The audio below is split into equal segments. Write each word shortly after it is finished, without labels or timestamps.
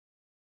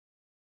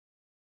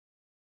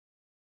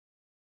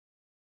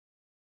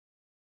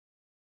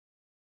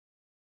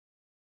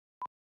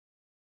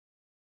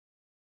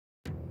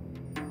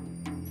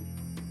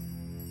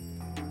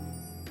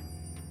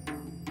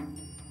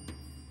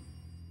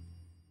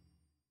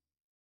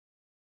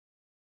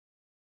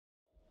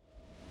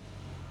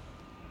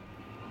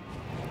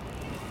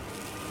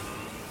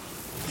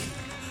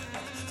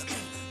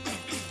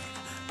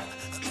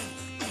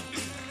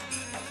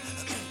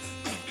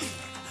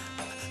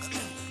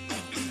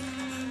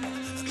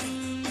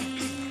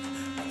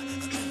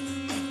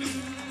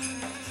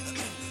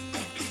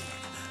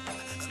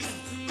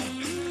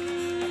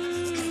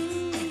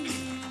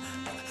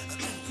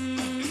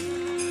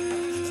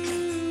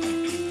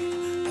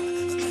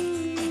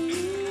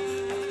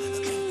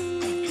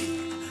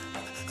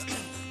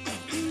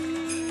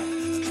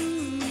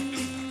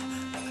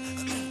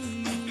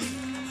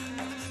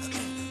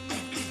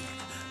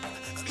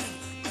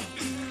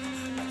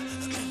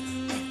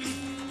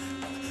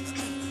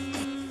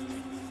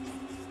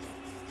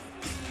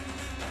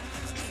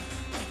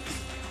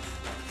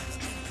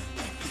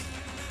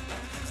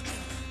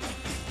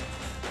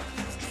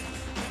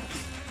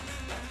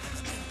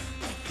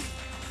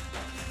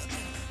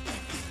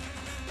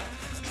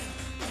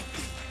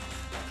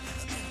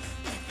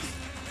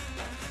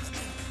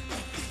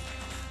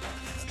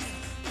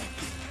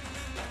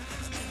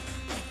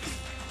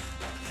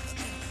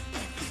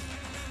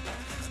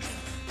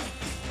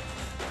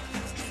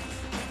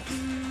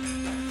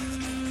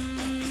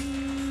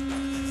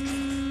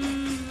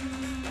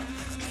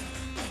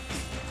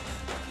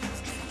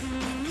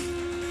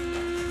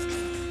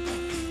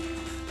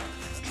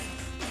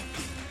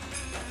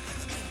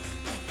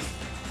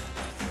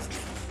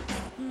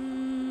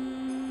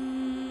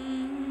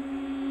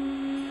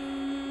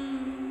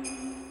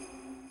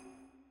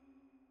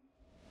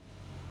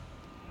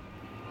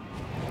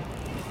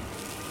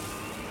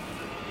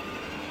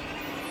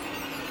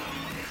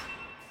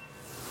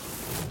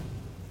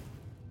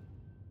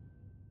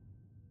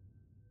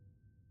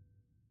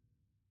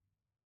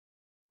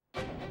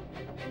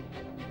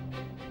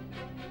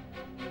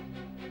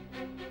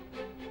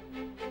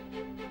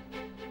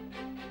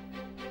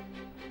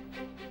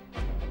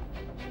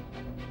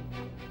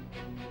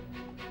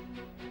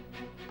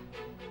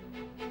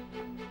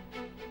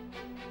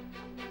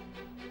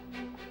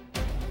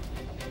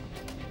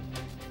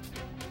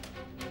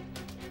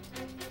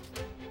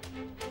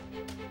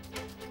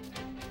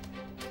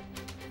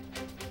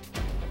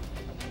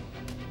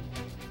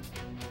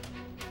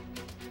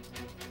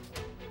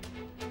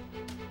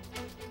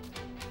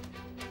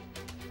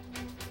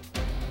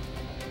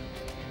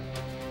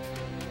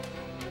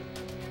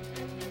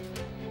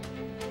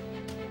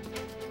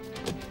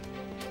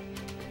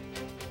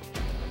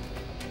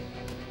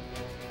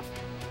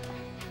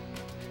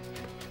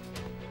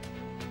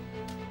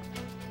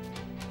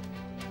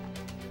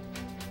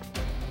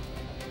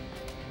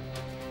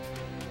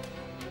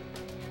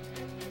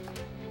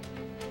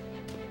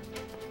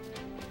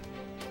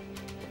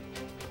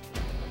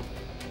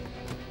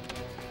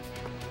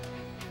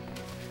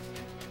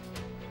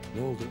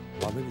Ne oldu?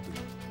 Var mı bir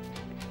durum?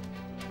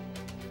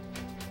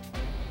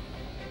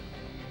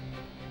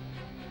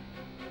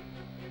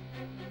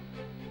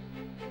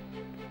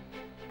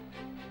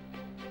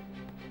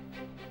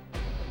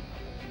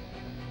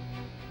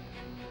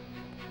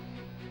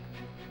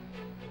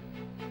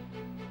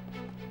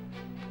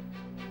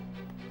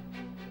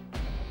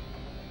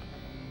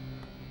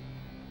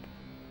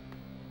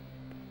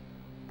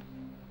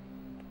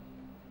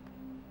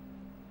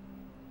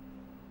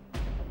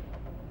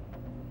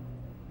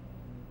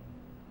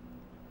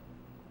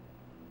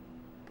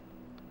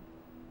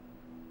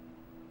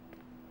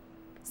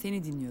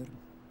 Seni dinliyorum.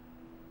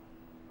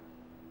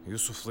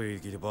 Yusuf'la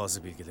ilgili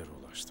bazı bilgilere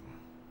ulaştım.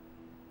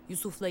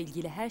 Yusuf'la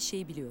ilgili her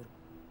şeyi biliyorum.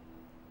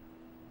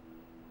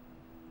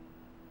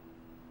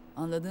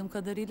 Anladığım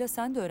kadarıyla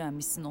sen de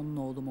öğrenmişsin onun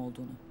oğlum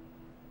olduğunu.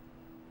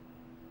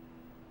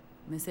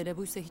 Mesele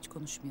buysa hiç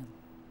konuşmayalım.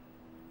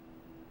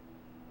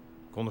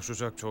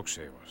 Konuşacak çok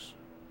şey var.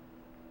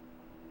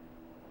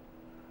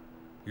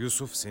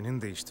 Yusuf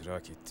senin de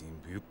iştirak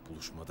ettiğin büyük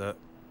buluşmada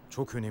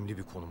çok önemli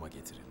bir konuma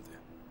getirildi.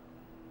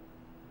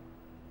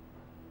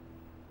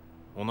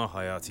 Ona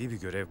hayati bir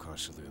görev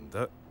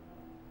karşılığında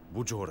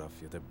bu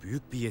coğrafyada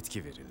büyük bir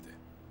yetki verildi.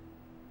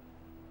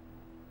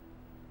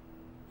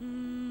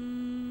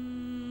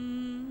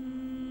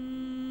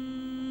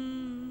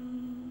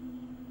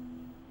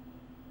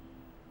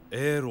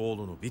 Eğer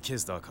oğlunu bir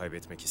kez daha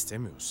kaybetmek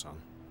istemiyorsan,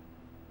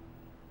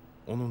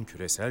 onun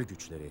küresel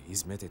güçlere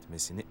hizmet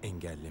etmesini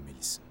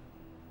engellemelisin.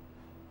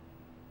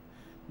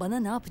 Bana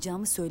ne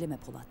yapacağımı söyleme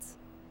Polat.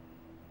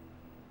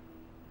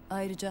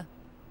 Ayrıca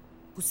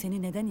bu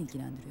seni neden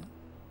ilgilendiriyor?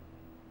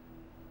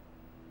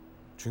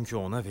 Çünkü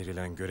ona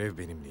verilen görev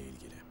benimle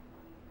ilgili.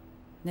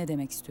 Ne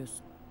demek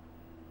istiyorsun?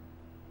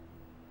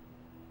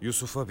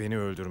 Yusuf'a beni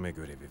öldürme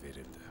görevi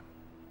verildi.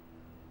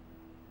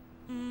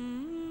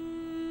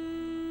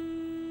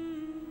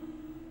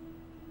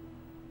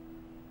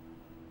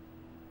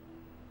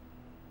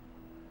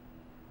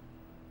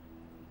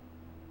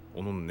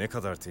 Onun ne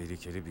kadar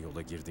tehlikeli bir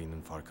yola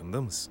girdiğinin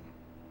farkında mısın?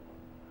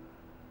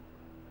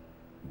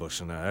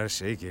 Başına her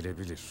şey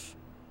gelebilir.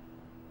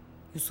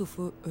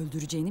 Yusuf'u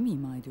öldüreceğini mi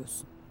ima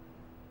ediyorsun?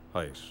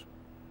 Hayır.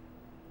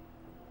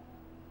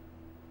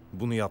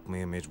 Bunu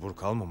yapmaya mecbur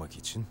kalmamak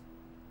için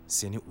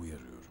seni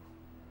uyarıyorum.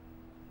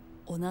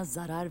 Ona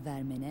zarar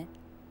vermene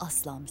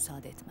asla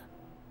müsaade etmem.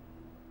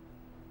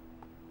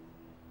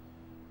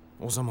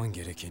 O zaman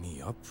gerekeni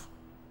yap,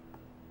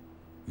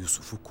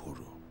 Yusuf'u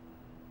koru.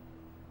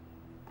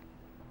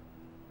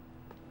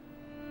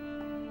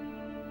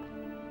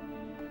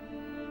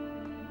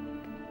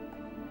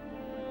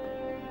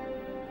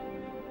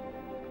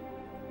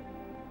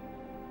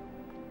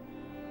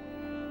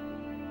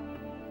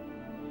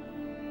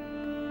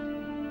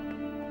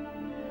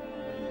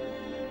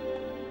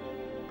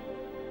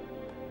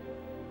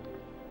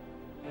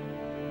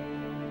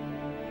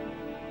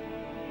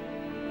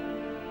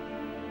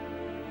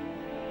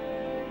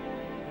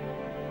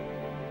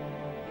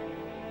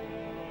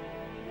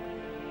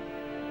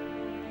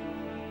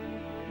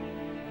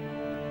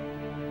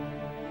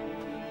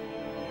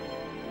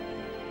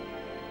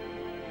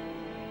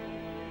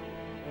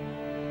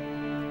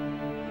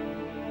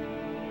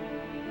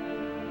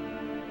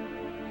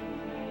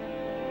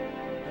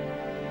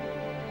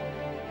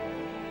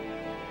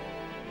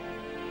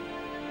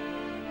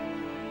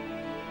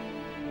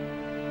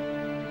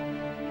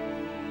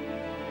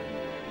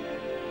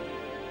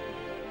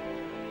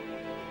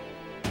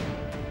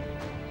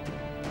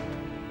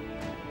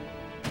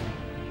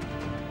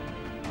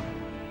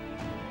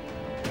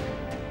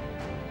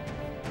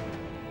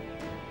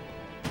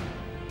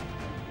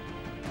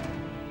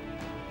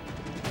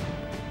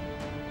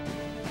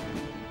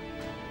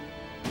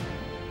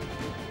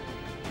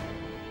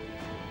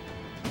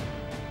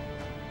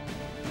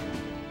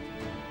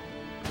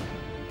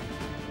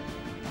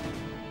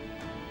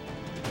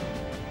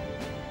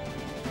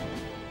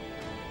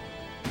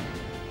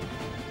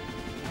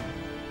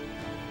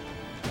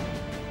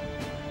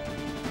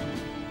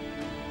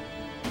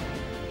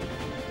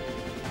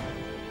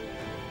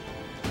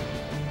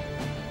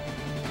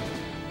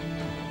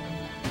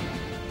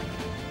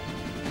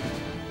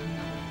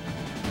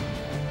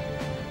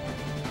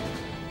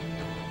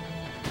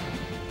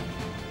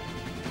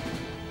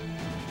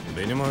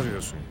 Beni mi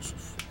arıyorsun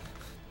Yusuf?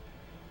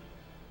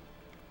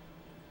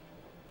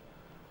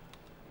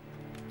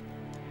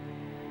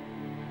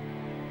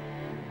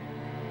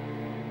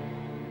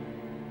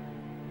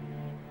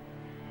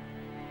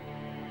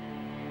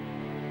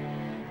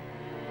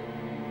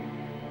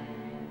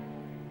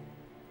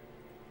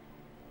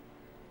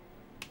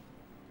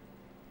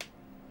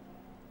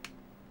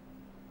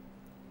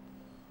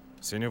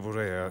 Seni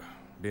buraya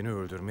beni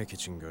öldürmek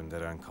için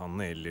gönderen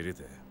kanlı elleri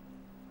de,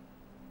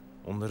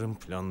 onların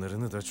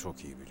planlarını da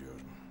çok iyi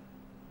biliyorum.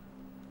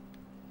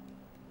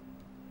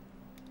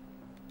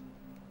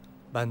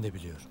 Ben de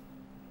biliyorum.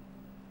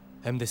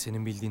 Hem de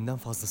senin bildiğinden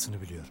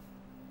fazlasını biliyorum.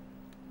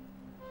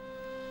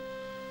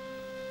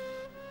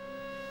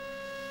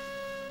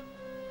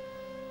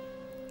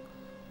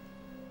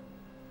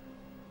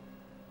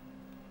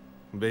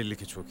 Belli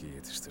ki çok iyi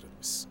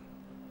yetiştirilmişsin.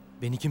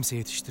 Beni kimse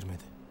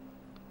yetiştirmedi.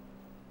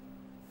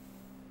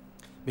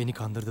 Beni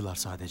kandırdılar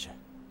sadece.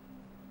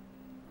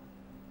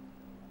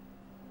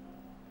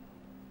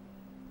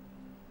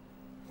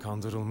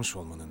 Kandırılmış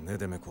olmanın ne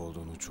demek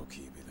olduğunu çok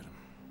iyi bilirim.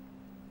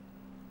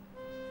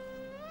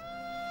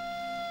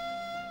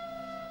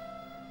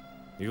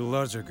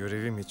 Yıllarca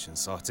görevim için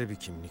sahte bir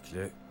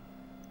kimlikle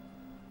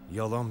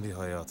yalan bir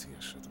hayatı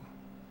yaşadım.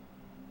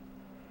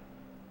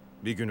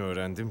 Bir gün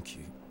öğrendim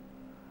ki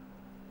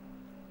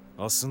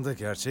aslında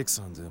gerçek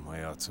sandığım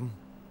hayatım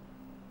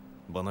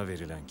bana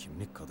verilen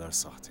kimlik kadar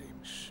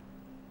sahteymiş.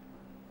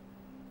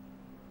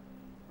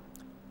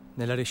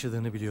 Neler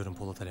yaşadığını biliyorum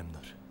Polat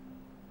Alemdar.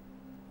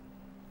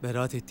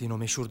 Beraat ettiğin o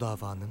meşhur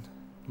davanın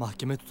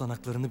mahkeme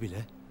tutanaklarını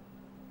bile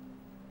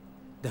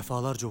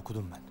defalarca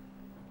okudum ben.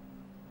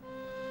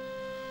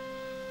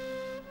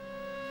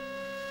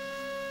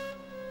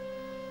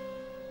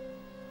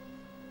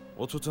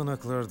 O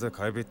tutanaklarda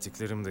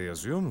kaybettiklerim de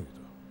yazıyor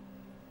muydu?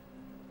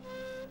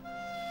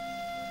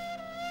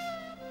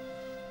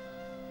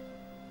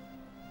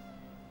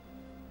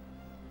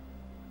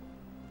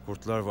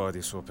 Kurtlar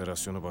Vadisi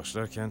operasyonu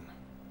başlarken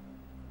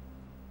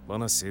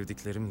bana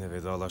sevdiklerimle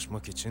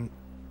vedalaşmak için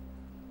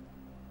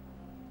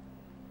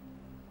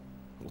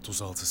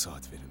 36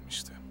 saat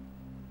verilmişti.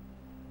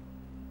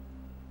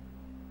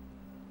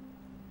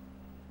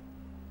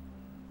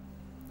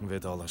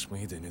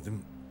 Vedalaşmayı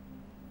denedim.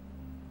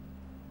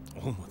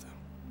 Olmadı.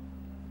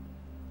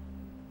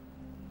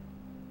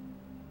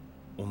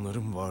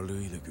 Onların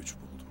varlığıyla güç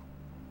buldum.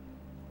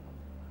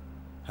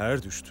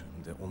 Her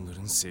düştüğümde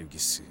onların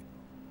sevgisi,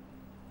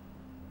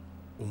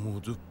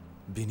 umudu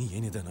beni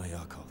yeniden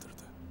ayağa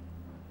kaldırdı.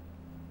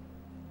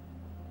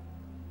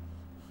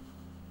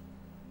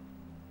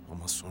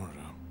 Ama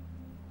sonra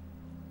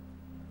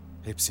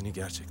hepsini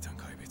gerçekten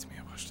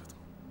kaybetmeye başladım.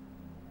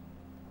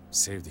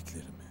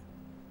 Sevdiklerimi,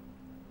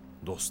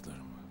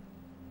 dostlarımı,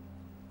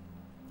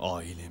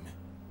 ailemi.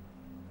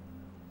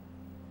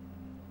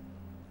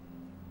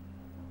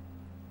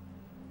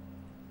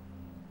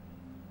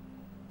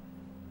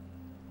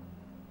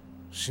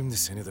 Şimdi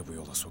seni de bu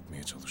yola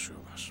sokmaya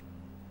çalışıyorlar.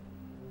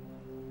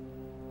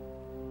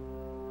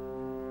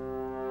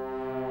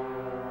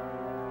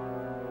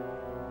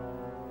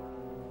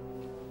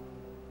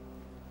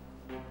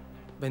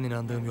 Ben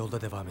inandığım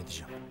yolda devam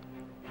edeceğim.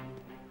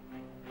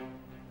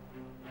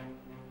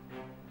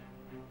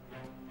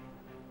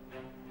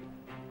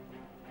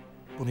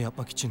 Bunu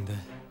yapmak için de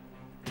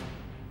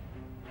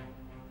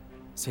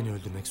seni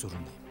öldürmek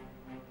zorundayım.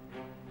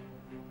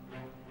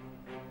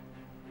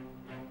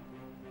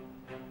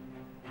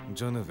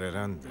 Canı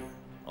veren de,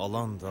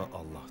 alan da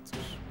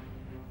Allah'tır.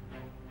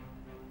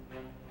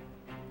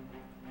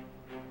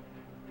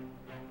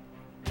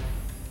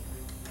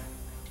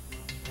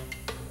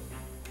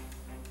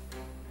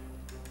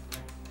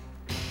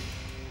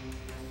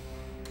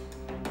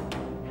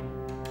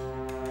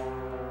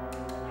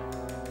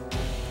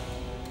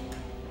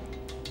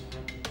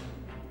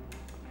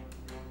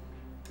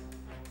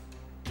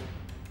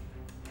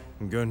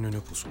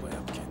 Gönlünü pusula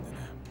yap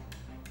kendine.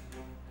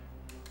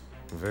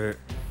 Ve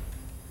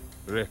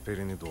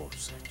rehberini doğru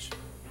seç.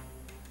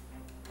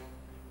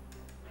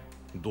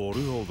 Doğru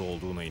yolda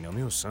olduğuna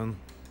inanıyorsan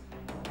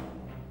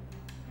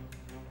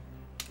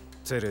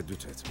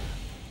tereddüt etme.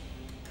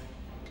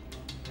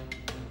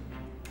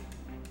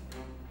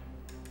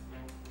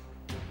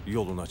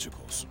 Yolun açık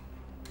olsun.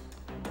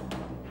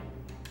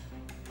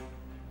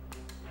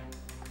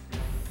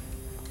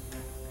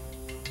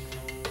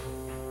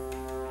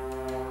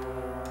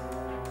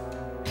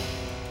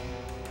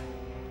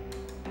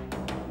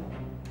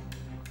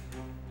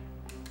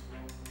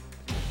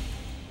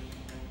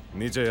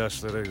 Nice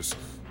yaşlara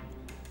Yusuf.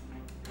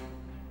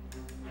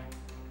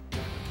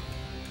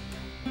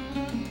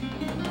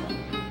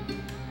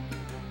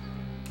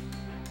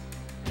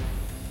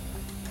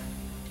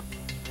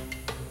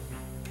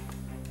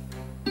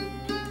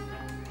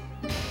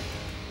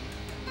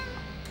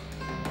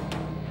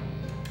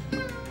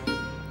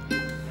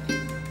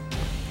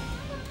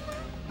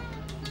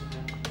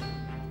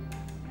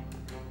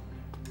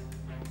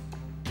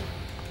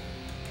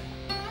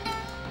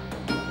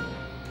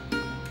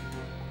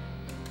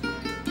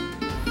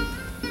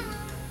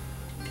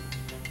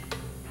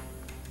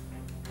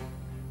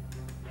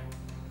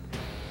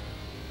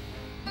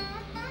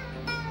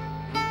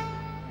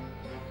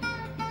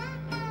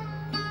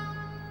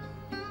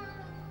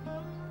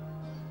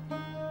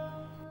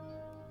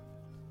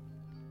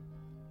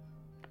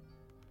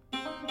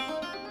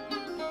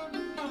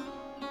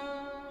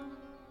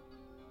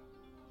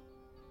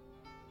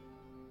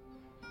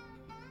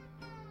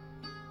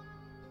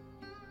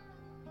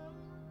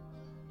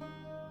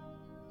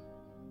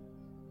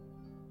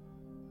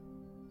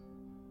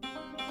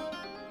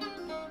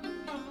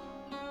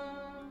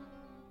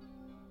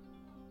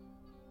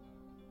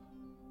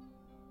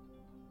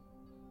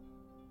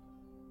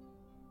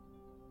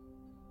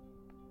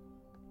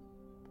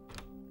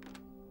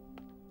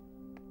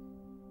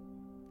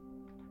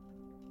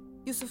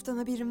 Yusuf'tan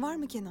haberin var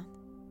mı Kenan?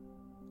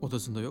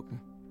 Odasında yok mu?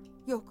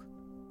 Yok.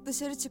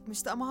 Dışarı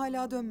çıkmıştı ama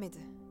hala dönmedi.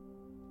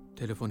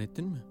 Telefon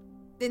ettin mi?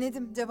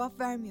 Denedim, cevap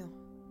vermiyor.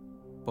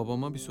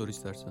 Babama bir sor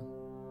istersen.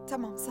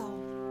 Tamam, sağ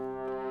ol.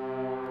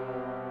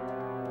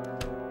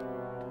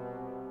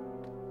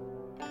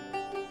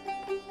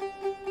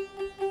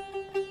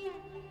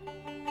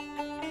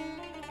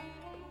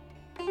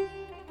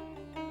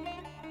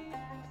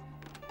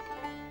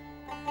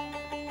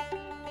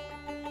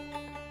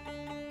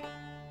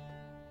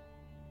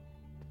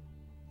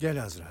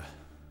 Gel Azra,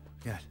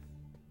 gel.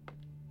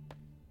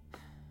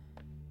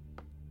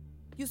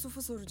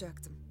 Yusuf'u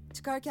soracaktım.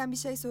 Çıkarken bir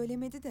şey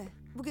söylemedi de.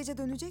 Bu gece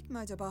dönecek mi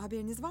acaba,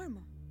 haberiniz var mı?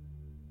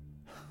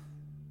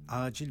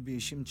 Acil bir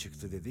işim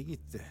çıktı dedi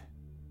gitti.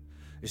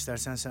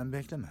 İstersen sen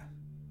bekleme.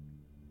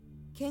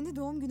 Kendi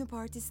doğum günü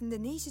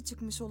partisinde ne işi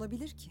çıkmış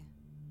olabilir ki?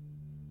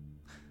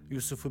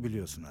 Yusuf'u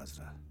biliyorsun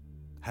Azra.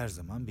 Her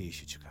zaman bir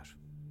işi çıkar.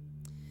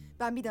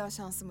 Ben bir daha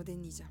şansımı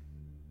deneyeceğim.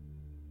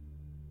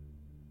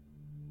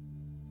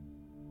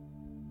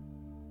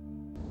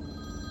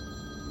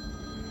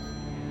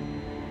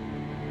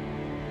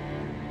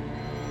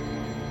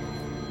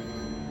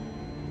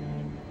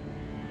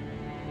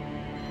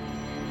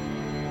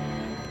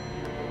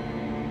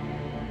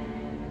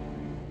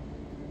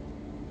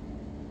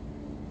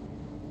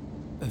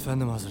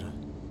 Efendim Azra.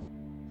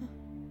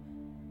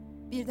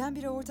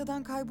 Birdenbire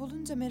ortadan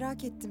kaybolunca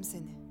merak ettim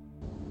seni.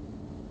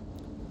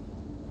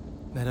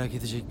 Merak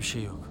edecek bir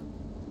şey yok.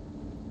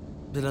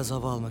 Biraz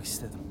hava almak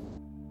istedim.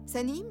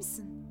 Sen iyi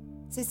misin?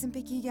 Sesin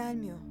pek iyi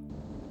gelmiyor.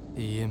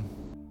 İyiyim.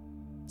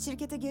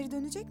 Şirkete geri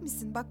dönecek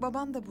misin? Bak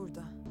baban da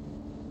burada.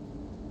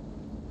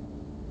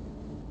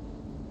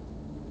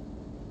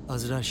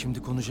 Azra,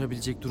 şimdi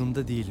konuşabilecek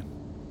durumda değilim.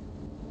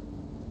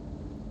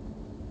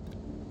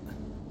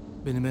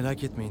 Beni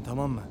merak etmeyin,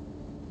 tamam mı?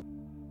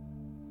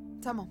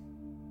 Tamam.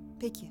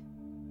 Peki.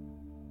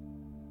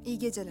 İyi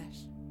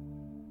geceler.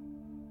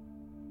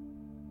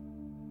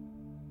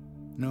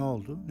 Ne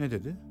oldu? Ne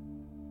dedi?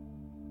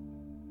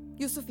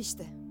 Yusuf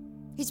işte.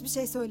 Hiçbir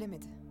şey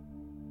söylemedi.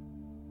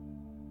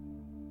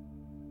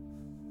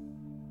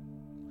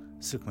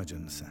 Sıkma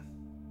canını sen.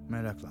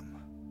 Meraklanma.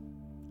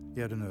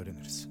 Yarın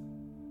öğreniriz.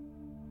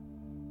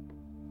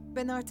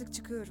 Ben artık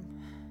çıkıyorum.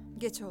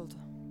 Geç oldu.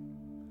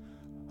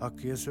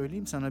 Hakkı'ya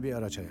söyleyeyim sana bir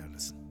araç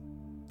ayarlasın.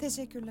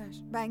 Teşekkürler.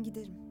 Ben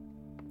giderim.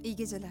 İyi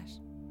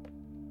geceler.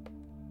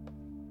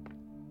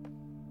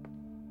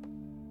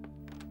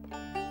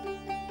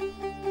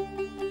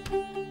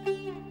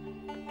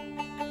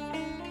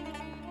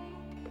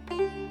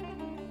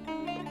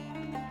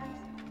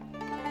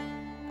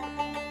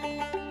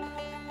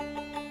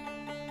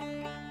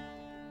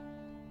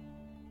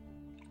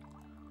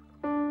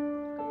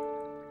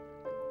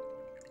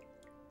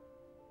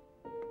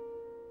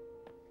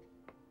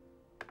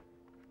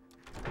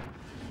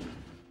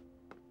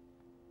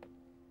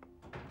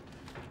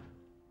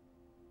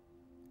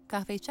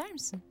 Kahve içer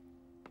misin?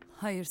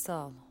 Hayır,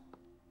 sağ ol.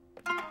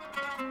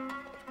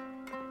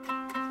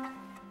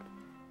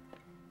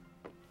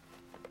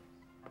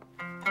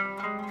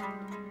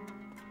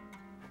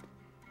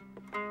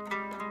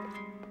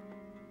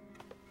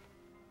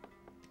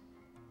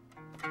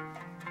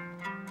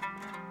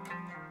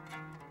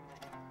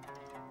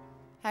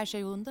 Her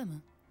şey yolunda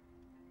mı?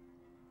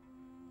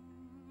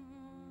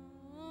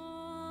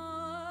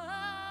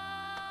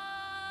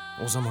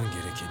 O zaman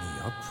gerekeni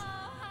yap.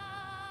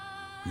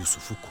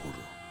 Yusuf'u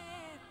koru.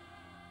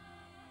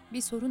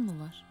 Bir sorun mu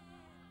var?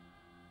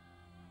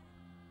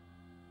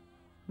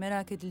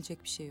 Merak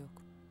edilecek bir şey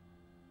yok.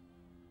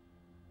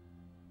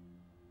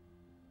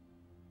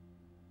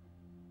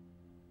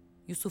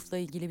 Yusuf'la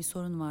ilgili bir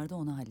sorun vardı,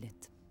 onu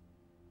hallettim.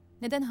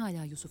 Neden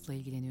hala Yusuf'la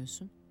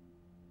ilgileniyorsun?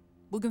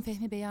 Bugün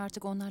Fehmi Bey'e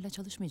artık onlarla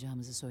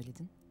çalışmayacağımızı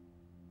söyledin.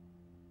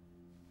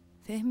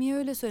 Fehmi'ye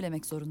öyle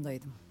söylemek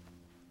zorundaydım.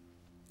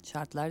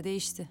 Şartlar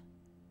değişti.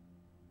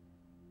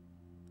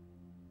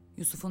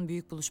 Yusuf'un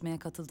büyük buluşmaya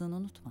katıldığını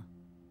unutma.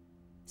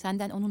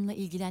 Senden onunla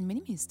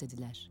ilgilenmeni mi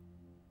istediler?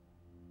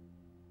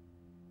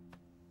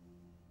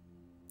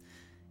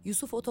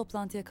 Yusuf o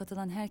toplantıya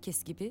katılan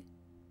herkes gibi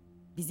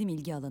bizim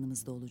ilgi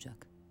alanımızda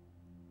olacak.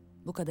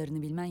 Bu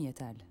kadarını bilmen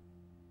yeterli.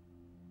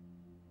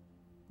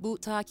 Bu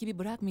takibi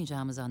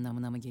bırakmayacağımız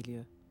anlamına mı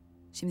geliyor?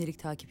 Şimdilik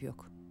takip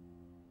yok.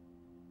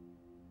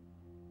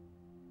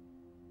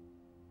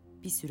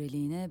 Bir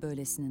süreliğine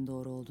böylesinin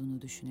doğru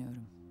olduğunu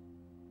düşünüyorum.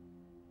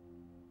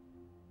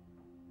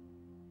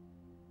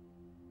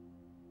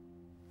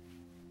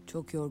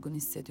 Çok yorgun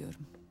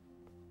hissediyorum.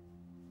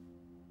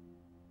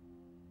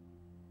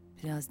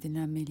 Biraz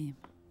dinlenmeliyim.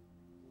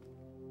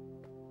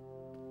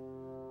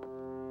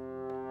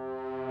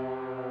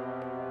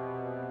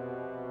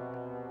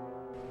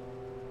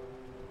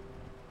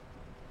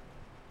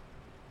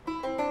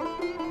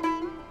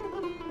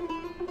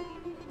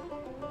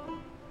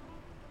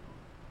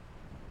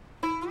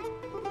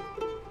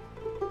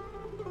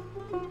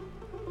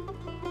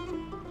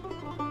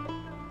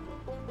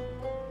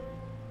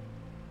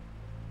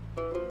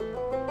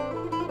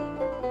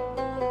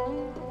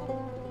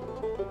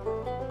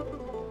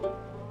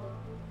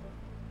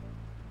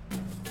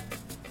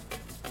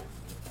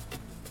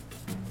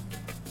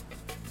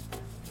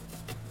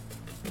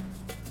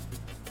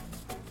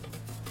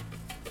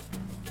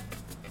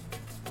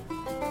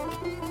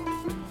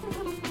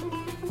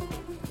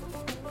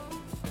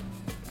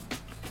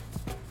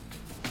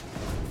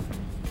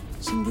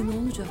 Şimdi ne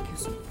olacak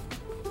Yusuf?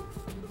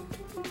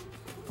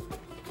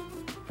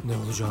 Ne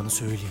olacağını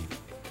söyleyeyim.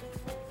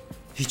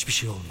 Hiçbir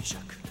şey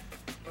olmayacak.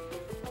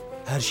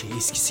 Her şey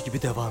eskisi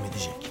gibi devam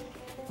edecek.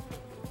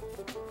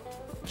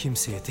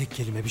 Kimseye tek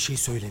kelime bir şey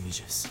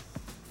söylemeyeceğiz.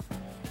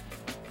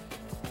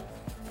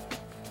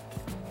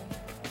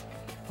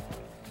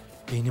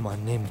 Benim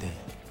annem de,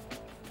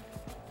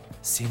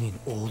 senin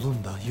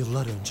oğlun da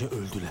yıllar önce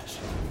öldüler.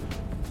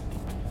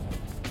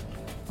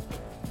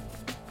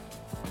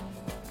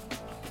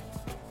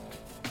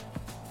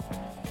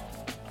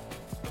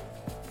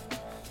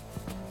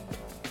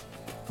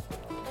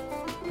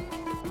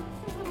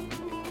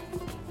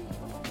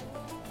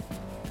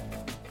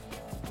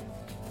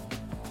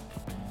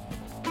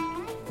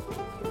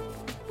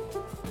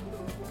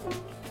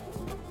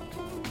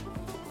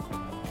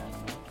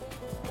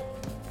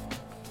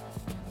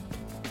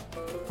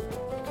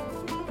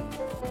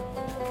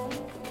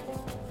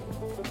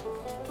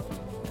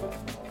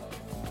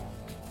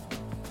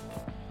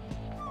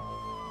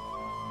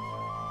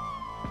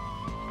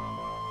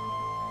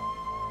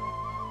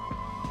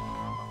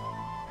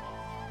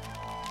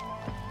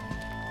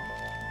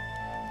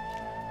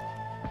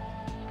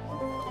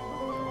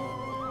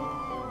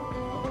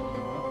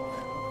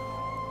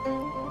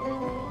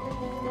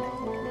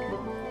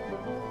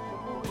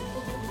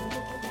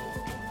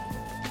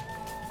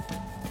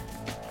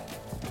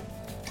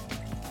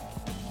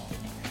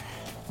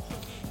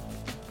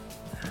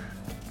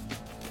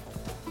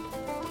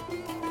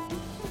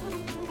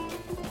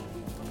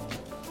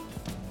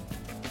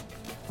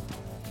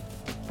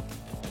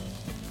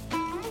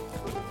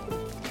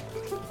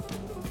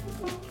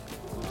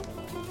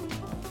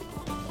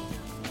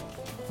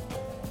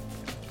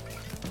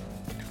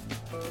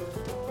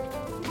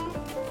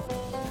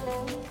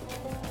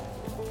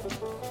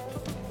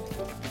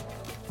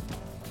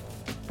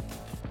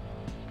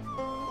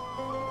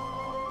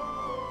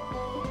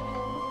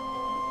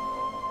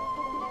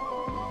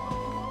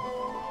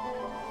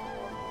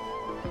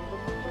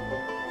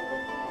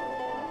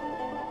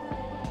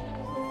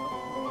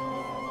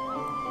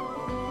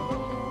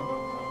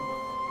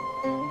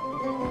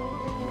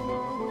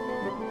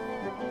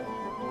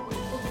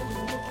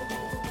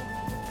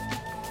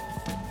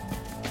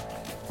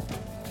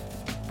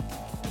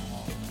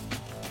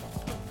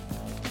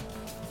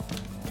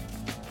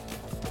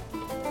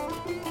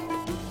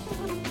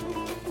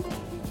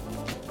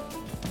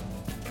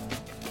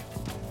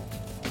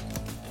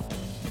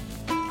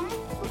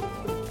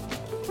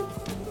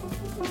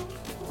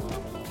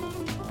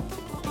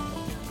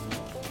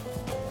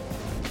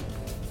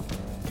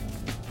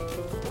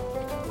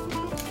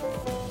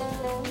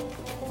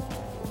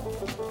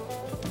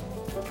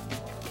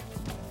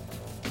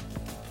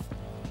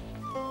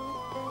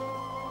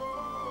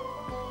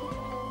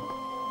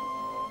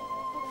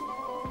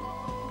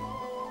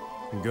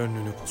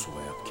 Gönlünü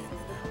pusula yap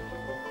kendine.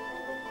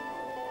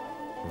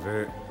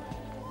 Ve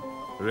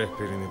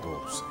rehberini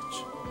doğru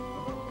seç.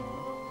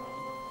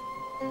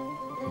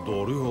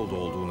 Doğru yolda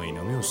olduğuna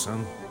inanıyorsan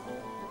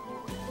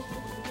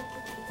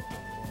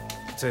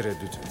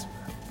tereddüt etme.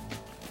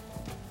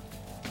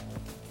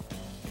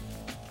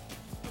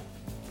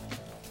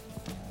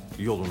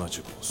 Yolun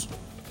açık olsun.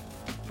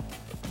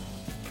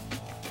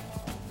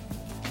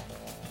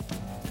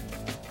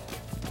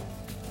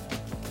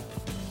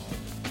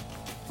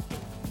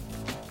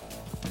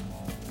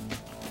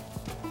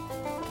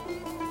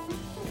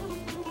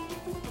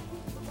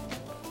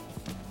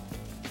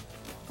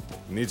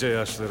 Nice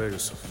yaşlara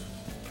Yusuf.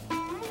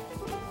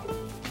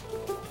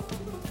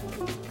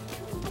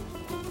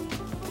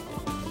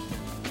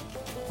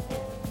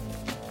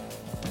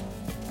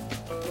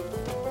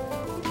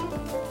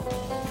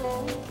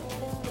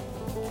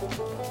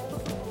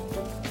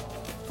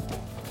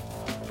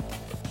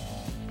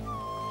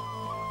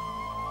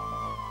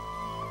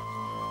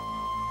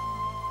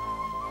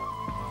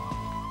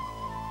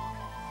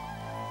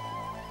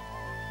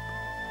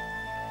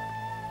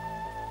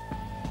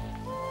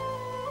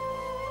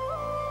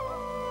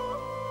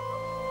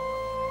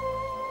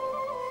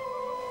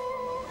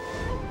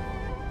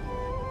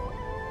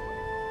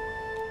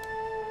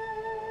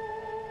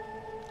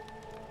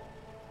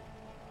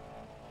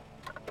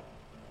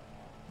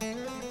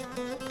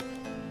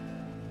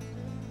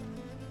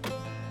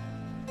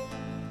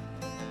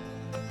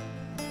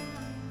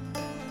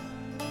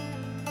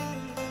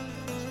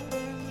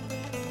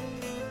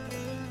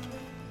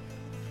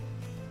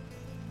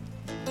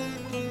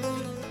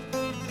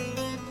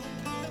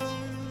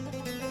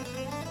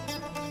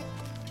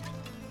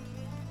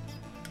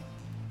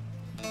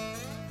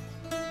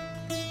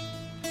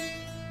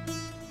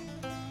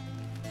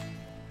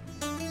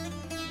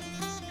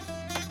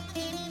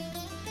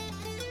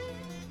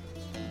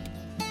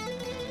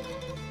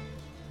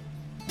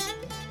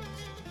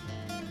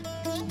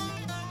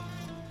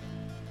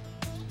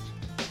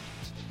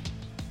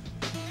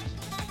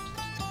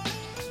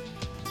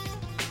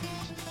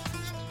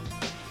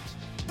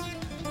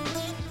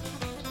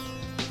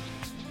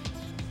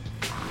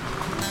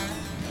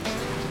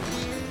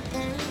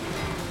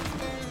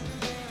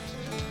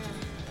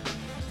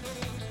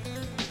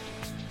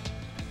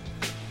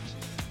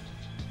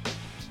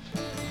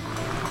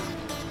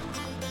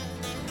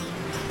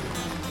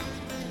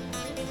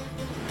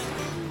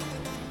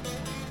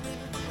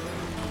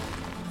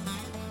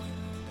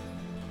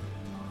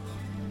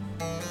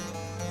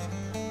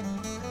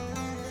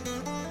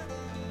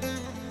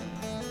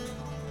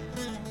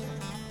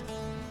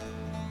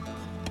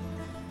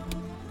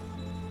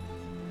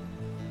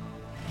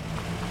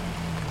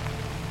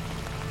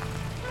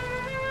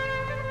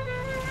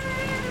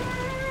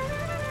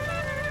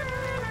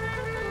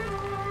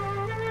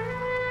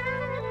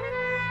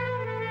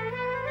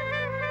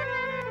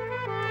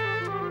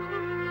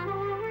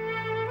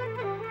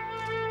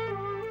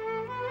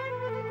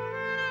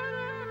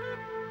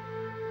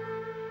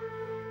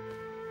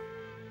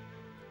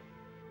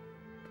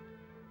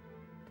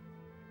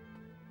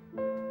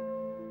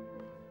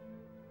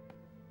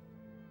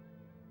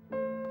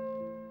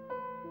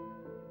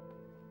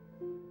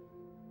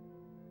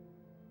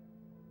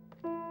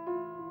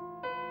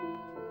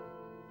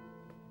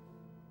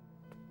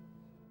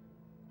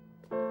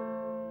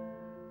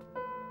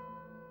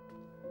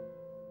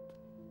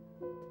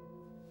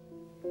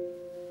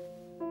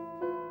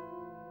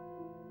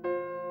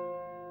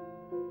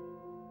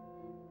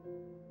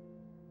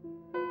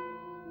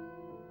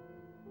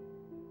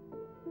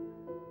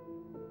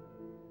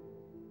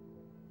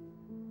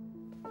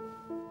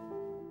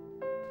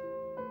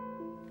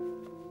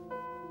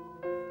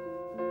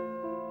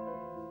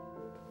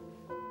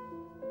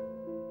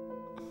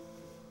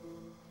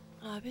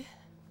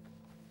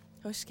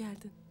 Hoş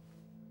geldin.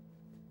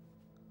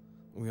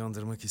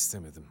 Uyandırmak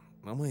istemedim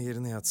ama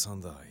yerine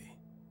yatsan daha iyi.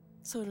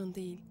 Sorun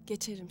değil,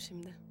 geçerim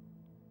şimdi.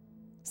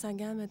 Sen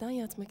gelmeden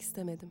yatmak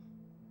istemedim.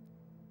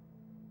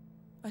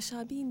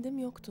 Aşağı bir indim,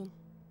 yoktun.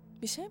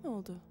 Bir şey mi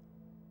oldu?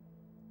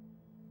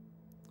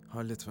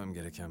 Halletmem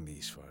gereken bir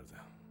iş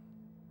vardı.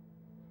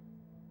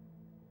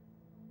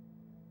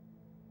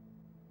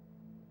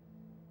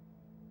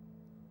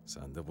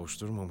 Sen de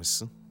boş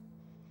durmamışsın.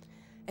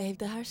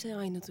 Evde her şey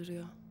aynı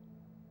duruyor.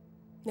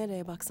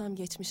 Nereye baksam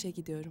geçmişe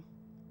gidiyorum.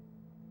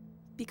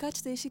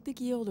 Birkaç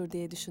değişiklik iyi olur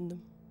diye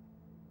düşündüm.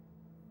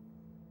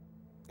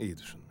 İyi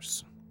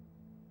düşünmüşsün.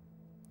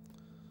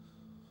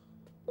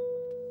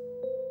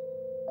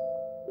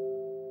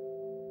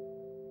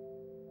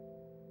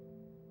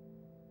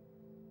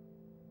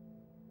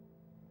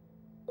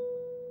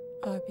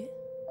 Abi,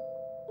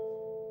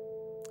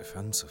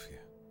 Efendim Safiye?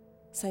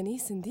 sen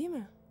iyisin değil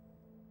mi?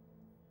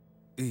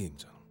 İyiyim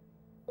canım.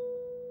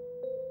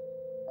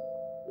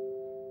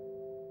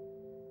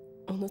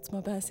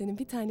 Unutma, ben senin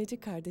bir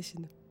tanecik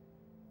kardeşinim.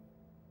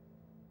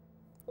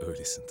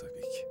 Öylesin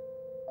tabii ki.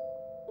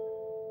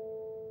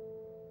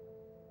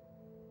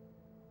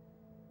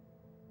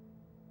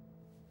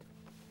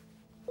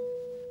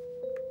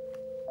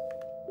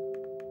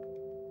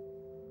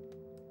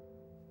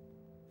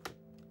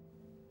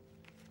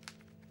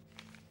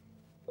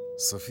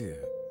 Safiye,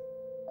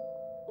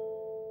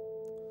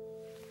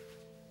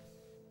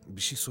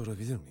 bir şey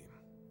sorabilir miyim?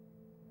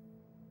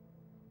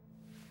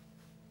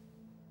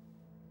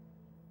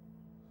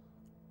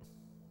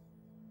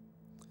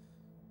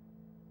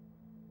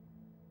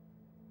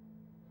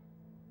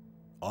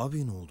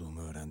 Abin olduğumu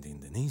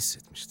öğrendiğinde ne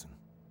hissetmiştin?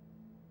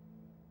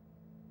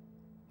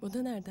 Bu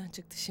da nereden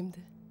çıktı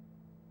şimdi?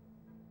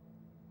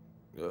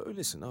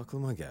 Öylesine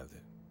aklıma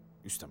geldi.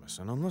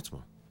 İstemezsen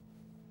anlatma.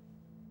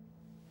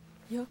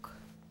 Yok,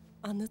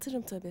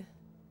 anlatırım tabii.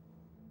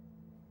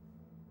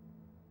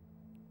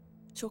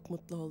 Çok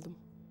mutlu oldum.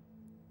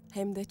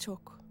 Hem de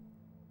çok.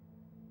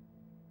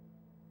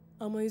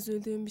 Ama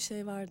üzüldüğüm bir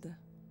şey vardı.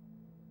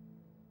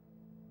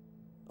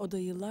 O da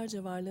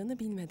yıllarca varlığını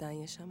bilmeden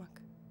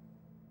yaşamak.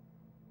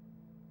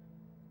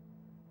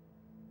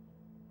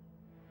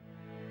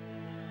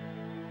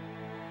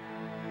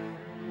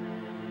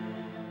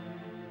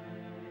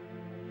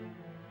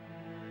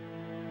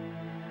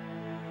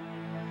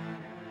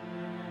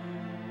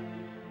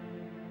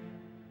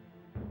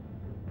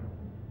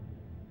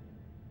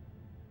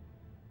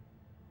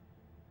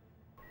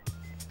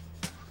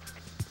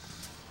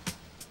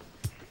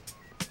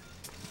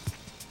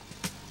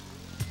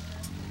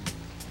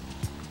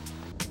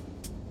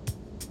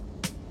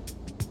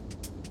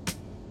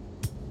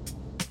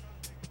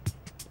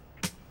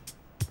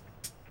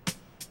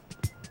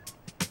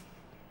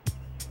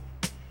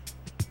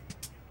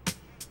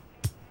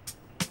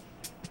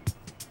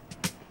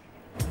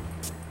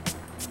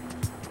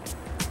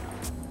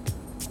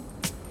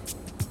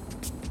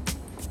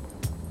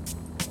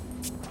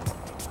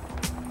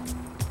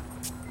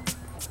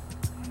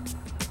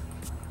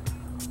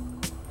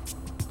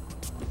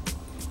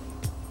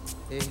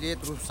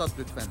 Ehliyet ruhsat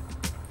lütfen.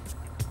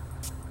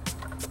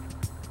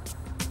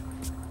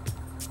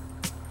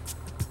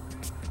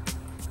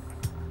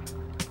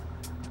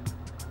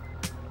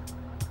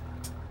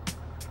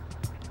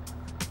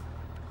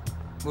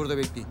 Burada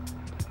bekleyin.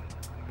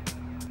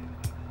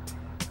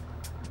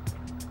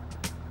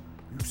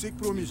 Yüksek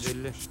promil.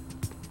 150.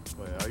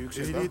 Bayağı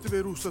yüksek. Ehliyeti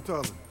ve ruhsatı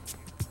alın.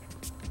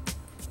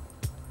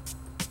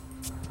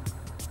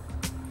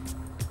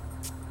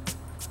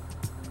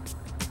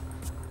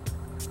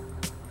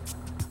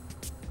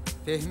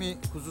 Fehmi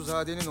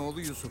Kuzuzade'nin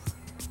oğlu Yusuf.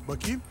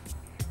 Bakayım.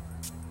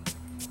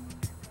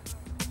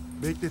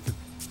 Bekletin.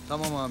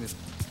 Tamam amirim.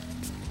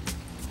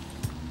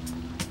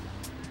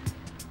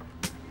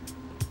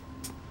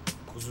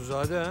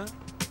 Kuzuzade ha?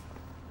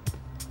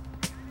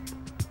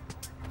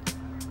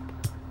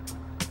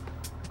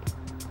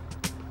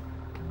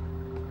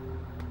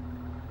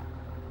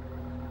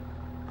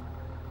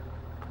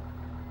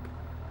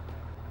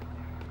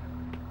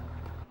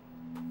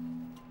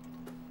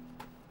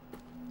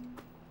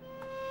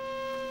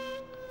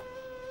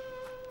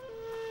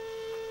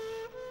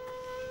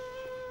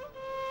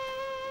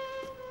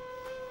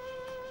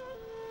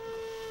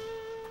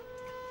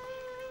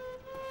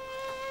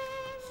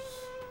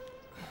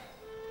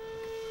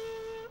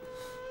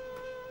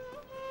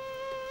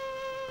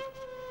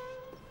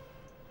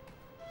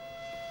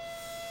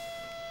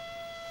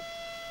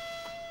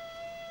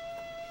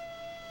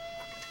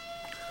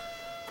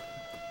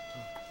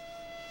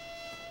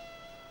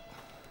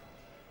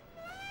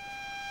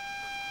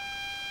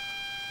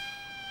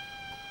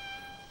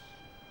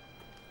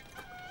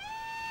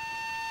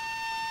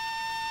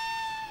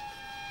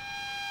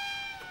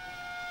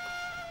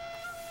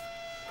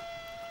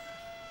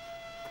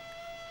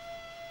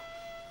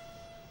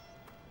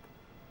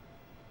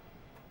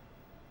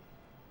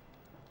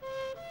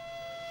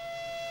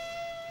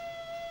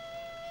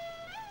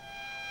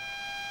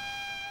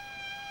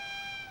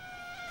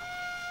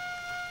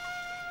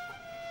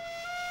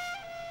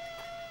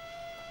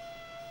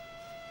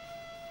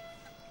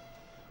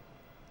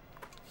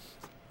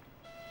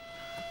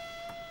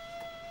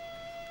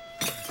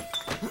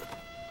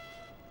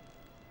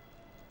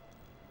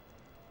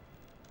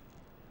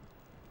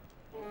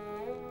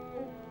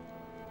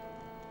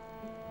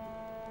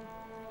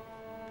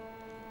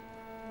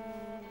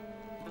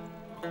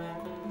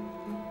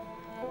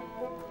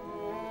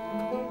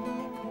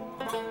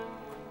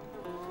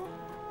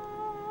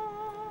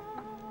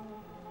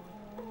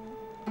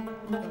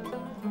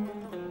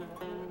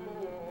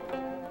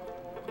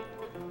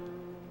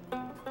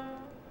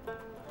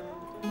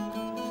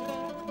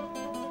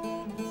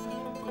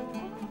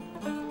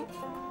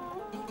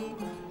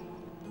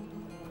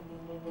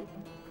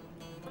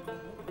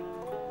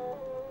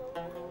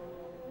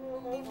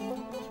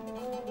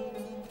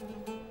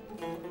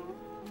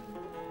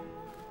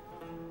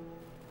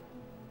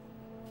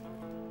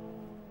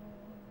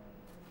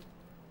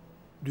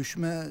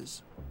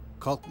 Düşmez,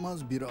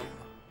 kalkmaz bir Allah.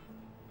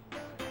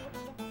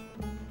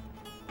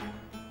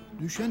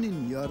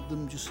 Düşenin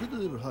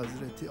yardımcısıdır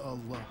Hazreti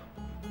Allah.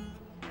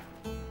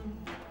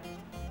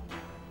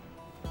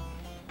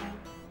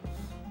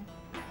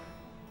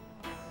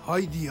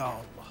 Haydi ya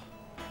Allah.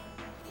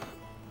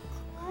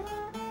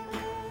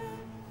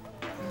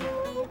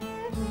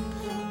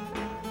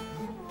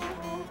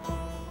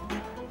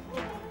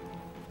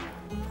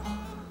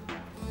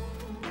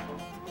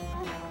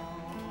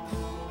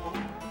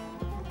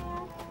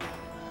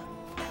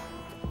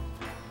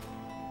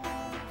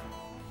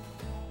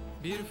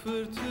 Bir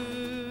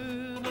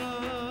fırtına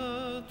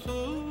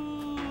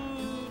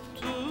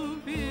tuttu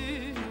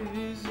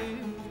bizi,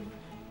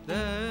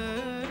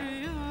 deryaya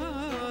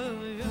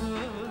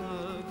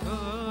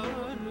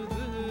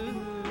kardı.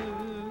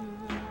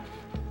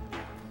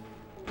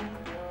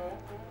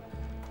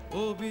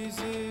 O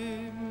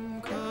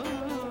bizim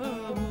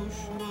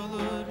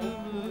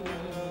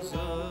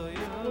kavuşmalarımıza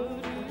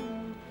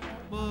yarim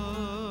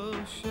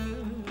mahşere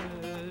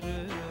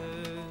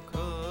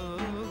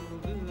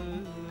kaldı.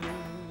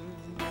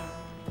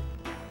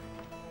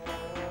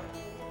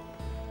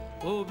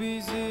 O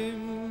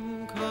bizim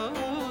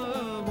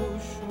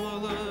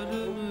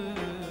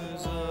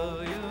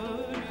kavuşmalarımıza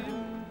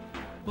yarim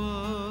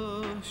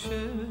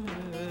mahşere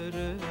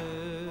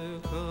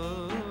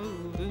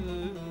kaldı.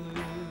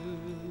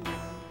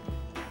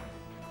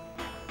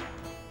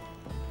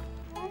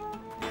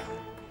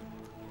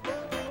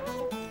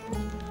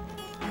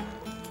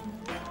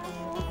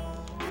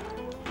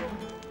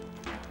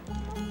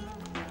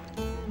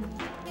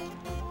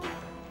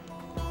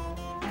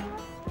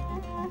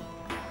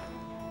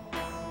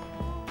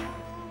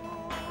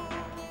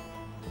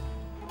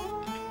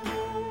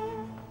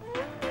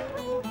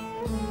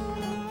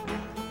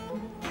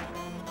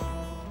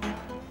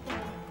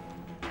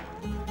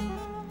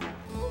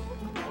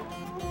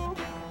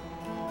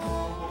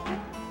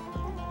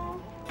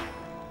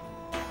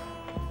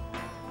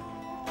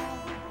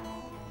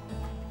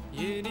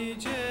 Yeni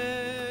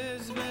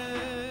cezve,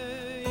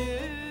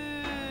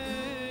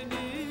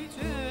 yeni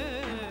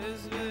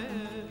cezve,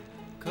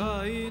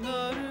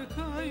 kaynar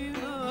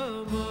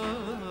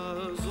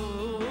kaynamaz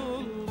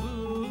oldu.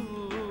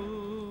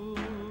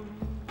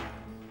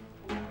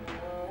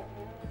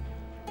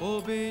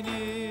 O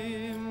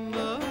benim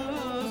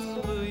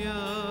nazlı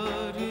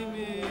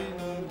yarimin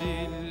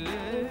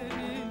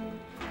dilleri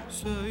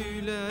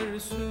söyler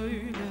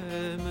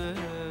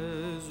söylemez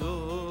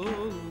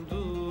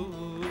oldu.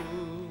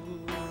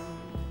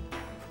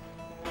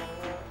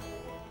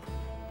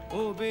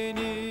 O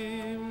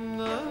benim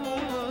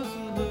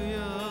nazlı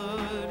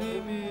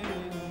yarimin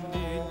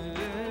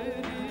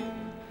dilleri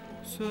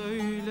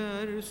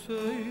söyler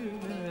söylemez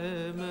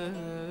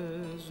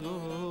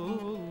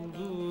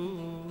oldu.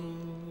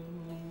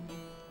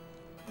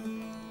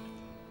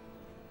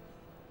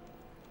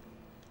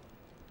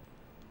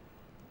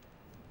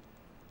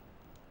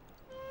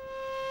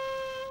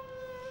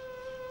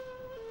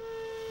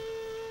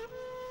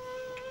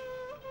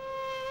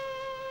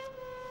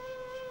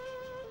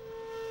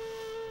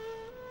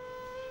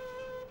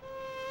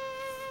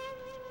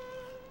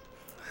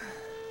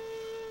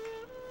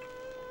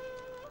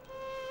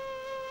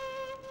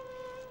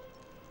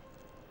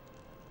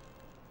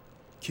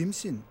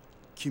 Kimsin?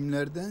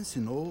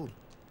 Kimlerdensin oğul?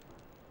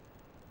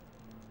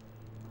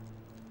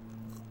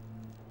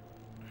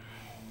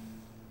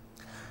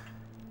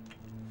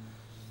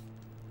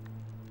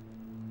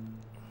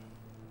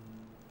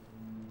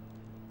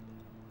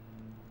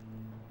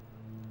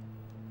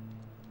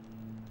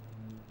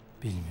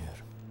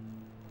 Bilmiyorum.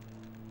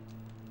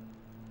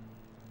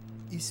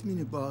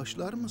 İsmini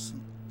bağışlar mısın?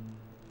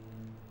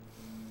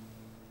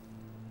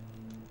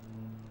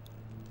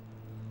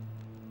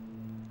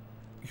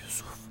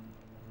 Yusuf.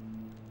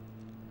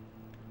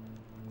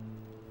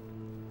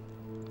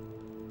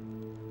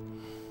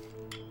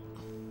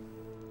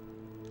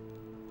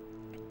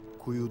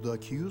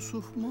 Kuyudaki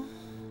Yusuf mu?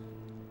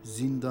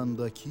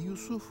 Zindandaki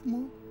Yusuf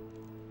mu?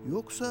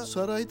 Yoksa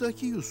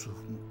saraydaki Yusuf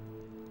mu?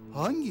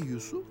 Hangi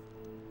Yusuf?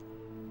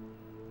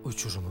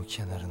 Uçurumun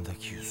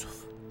kenarındaki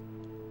Yusuf.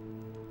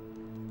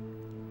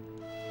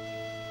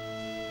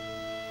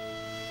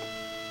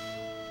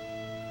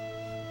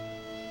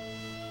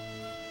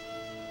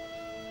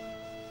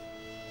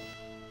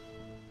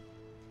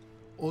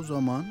 O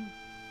zaman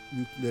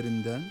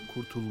yüklerinden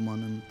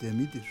kurtulmanın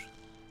demidir.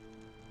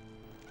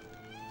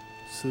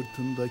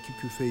 Sırtındaki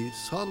küfeyi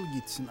sal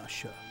gitsin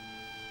aşağı.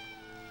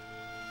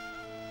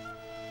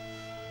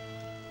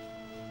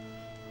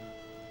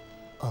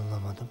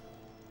 Anlamadım.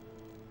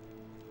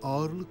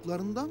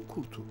 Ağırlıklarından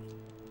kurtul.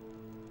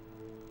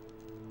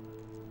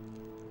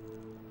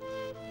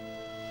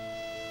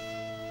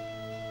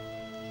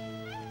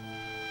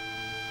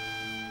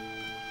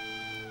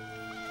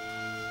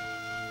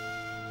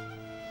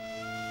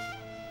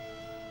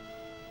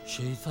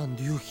 Şeytan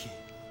diyor ki,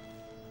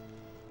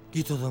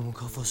 git adamın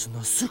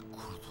kafasına sık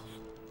kurtul.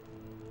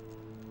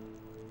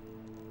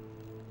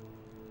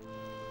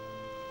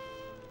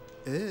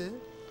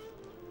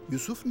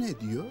 Yusuf ne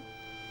diyor?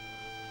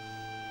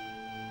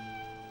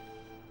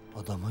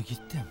 Adama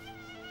gittim.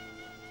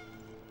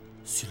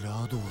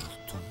 Silahı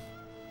doğrulttum.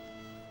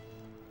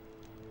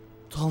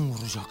 Tam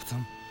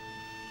vuracaktım.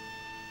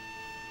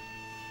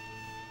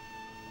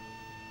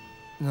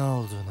 Ne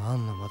olduğunu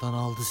anlamadan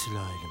aldı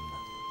silahı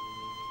elimden.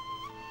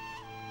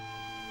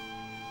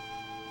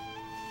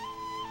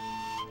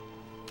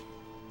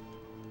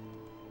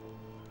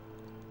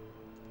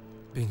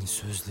 Beni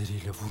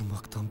sözleriyle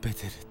vurmaktan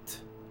beter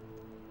etti.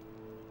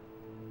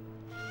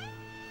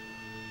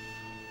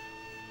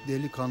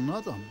 Delikanlı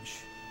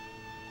adammış.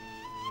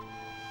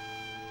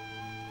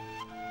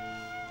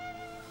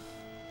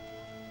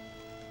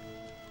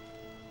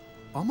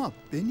 Ama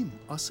benim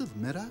asıl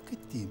merak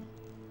ettiğim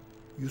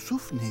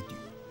Yusuf ne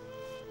diyor?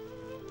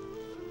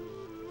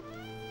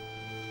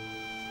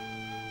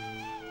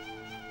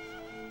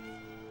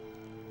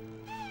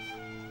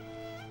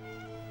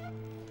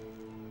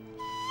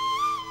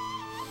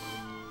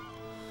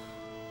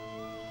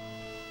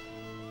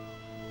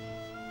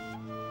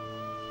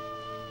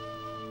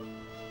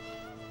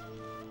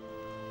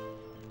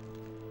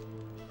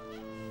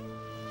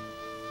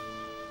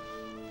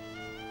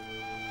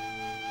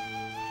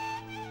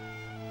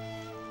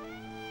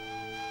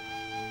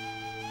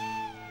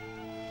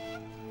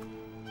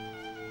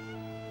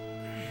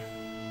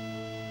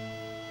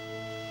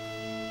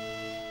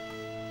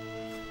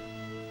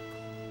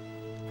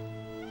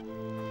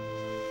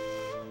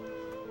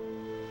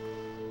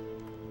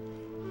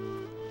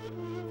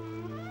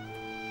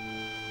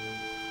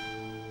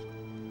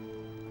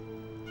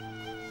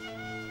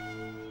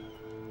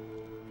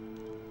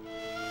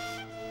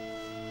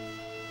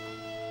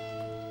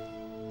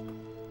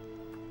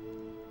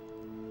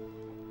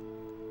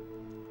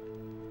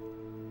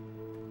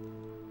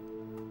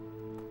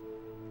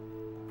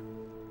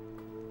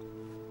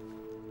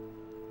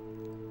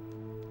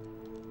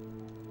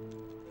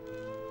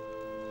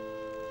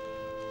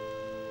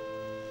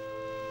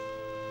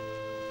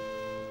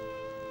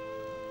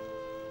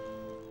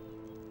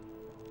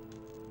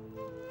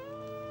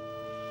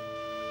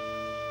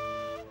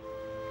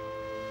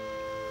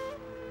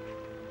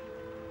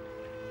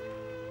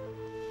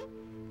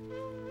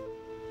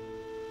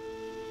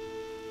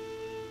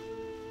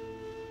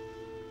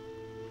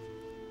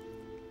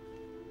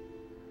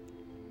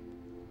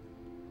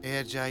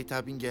 Eğer Cahit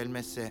abin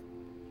gelmezse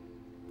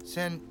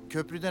sen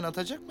köprüden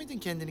atacak mıydın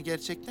kendini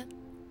gerçekten?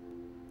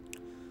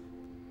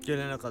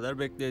 Gelene kadar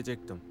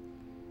bekleyecektim.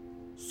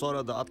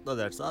 Sonra da atla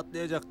derse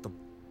atlayacaktım.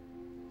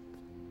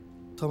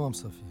 Tamam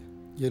Safiye.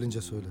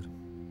 Gelince söylerim.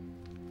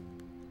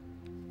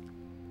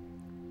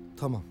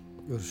 Tamam.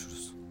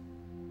 Görüşürüz.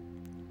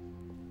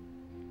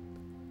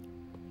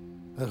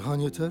 Erhan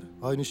yeter.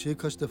 Aynı şeyi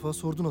kaç defa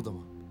sordun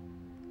adama.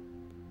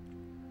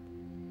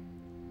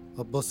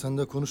 Abbas sen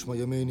de konuşma.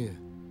 Yemeğini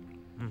ye.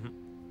 Hı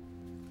hı.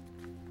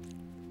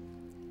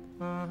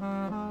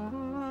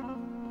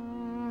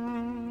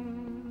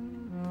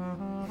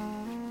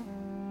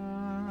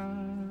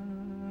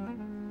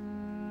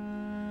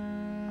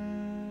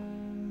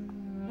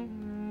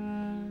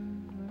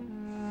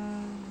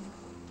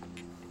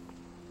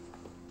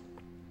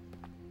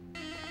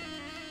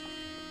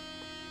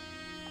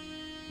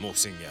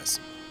 Muhsin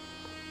gelsin.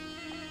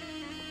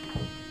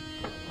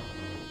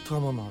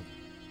 Tamam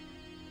abi.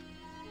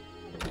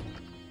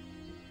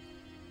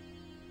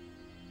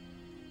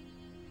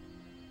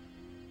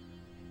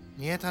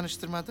 Niye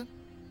tanıştırmadın?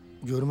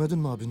 Görmedin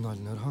mi abinin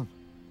halini Erhan?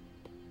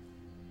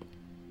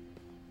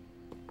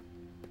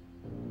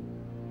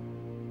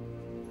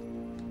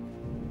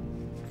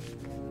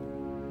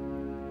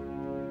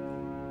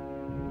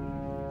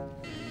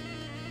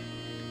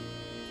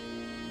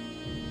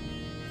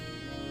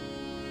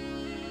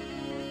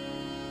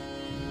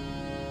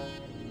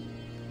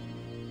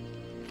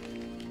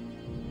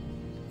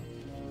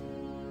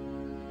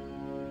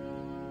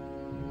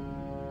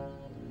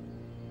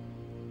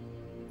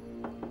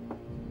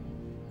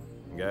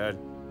 Gel.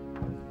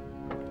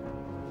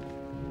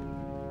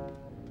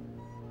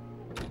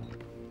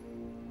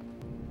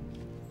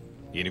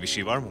 Yeni bir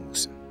şey var mı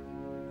Muhsin?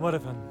 Var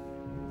efendim.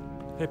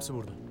 Hepsi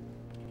burada.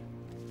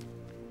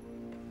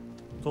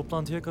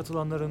 Toplantıya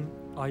katılanların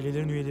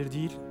ailelerin üyeleri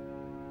değil,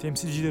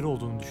 temsilcileri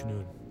olduğunu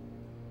düşünüyorum.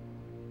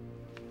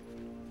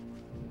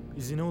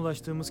 İzine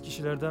ulaştığımız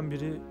kişilerden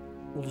biri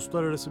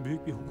uluslararası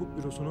büyük bir hukuk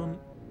bürosunun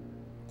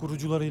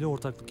kurucularıyla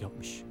ortaklık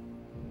yapmış.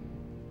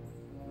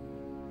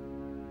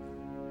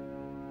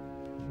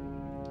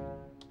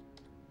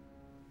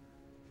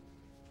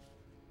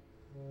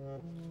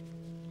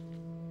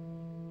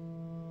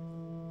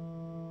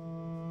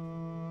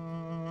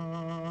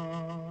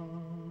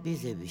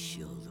 Bize bir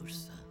şey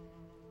olursa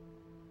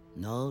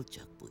ne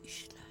olacak bu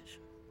işler?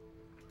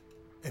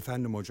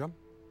 Efendim hocam?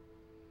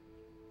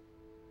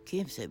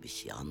 Kimse bir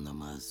şey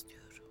anlamaz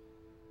diyorum.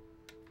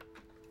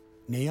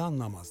 Neyi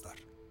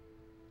anlamazlar?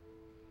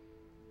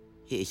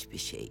 Hiçbir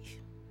şey.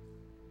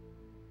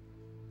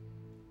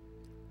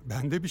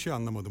 Ben de bir şey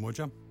anlamadım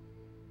hocam.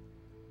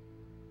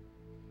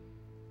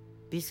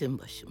 Bizim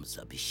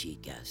başımıza bir şey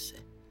gelse,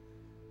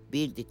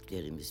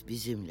 bildiklerimiz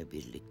bizimle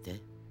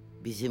birlikte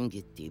bizim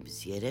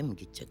gittiğimiz yere mi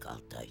gidecek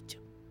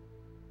Altaycığım?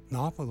 Ne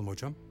yapalım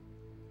hocam?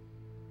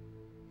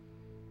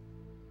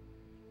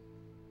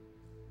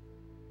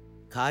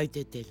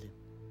 Kaydedelim.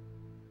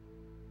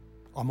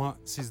 Ama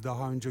siz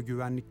daha önce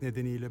güvenlik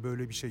nedeniyle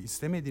böyle bir şey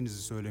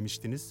istemediğinizi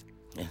söylemiştiniz.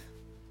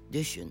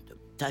 Düşündüm,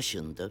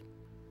 taşındım.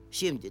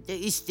 Şimdi de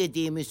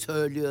istediğimi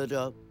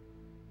söylüyorum.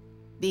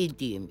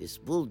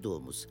 Bildiğimiz,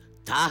 bulduğumuz,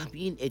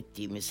 tahmin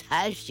ettiğimiz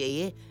her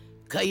şeyi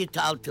kayıt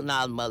altına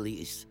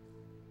almalıyız.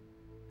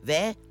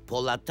 Ve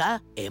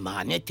Polat'a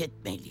emanet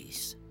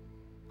etmeliyiz.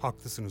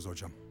 Haklısınız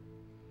hocam.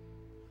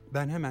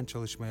 Ben hemen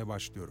çalışmaya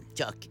başlıyorum.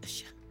 Çok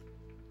yaşa.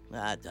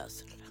 Hadi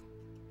hazırlan.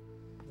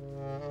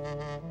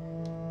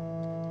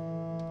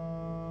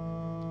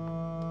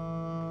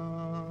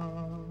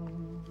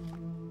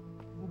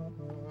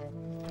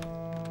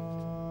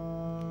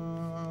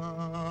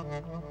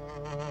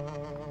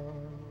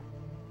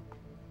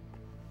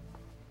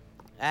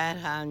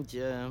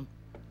 Erhancığım.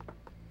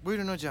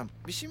 Buyurun hocam.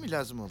 Bir şey mi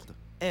lazım oldu?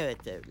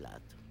 Evet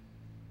evladım.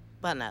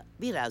 Bana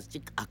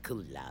birazcık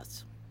akıl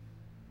lazım.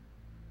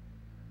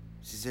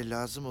 Size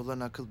lazım olan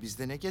akıl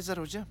bizde ne gezer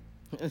hocam?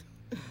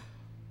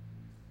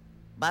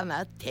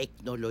 Bana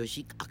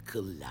teknolojik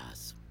akıl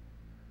lazım.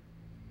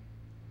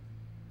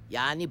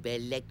 Yani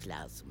bellek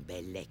lazım,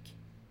 bellek.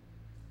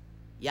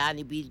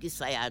 Yani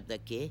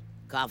bilgisayardaki,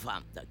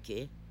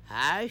 kafamdaki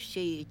her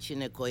şeyi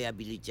içine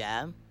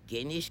koyabileceğim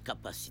geniş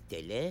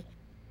kapasiteli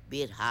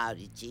bir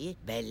harici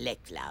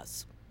bellek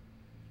lazım.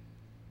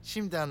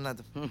 Şimdi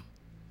anladım.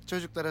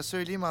 Çocuklara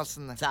söyleyeyim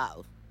alsınlar. Sağ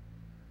ol.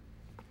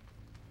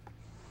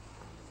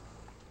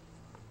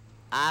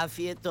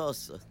 Afiyet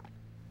olsun.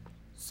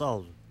 Sağ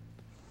olun.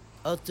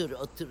 Otur,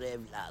 otur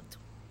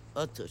evladım.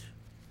 Otur.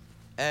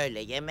 Öyle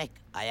yemek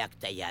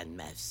ayakta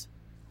yenmez.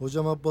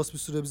 Hocam Abbas bir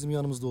süre bizim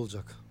yanımızda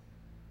olacak.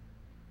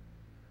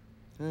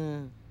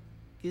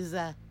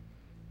 Güzel.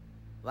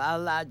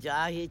 Vallahi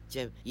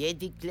Cahit'ciğim,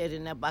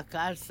 yediklerine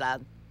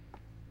bakarsan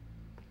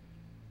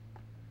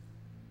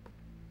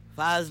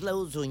fazla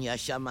uzun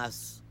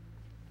yaşamaz.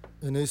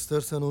 Ne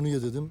istersen onu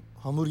ye dedim.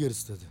 Hamburger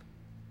istedi.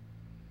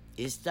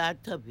 İster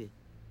tabii.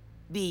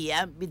 Bir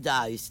yiyen bir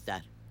daha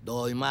ister.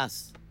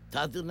 Doymaz.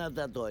 Tadına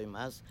da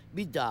doymaz.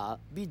 Bir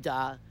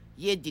daha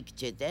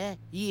yedikçe de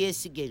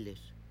yiyesi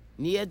gelir.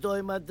 Niye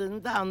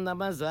doymadığını da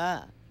anlamaz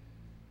ha.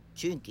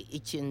 Çünkü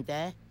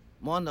içinde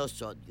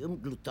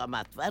monosodyum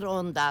glutamat var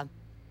ondan.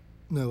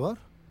 Ne var?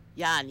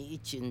 Yani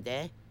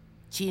içinde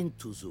Çin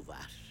tuzu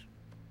var.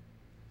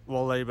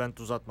 Vallahi ben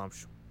tuz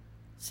atmamışım.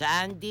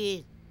 Sen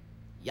değil,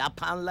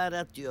 yapanlar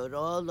atıyor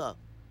oğlum.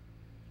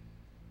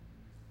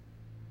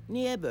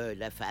 Niye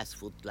böyle fast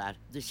foodlar,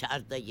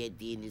 dışarıda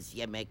yediğiniz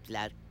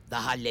yemekler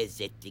daha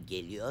lezzetli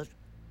geliyor?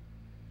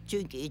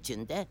 Çünkü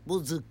içinde bu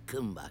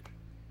zıkkım var.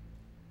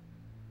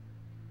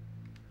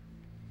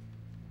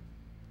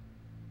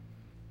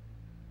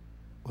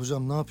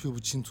 Hocam ne yapıyor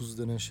bu Çin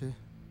tuzu denen şey?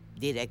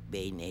 Direkt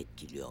beyni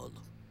etkiliyor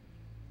oğlum.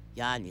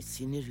 Yani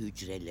sinir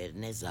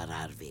hücrelerine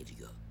zarar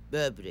veriyor.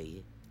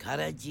 Böbreği,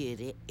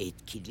 karaciğeri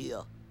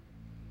etkiliyor.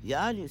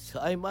 Yani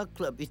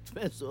saymakla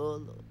bitmez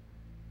oğlum.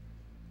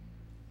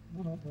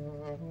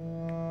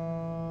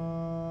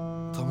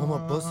 Tamam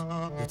Abbas,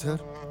 yeter.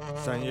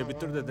 Sen ye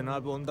bitir dedin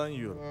abi, ondan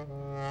yiyorum.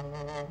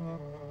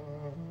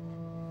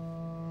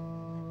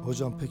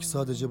 Hocam peki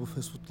sadece bu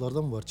fast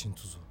foodlarda mı var Çin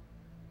tuzu?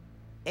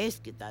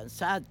 Eskiden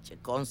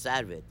sadece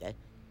konservede,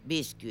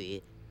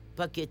 bisküvi,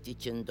 paket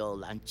içinde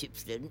olan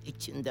çipslerin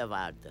içinde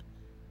vardı.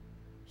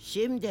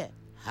 Şimdi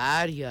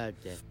her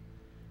yerde.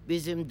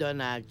 Bizim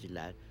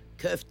dönerciler,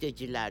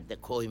 köfteciler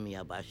de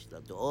koymaya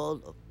başladı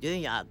oğlum.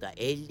 Dünyada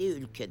 50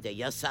 ülkede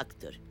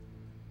yasaktır.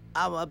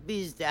 Ama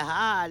bizde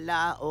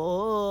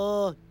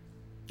hala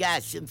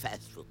gelsin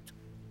fast food.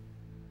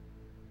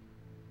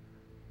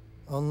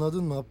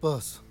 Anladın mı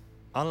Abbas?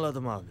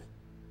 Anladım abi.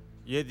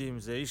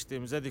 Yediğimize,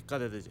 içtiğimize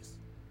dikkat edeceğiz.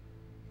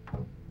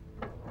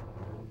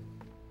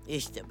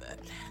 İşte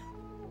böyle.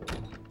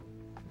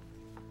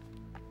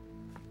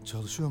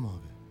 Çalışıyor mu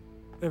abi?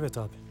 Evet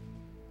abi.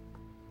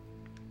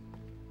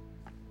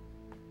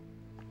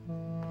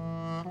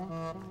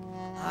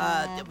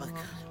 Hadi bakalım.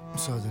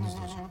 Müsaadenizle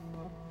hocam.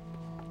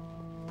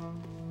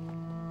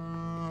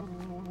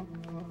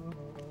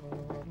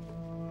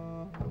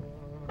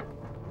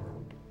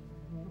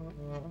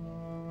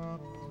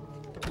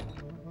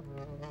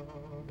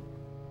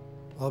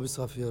 Abi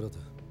Safiye aradı.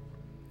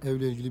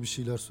 Evle ilgili bir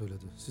şeyler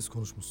söyledi. Siz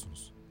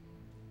konuşmuşsunuz.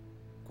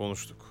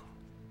 Konuştuk.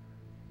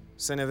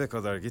 Sen eve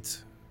kadar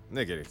git,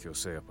 ne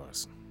gerekiyorsa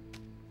yaparsın.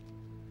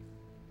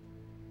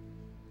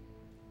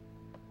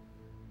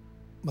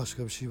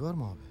 Başka bir şey var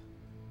mı abi?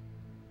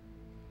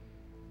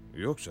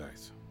 Yok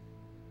Cahit.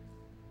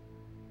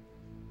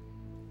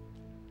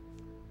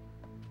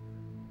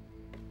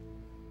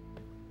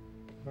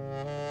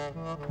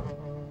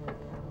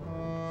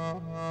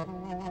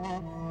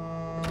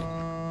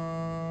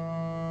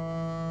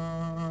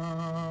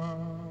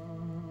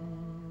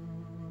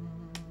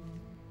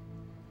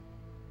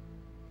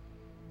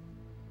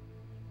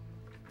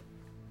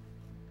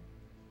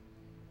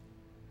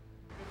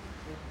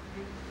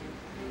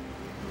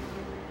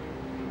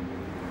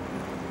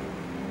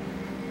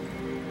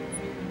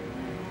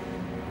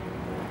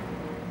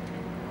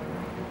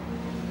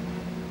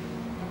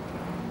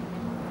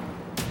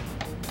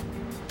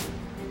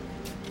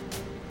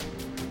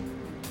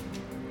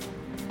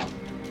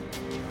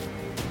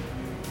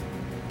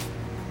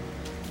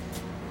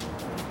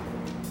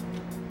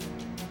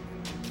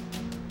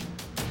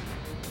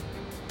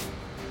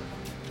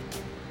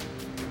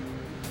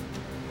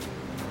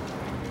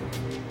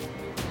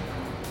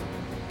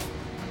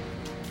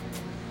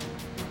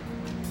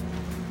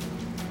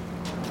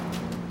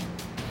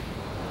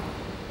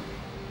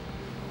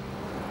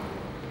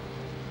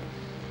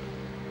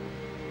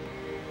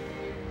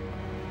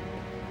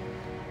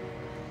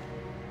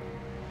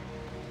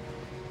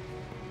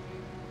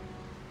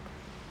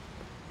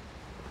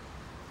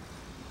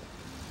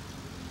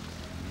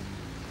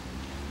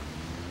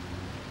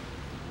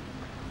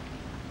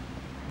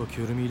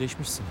 Bakıyorum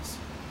iyileşmişsiniz.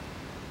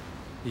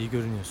 İyi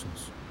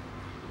görünüyorsunuz.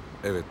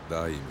 Evet,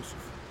 daha iyiyim Yusuf.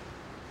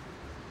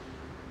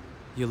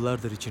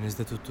 Yıllardır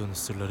içinizde tuttuğunuz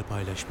sırları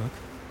paylaşmak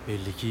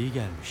belli ki iyi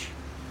gelmiş.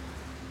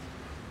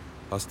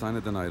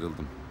 Hastaneden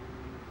ayrıldım.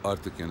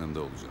 Artık yanında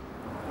olacağım.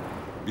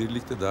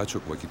 Birlikte daha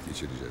çok vakit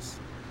geçireceğiz.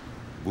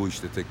 Bu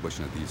işte tek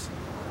başına değilsin.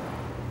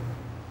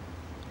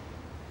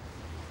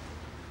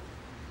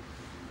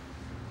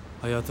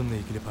 Hayatımla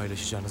ilgili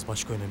paylaşacağınız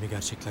başka önemli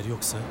gerçekler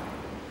yoksa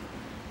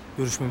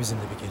görüşmemizin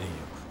de bir gereği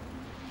yok.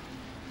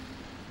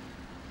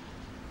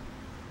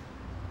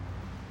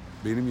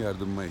 Benim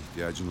yardımıma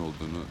ihtiyacın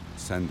olduğunu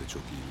sen de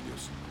çok iyi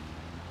biliyorsun.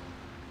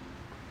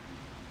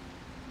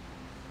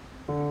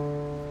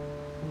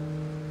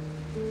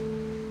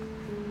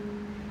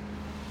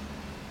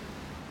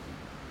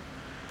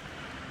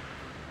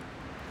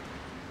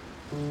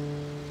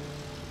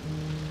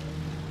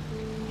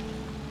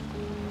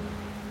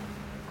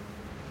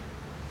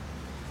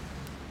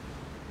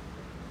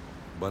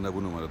 Bana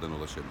bu numaradan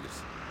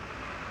ulaşabilirsin.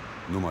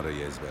 Numarayı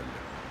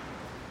ezberle.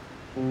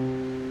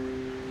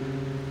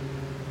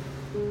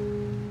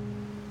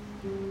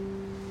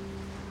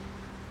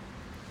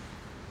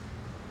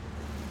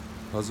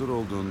 Hazır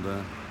olduğunda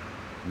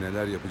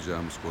neler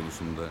yapacağımız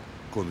konusunda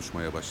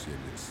konuşmaya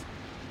başlayabiliriz.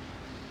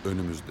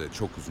 Önümüzde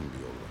çok uzun bir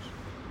yol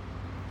var.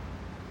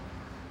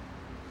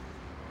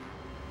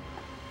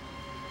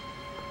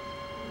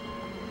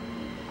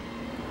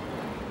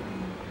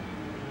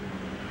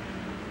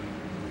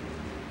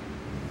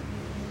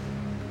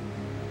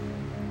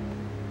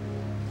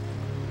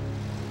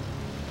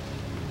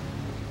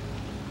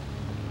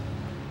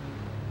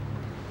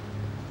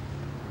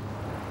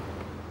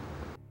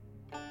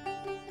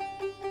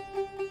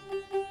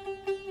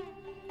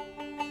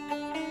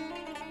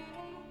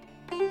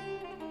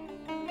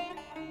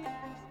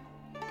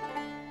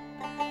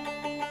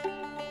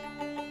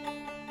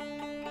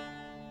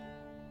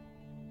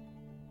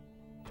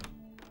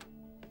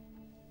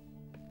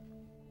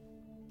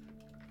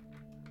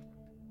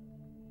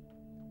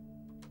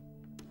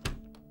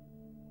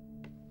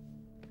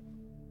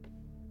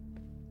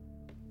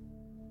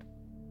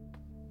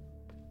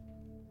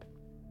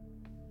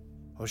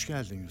 Hoş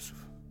geldin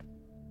Yusuf.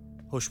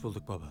 Hoş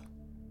bulduk baba.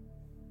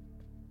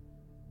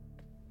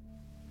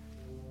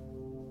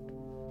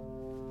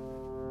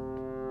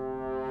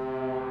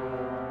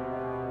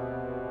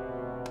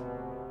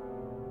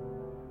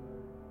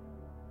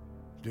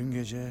 Dün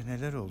gece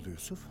neler oldu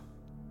Yusuf?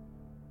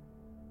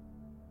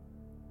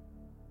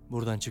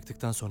 Buradan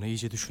çıktıktan sonra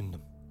iyice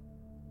düşündüm.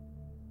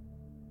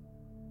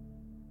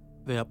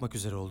 Ve yapmak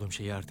üzere olduğum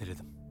şeyi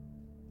erteledim.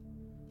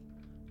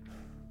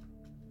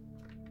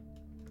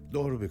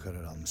 Doğru bir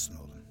karar almışsın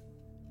oğlum.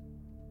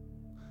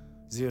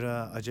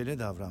 Zira acele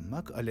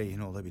davranmak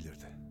aleyhine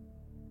olabilirdi.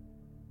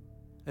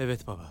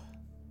 Evet baba.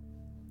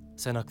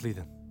 Sen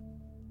haklıydın.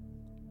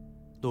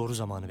 Doğru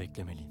zamanı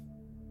beklemeliyim.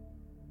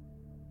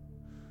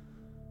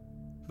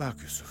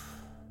 Bak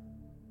Yusuf.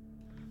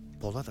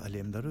 Polat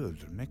Alemdar'ı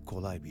öldürmek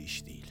kolay bir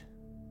iş değil.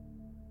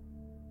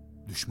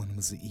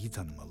 Düşmanımızı iyi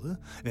tanımalı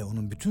ve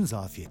onun bütün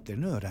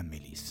zafiyetlerini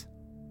öğrenmeliyiz.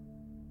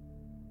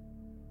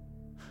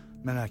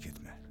 Merak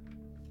etme.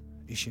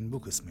 İşin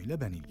bu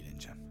kısmıyla ben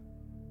ilgileneceğim.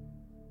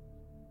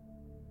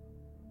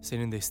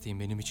 Senin desteğin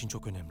benim için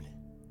çok önemli.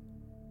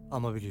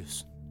 Ama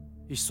biliyorsun,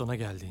 iş sona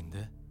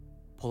geldiğinde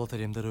Polat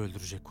Alemdar'ı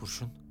öldürecek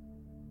kurşun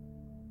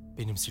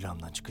benim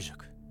silahımdan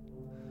çıkacak.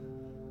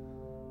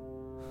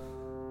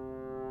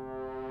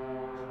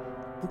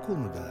 Bu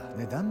konuda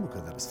neden bu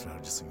kadar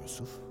ısrarcısın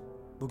Yusuf?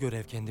 Bu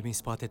görev kendimi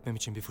ispat etmem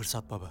için bir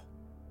fırsat baba.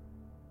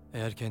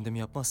 Eğer kendimi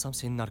yapmazsam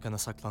senin arkana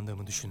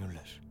saklandığımı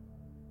düşünürler.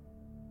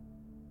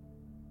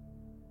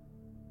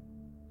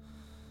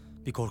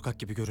 Bir korkak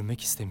gibi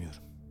görünmek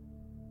istemiyorum.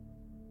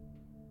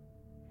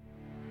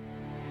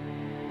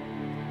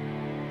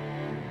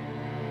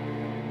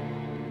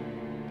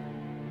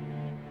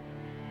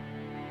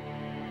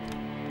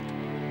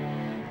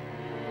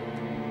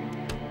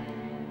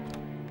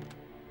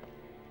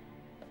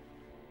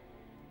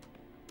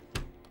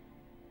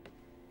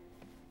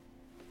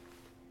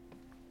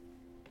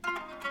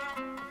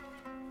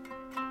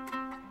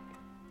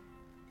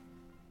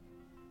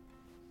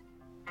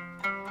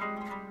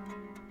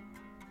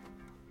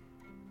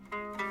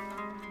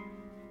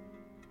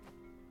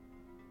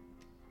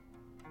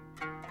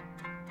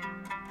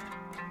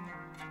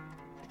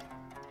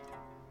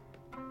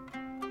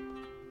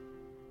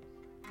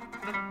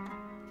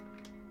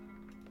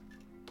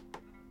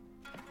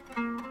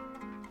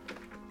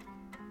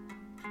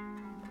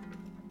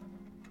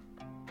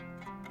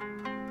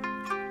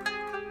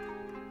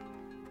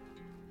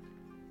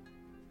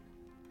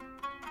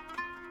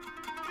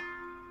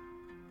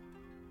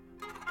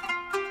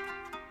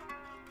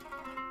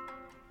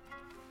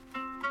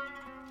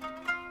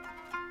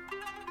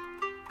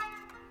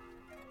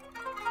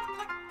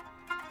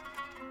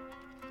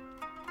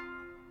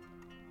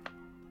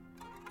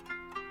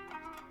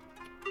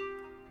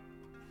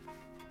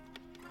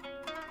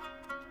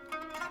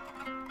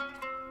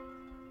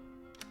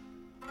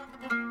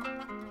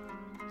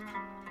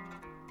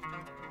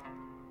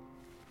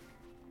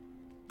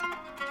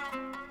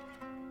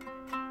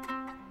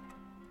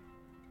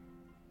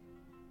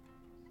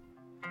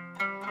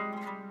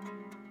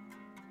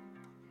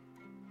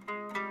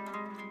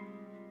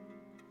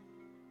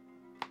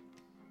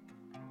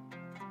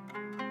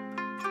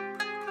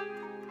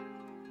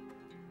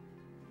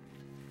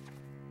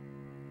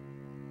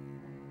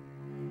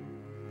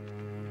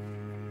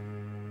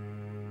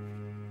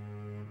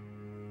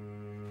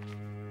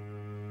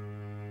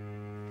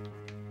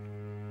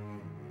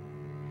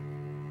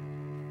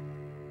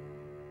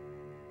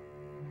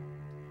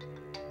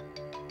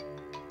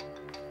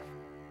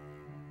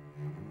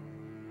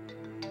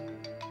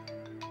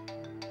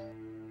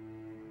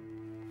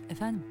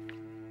 Efendim?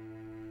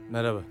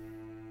 Merhaba.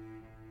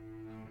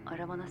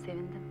 Aramana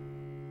sevindim.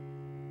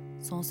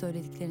 Son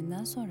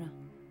söylediklerinden sonra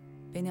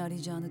beni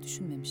arayacağını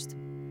düşünmemiştim.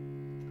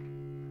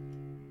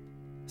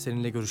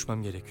 Seninle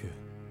görüşmem gerekiyor.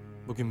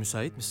 Bugün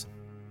müsait misin?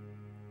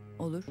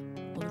 Olur,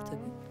 olur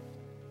tabii.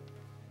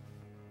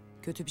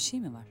 Kötü bir şey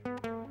mi var?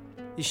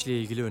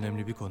 İşle ilgili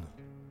önemli bir konu.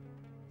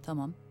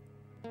 Tamam.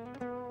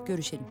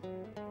 Görüşelim.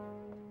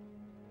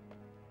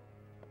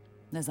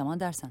 Ne zaman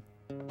dersen.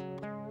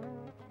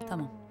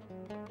 Tamam.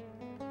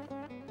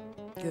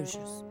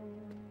 Görüşürüz.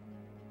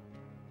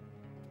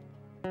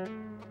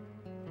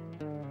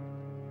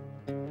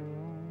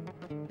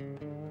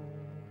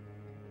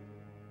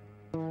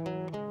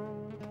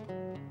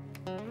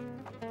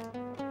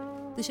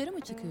 Dışarı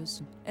mı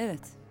çıkıyorsun?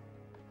 Evet.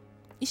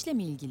 İşle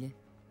mi ilgili?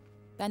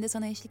 Ben de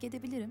sana eşlik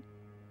edebilirim.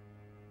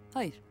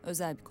 Hayır,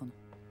 özel bir konu.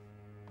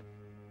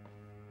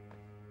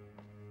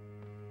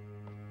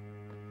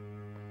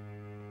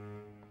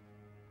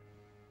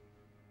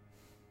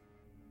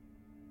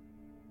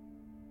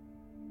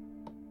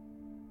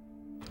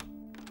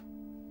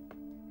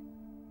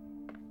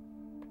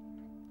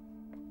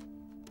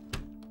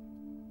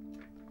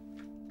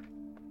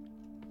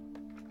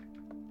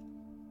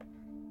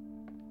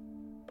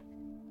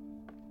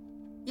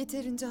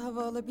 Yeterince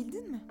hava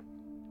alabildin mi?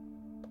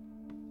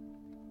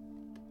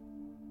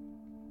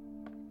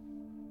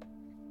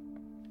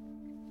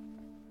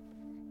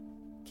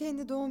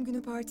 Kendi doğum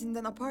günü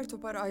partinden apar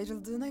topar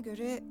ayrıldığına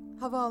göre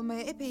hava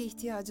almaya epey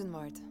ihtiyacın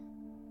vardı.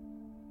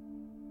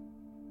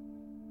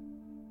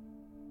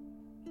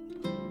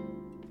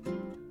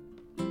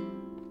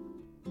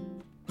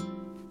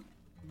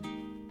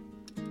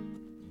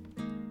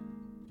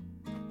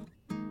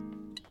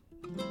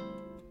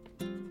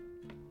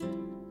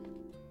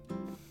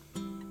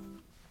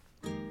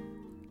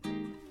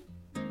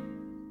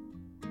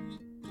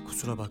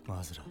 Kusura bakma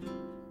Azra.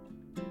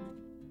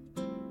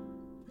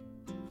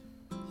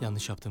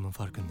 Yanlış yaptığımın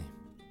farkındayım.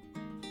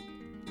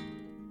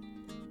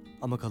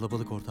 Ama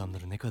kalabalık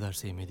ortamları ne kadar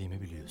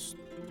sevmediğimi biliyorsun.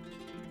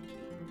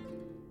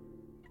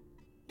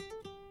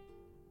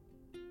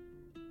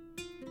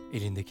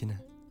 Elindeki ne?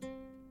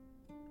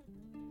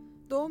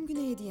 Doğum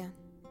günü hediyen.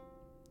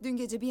 Dün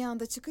gece bir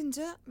anda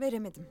çıkınca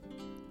veremedim.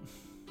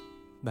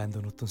 Ben de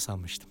unuttun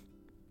sanmıştım.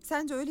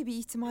 Sence öyle bir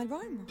ihtimal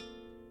var mı?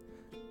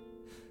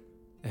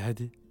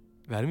 Hadi,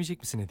 vermeyecek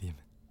misin hediyemi?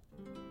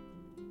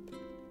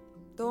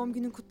 Doğum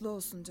günün kutlu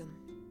olsun canım.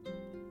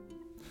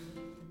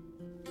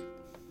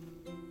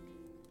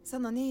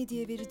 Sana ne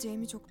hediye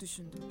vereceğimi çok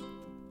düşündüm.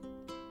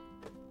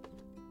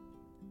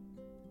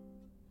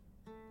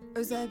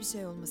 Özel bir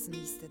şey olmasını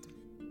istedim.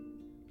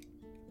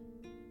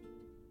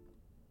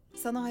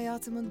 Sana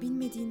hayatımın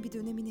bilmediğin bir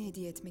dönemini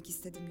hediye etmek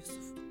istedim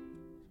Yusuf.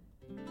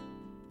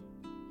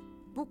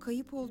 Bu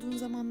kayıp olduğun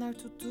zamanlar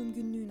tuttuğum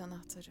günlüğün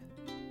anahtarı.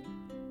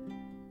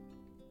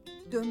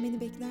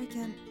 Dönmeni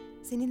beklerken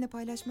seninle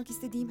paylaşmak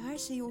istediğim her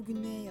şeyi o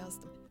günlüğe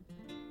yazdım.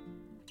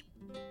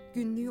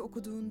 Günlüğü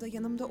okuduğunda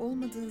yanımda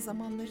olmadığın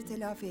zamanları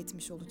telafi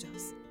etmiş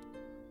olacağız.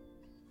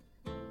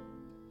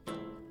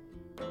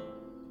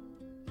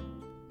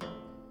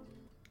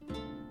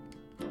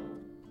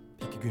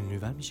 Peki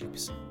günlüğü vermeyecek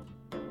misin?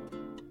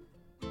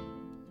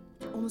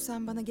 Onu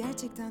sen bana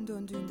gerçekten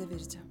döndüğünde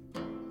vereceğim.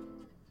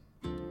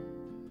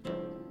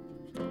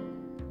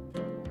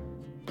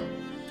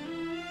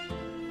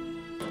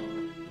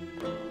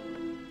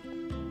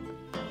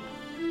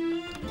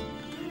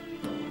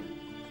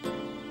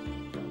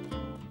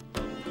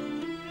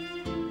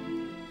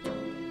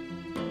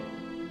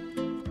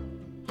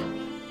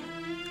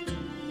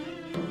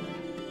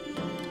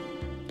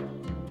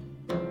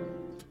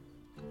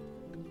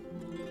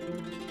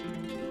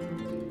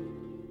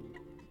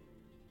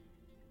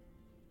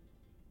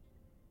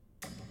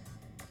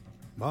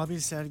 Babil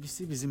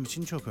sergisi bizim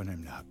için çok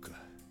önemli Hakkı.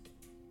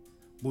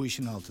 Bu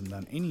işin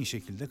altından en iyi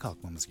şekilde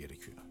kalkmamız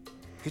gerekiyor.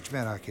 Hiç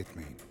merak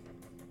etmeyin.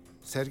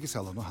 Sergi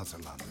salonu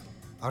hazırlandı.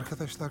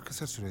 Arkadaşlar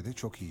kısa sürede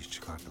çok iyi iş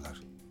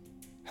çıkardılar.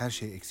 Her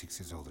şey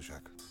eksiksiz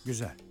olacak.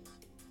 Güzel.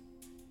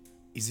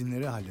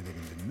 İzinleri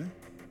halledebildin mi?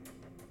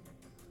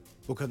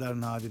 Bu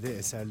kadar nadide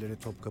eserleri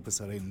Topkapı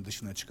Sarayı'nın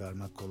dışına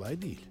çıkarmak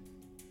kolay değil.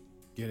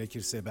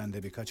 Gerekirse ben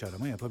de birkaç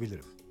arama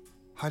yapabilirim.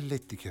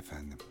 Hallettik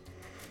efendim.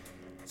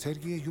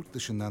 Sergiye yurt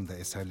dışından da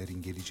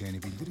eserlerin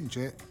geleceğini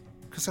bildirince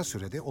kısa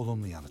sürede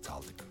olumlu yanıt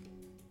aldık.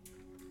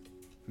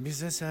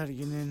 Bize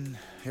serginin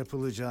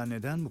yapılacağı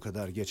neden bu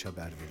kadar geç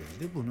haber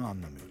verildi bunu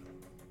anlamıyorum.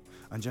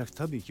 Ancak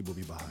tabii ki bu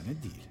bir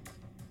bahane değil.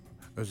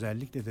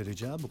 Özellikle de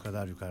rica bu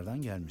kadar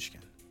yukarıdan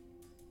gelmişken.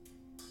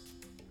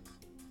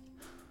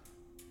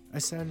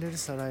 Eserleri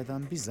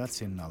saraydan bizzat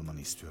senin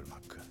almanı istiyorum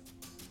Hakkı.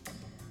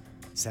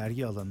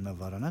 Sergi alanına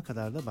varana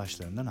kadar da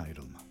başlarından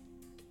ayrılma.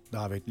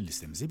 Davetli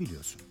listemizi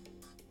biliyorsun.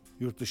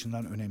 Yurt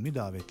dışından önemli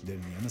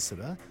davetlilerin yanı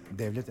sıra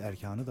devlet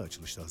erkanı da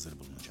açılışta hazır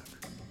bulunacak.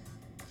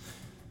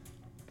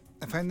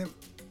 Efendim,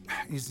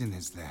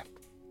 izninizle.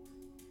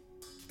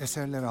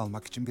 Eserleri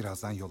almak için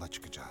birazdan yola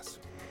çıkacağız.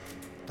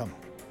 Tamam.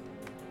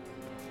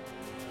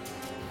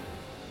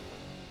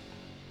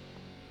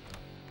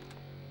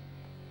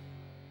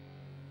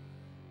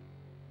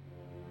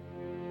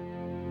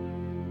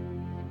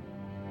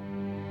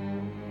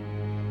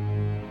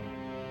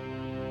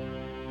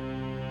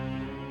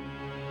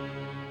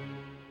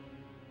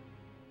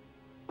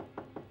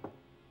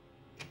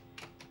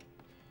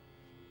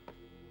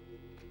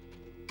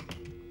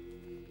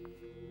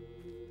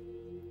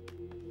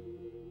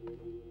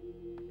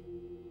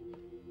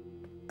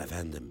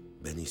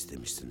 beni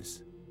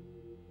istemişsiniz.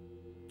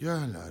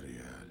 Gel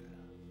Ariel,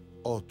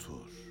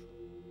 otur.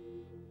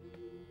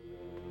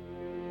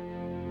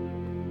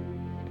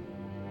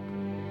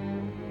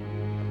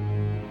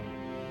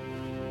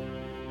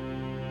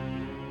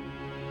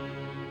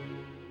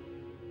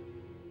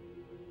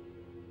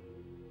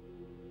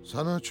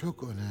 Sana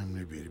çok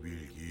önemli bir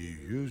bilgiyi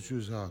yüz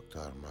yüze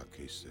aktarmak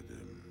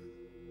istedim.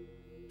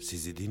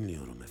 Sizi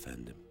dinliyorum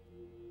efendim.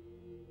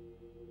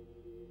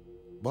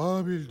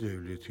 Babil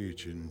Devleti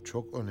için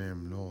çok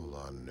önemli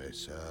olan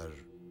eser,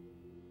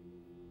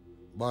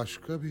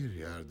 başka bir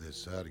yerde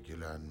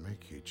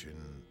sergilenmek için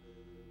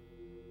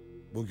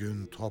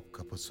bugün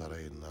Topkapı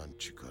Sarayı'ndan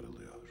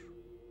çıkarılıyor.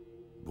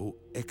 Bu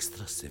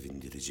ekstra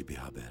sevindirici bir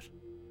haber.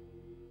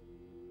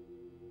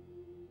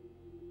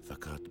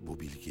 Fakat bu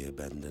bilgiye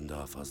benden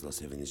daha fazla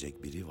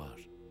sevinecek biri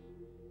var.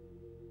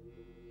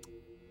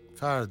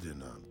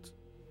 Ferdinand.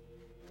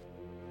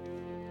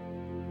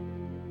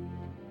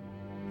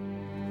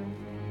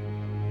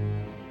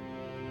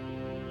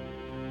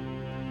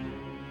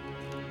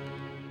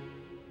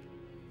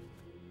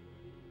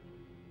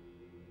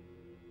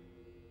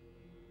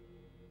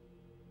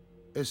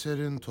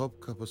 Eserin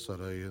Topkapı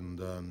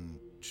Sarayı'ndan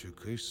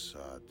çıkış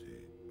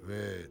saati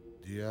ve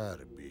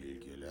diğer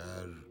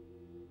bilgiler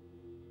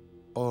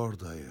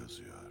orada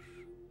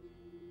yazıyor.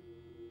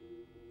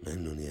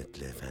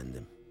 Memnuniyetle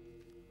efendim.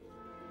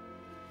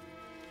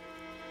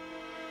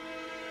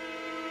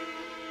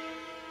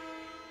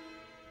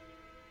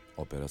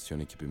 Operasyon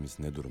ekibimiz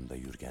ne durumda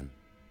Yürgen?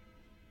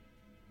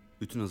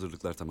 Bütün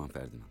hazırlıklar tamam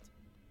Ferdinand.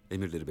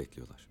 Emirleri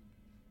bekliyorlar.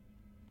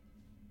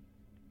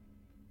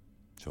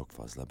 Çok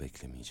fazla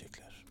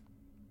beklemeyecekler.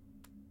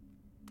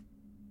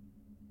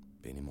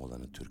 Benim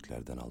olanı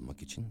Türklerden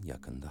almak için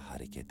yakında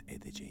hareket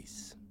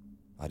edeceğiz.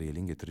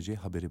 Ariel'in getireceği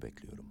haberi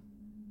bekliyorum.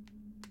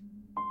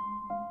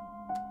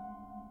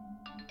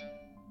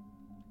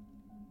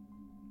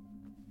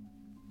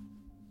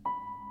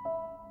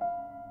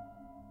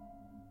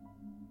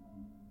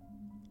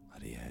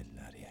 Ariel.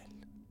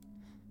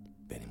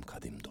 Benim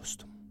kadim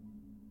dostum.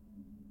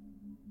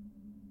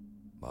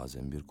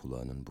 Bazen bir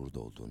kulağının burada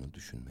olduğunu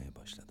düşünmeye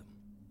başladım.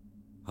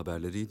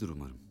 Haberleri iyidir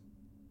umarım.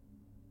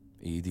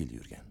 İyi değil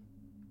Yürgen.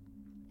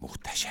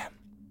 Muhteşem.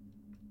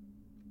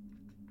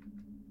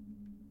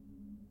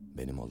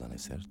 Benim olan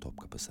eser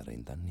Topkapı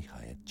Sarayı'ndan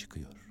nihayet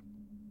çıkıyor.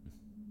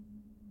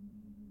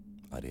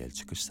 Ariel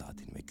çıkış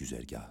saatini ve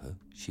güzergahı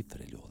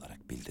şifreli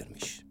olarak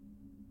bildirmiş.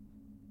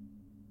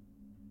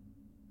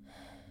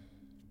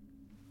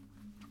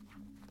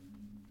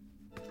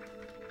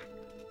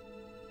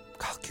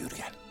 Kalk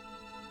Yürgen.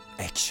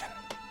 Action.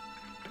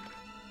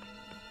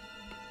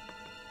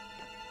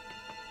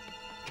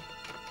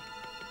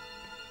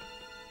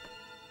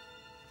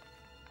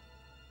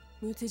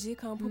 Mülteci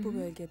kampı bu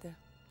bölgede.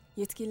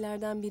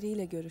 Yetkililerden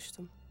biriyle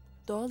görüştüm.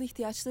 Doğal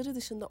ihtiyaçları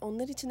dışında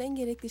onlar için en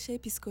gerekli şey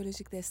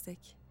psikolojik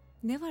destek.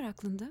 Ne var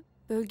aklında?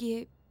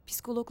 Bölgeye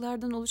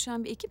psikologlardan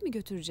oluşan bir ekip mi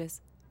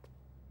götüreceğiz?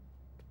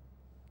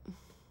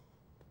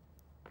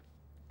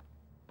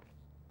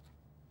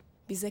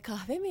 Bize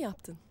kahve mi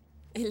yaptın?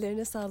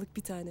 Ellerine sağlık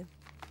bir tanem.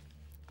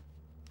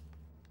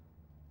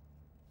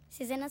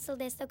 Size nasıl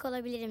destek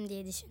olabilirim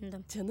diye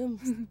düşündüm. Canım,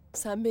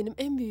 sen benim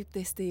en büyük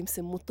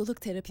desteğimsin,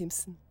 mutluluk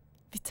terapimsin.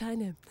 Bir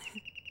tanem.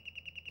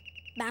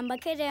 Ben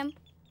bakarım.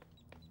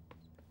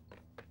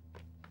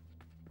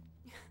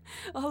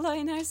 Allah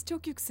enerjisi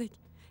çok yüksek.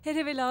 Her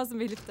eve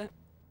lazım Elif'ten.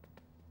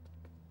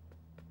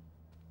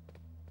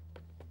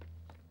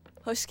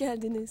 Hoş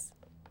geldiniz.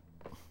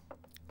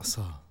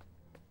 Sağ ol.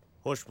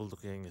 Hoş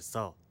bulduk yenge,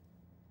 sağ ol.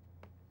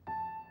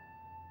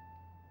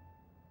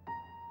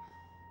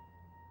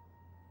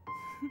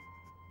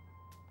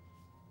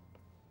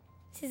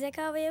 Size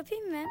kahve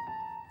yapayım mı?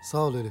 Sağ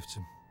ol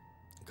Elif'ciğim.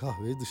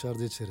 Kahveyi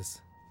dışarıda içeriz.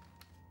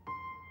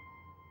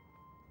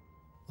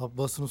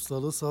 Abbas'ın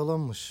ustalığı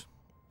sağlammış.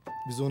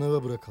 Biz onu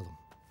eve bırakalım.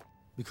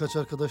 Birkaç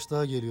arkadaş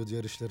daha geliyor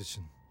diğer işler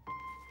için.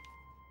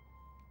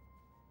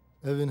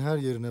 Evin her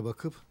yerine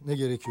bakıp ne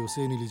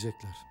gerekiyorsa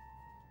yenileyecekler.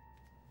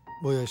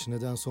 Boya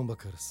işine de en son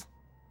bakarız.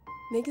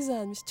 Ne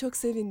güzelmiş, çok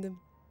sevindim.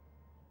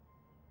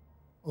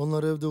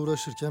 Onlar evde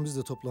uğraşırken biz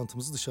de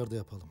toplantımızı dışarıda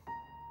yapalım.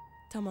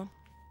 Tamam.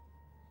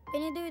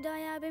 Beni de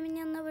Hüdayi abimin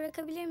yanına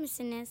bırakabilir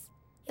misiniz?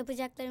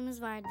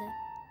 Yapacaklarımız vardı.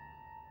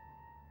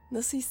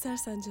 Nasıl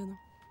istersen canım.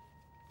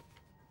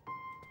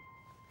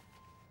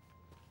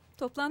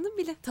 Toplandın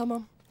bile.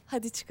 Tamam,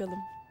 hadi çıkalım.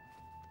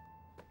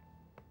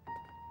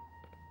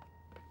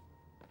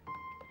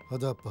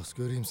 Hadi Abbas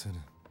göreyim seni.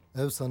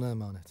 Ev sana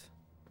emanet.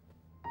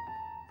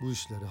 Bu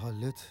işleri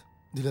hallet.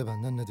 Dile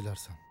benden ne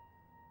dilersen.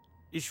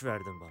 İş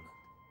verdin bana.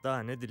 Daha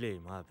ne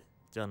dileyim abi.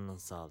 Canının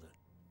sağlığı.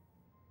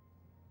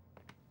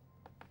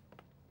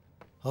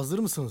 Hazır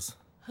mısınız?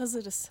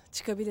 Hazırız,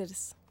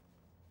 çıkabiliriz.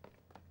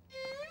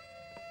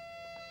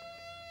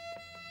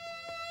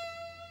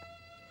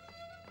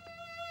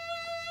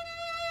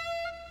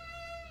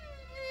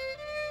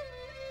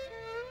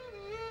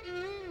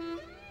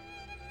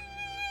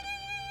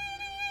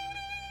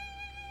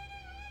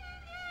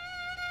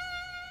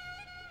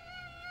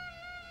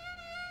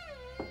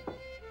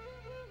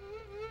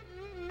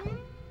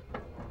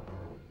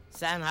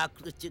 Sen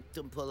haklı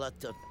çıktın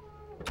Polat'ım.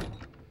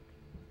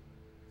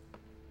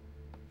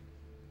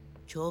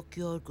 Çok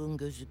yorgun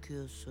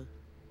gözüküyorsun.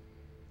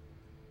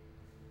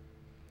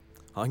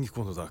 Hangi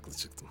konuda haklı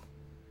çıktım?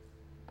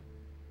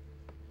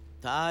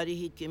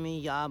 Tarihi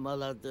kimin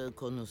yağmaladığı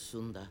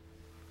konusunda.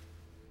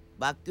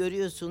 Bak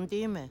görüyorsun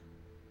değil mi?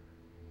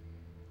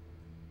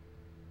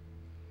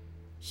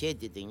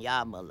 Şedid'in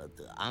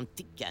yağmaladığı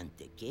antik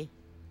kentteki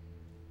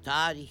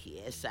tarihi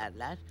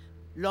eserler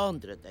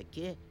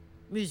Londra'daki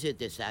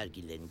müzede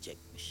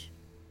sergilenecekmiş.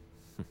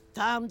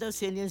 Tam da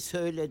senin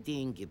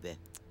söylediğin gibi.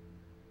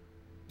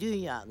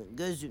 Dünyanın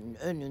gözünün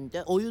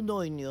önünde oyun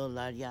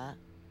oynuyorlar ya.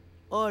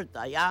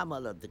 Orada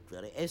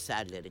yağmaladıkları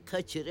eserleri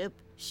kaçırıp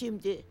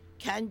şimdi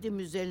kendi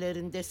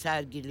müzelerinde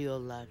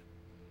sergiliyorlar.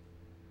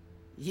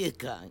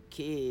 Yıkan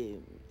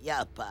kim,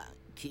 yapan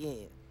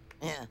kim?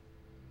 Heh.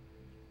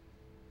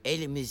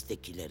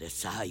 Elimizdekilere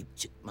sahip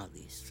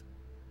çıkmalıyız.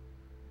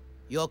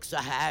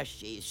 Yoksa her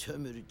şeyi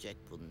sömürecek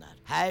bunlar,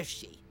 her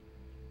şeyi.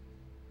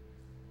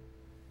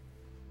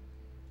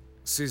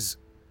 Siz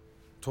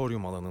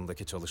toryum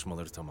alanındaki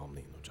çalışmaları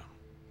tamamlayın hocam.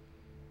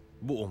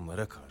 Bu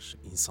onlara karşı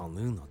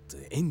insanlığın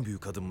attığı en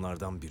büyük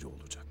adımlardan biri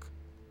olacak.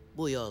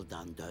 Bu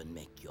yoldan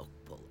dönmek yok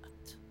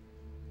Polat.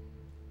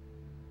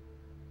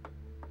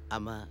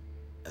 Ama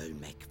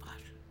ölmek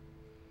var.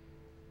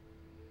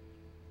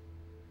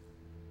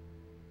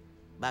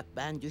 Bak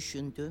ben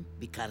düşündüm,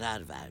 bir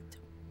karar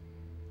verdim.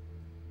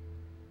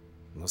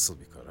 Nasıl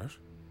bir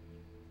karar?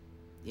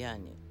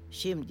 Yani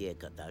şimdiye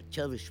kadar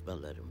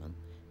çalışmalarımın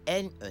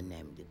en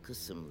önemli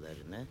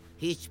kısımlarını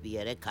hiçbir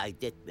yere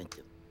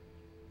kaydetmedim.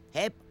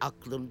 Hep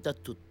aklımda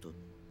tuttum.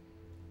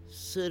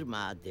 Sır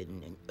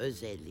madeninin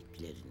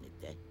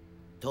özelliklerini de,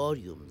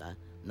 toryumla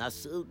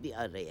nasıl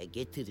bir araya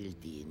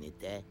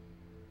getirildiğini de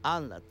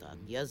anlatan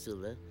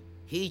yazılı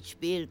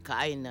hiçbir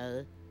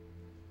kaynağı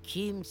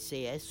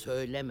kimseye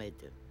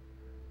söylemedim.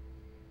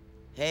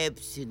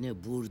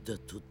 Hepsini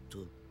burada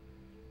tuttum.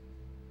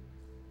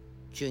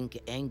 Çünkü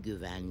en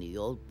güvenli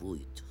yol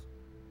buydu.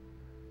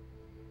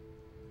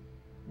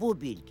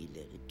 Bu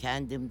bilgileri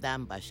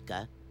kendimden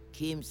başka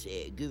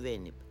kimseye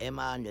güvenip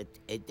emanet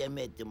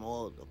edemedim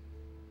oğlum.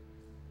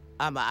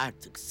 Ama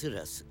artık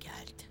sırası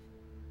geldi.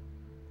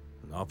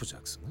 Ne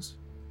yapacaksınız?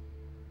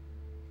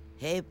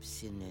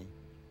 Hepsini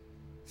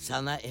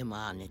sana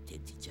emanet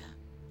edeceğim.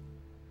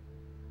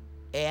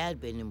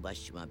 Eğer benim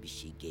başıma bir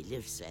şey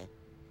gelirse,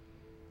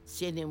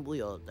 senin bu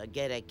yolda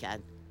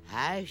gereken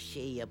her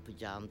şeyi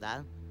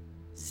yapacağından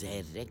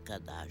zerre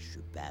kadar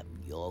şüphem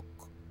yok.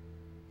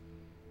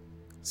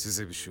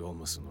 Size bir şey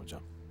olmasın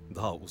hocam.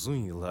 Daha uzun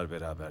yıllar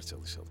beraber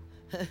çalışalım.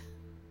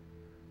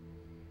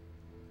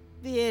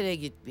 Bir yere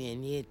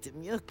gitmeye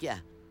niyetim yok ya.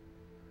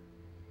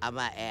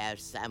 Ama eğer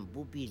sen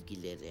bu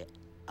bilgileri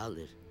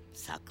alır,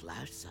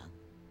 saklarsan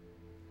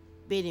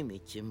benim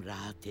içim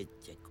rahat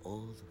edecek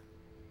oğlum.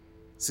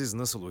 Siz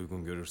nasıl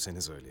uygun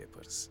görürseniz öyle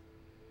yaparız.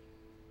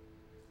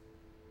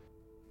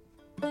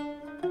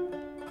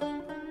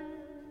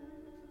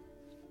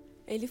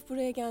 Elif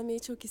buraya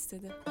gelmeyi çok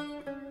istedi.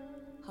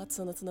 Hat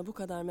sanatına bu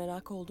kadar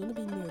merak olduğunu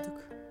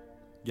bilmiyorduk.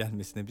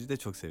 Gelmesine biz de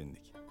çok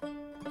sevindik.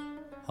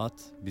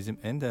 Hat bizim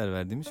en değer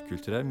verdiğimiz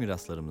kültürel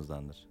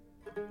miraslarımızdandır.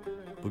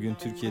 Bugün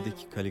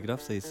Türkiye'deki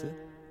kaligraf sayısı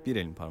bir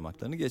elin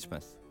parmaklarını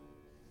geçmez.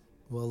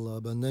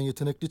 Vallahi benden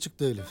yetenekli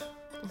çıktı Elif.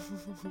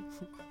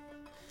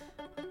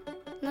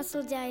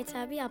 Nasıl Cahit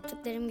abi,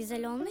 yaptıklarım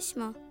güzel olmuş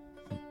mu?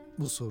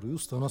 Bu soruyu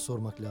ustana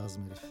sormak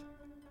lazım Elif.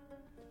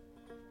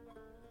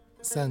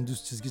 Sen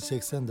düz çizgi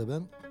çeksen de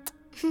ben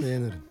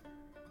beğenirim.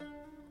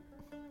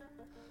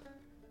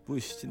 Bu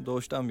iş için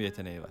doğuştan bir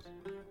yeteneği var.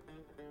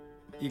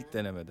 İlk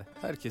denemede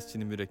herkes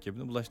Çin'in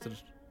mürekkebini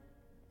bulaştırır.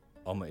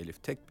 Ama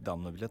Elif tek bir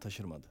damla bile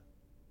taşırmadı.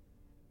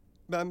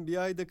 Ben bir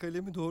ayda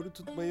kalemi doğru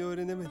tutmayı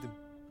öğrenemedim.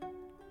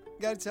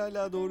 Gerçi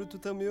hala doğru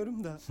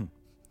tutamıyorum da.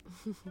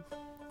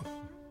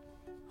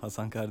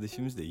 Hasan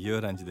kardeşimiz de iyi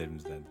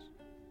öğrencilerimizdendir.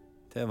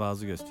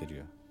 Tevazu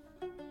gösteriyor.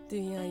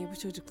 Dünyayı bu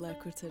çocuklar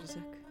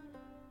kurtaracak.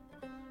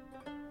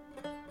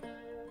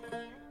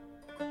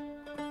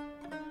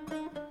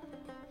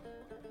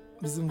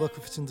 Bizim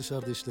vakıf için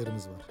dışarıda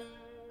işlerimiz var.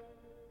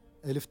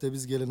 Elif de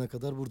biz gelene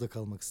kadar burada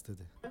kalmak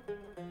istedi.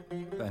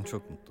 Ben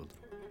çok mutlu olurum.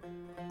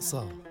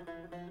 Sağ ol.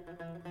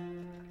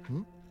 Hı?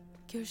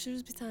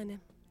 Görüşürüz bir tanem.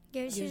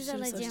 Görüşürüz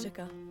halacığım. Hoşça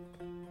kal.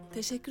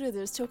 Teşekkür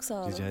ederiz. Çok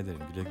sağ olun. Rica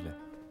ederim, güle güle.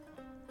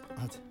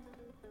 Hadi.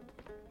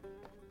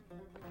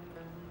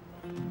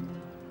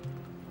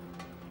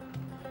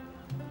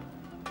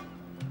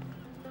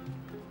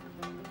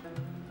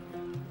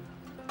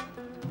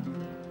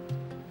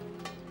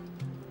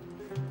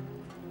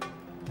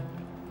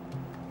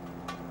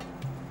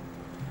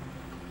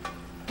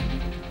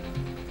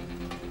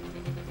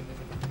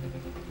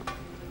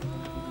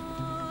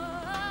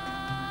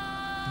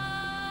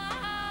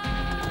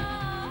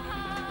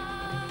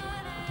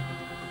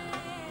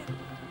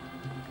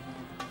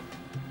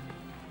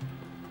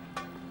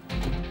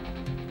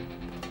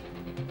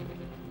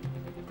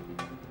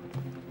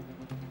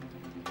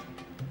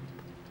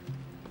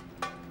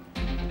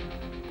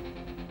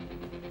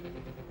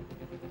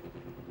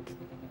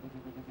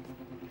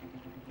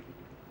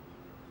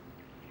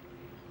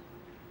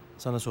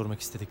 Sana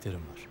sormak istediklerim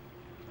var.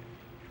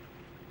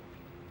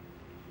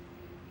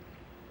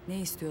 Ne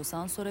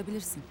istiyorsan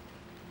sorabilirsin.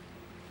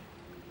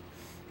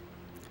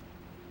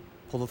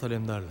 Polat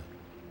Alemdar'la.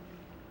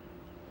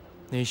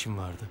 Ne işin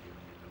vardı?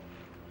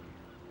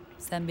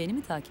 Sen beni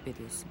mi takip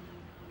ediyorsun?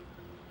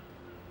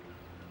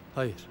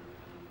 Hayır.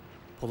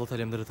 Polat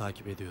Alemdar'ı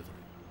takip ediyordum.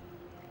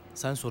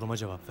 Sen soruma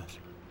cevap ver.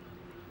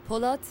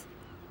 Polat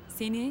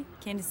seni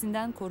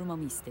kendisinden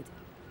korumamı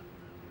istedi.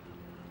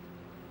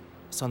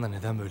 Sana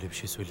neden böyle bir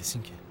şey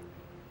söylesin ki?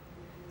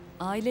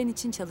 Ailen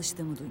için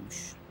çalıştığımı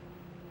duymuş.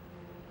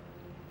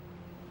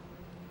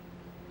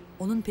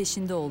 Onun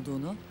peşinde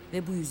olduğunu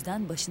ve bu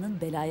yüzden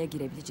başının belaya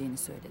girebileceğini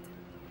söyledi.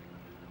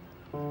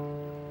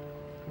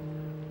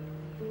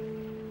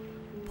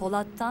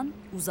 Polat'tan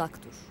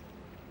uzak dur.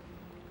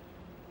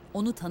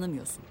 Onu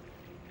tanımıyorsun.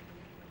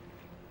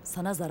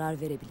 Sana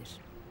zarar verebilir.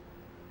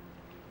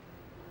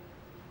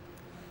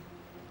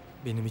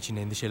 Benim için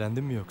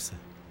endişelendin mi yoksa?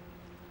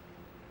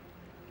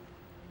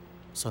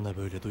 Sana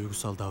böyle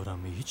duygusal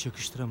davranmayı hiç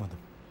yakıştıramadım.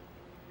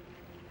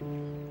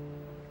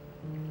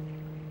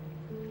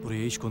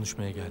 Buraya iş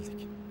konuşmaya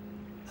geldik.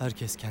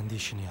 Herkes kendi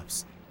işini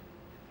yapsın.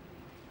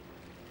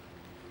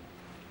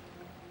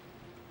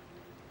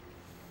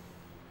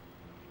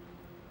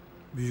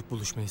 Büyük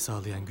buluşmayı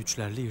sağlayan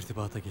güçlerle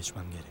irtibata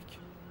geçmem gerek.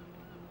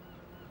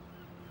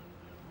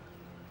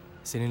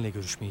 Seninle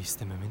görüşmeyi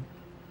istememin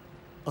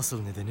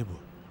asıl nedeni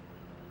bu.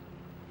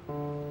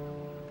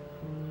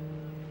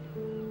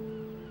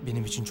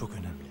 Benim için çok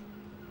önemli.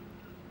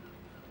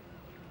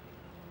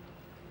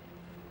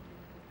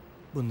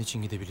 Bunun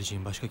için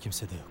gidebileceğim başka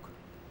kimse de yok.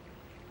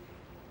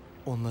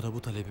 Onlara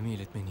bu talebimi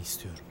iletmeni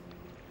istiyorum.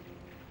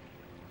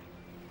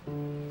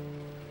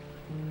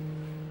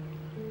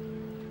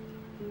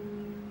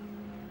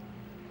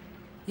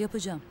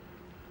 Yapacağım.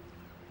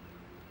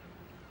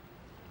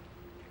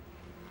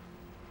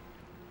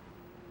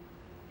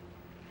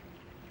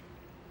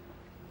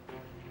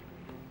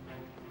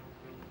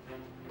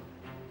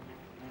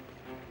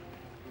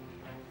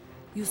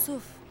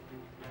 Yusuf.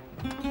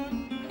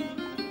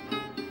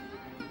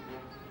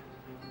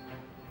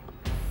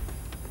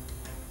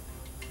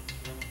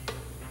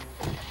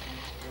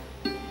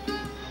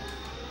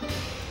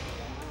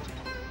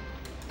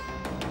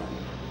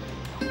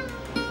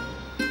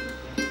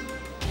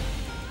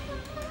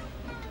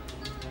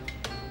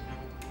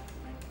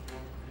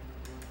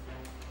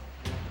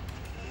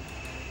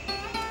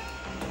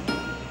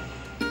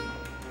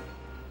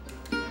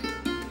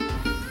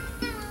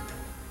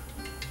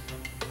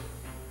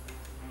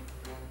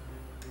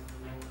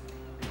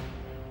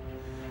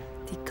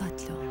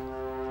 Dikkatli ol.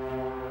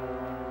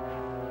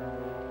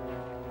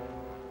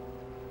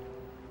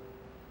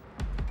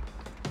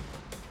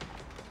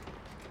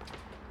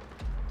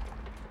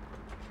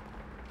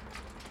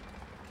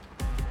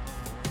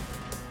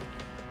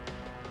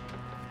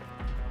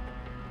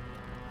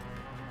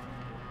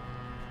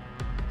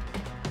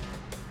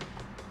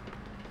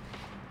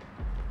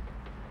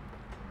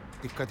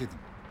 Dikkat edin.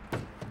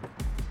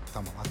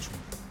 Tamam, aç şunu.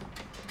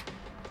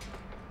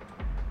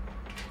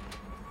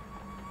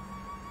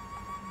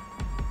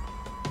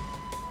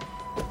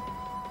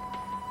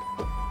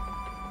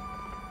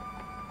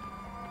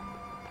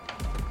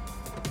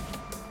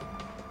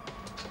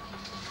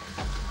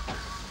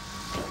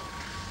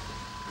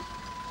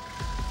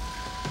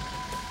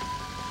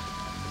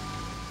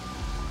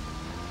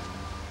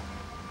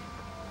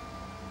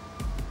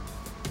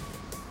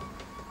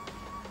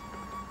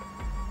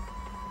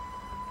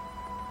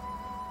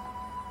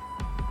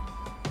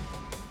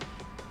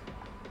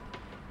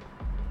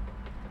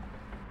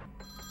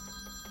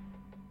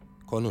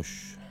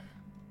 Konuş.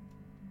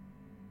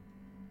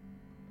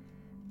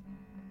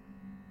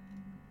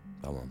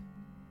 Tamam.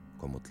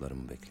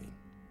 Komutlarımı bekleyin.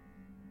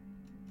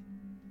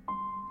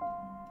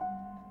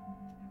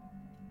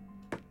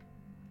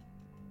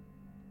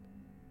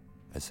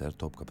 Eser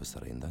Topkapı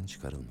Sarayı'ndan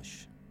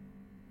çıkarılmış.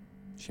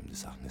 Şimdi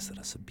sahne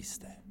sırası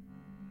bizde.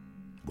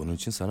 Bunun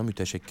için sana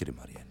müteşekkirim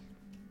Ariel.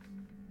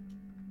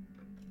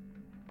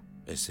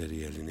 Eseri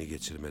eline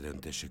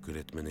geçirmeden teşekkür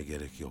etmene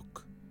gerek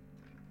yok.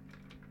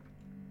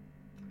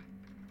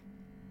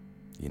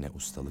 Yine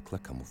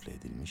ustalıkla kamufle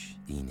edilmiş,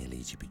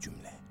 iğneleyici bir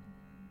cümle.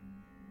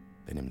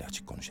 Benimle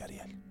açık konuş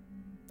Ariel.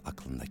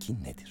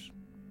 Aklındaki nedir?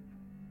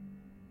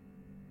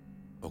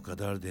 O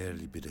kadar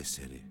değerli bir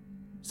eseri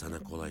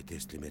sana kolay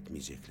teslim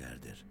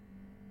etmeyeceklerdir.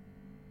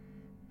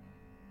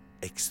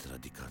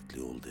 Ekstra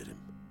dikkatli ol derim.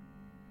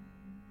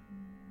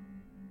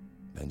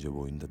 Bence bu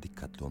oyunda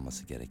dikkatli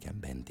olması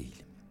gereken ben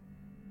değilim.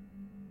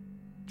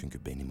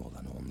 Çünkü benim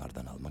olanı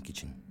onlardan almak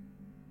için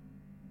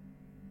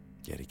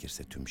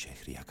gerekirse tüm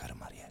şehri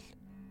yakarım Ariel.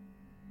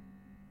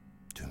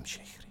 Tüm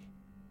şehri.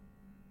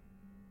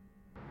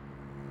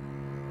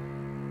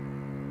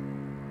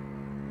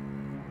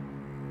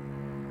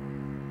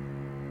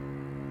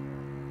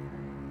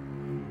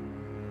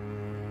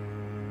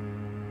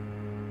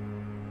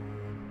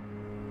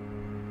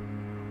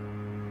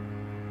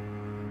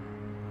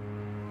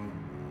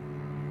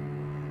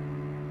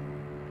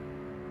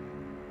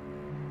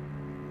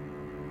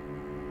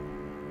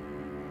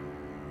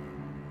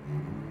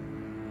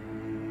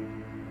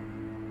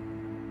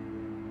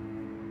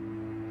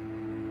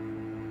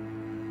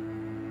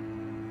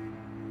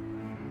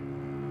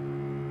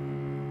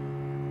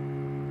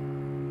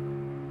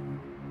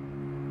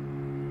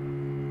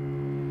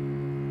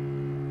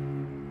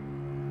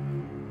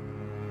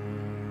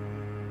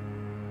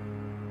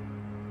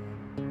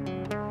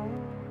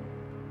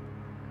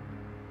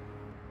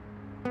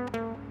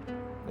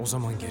 O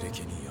zaman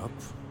gerekeni yap,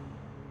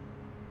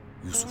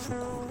 Yusuf'u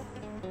koru.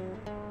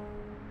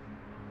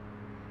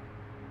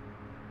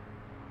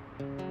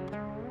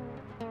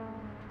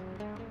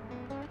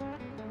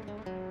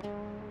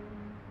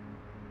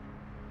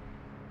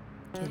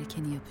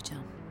 Gerekeni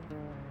yapacağım.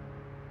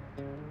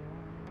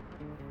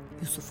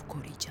 Yusuf'u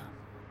koruyacağım.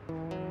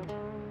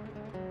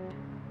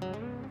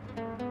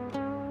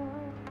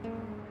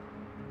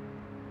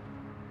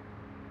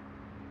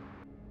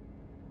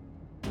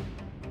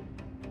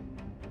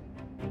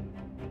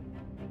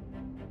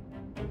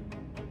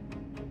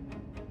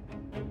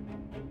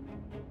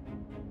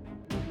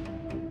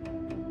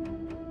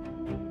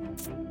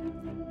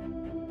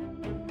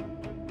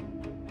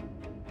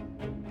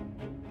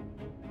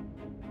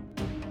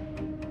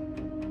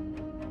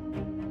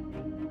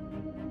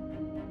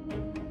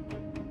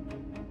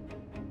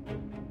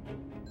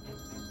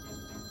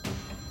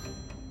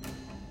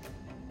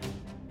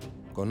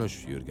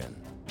 Konuş Yürgen.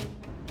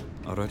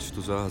 Araç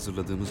tuzağı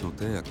hazırladığımız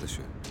noktaya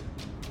yaklaşıyor.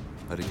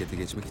 Harekete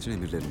geçmek için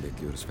emirlerini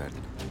bekliyoruz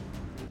Ferdinand.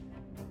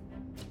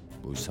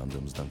 Bu iş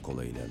sandığımızdan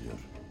kolay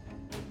ilerliyor.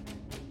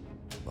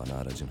 Bana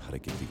aracın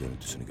hareketli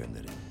görüntüsünü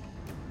gönderin.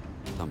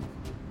 Tamam.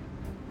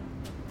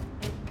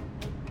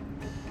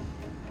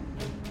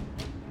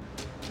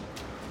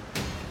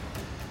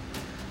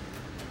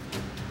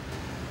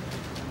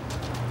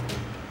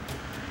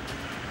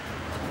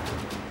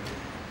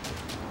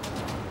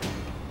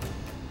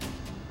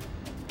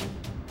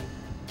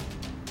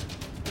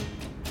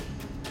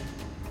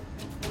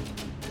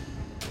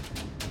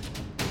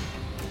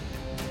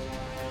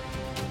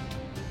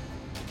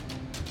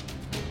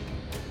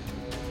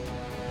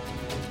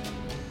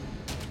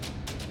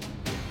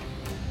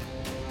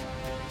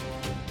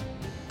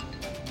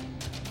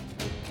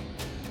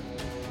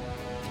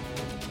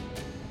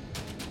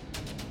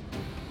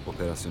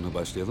 Operasyona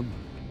başlayalım mı?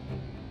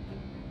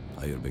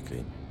 Hayır,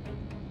 bekleyin.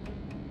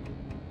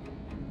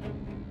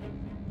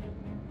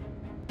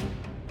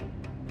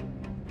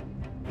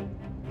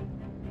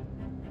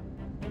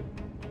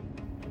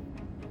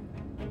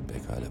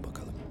 Pekala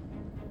bakalım.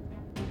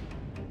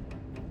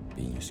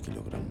 1100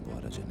 kilogram bu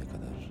araca ne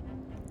kadar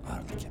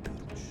ağırlık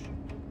yapıyormuş.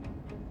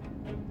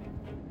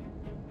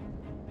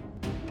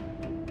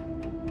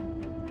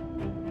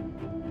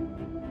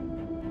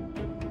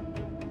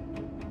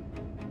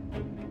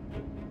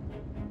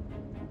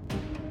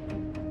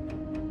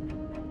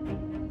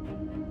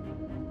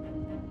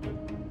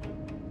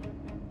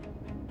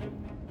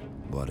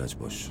 Bu araç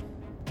boş.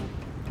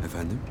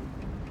 Efendim?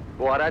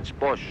 Bu araç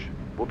boş.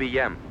 Bu bir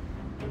yem.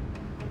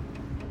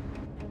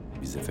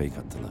 Bize fake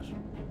attılar.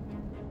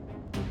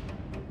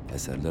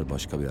 Eserler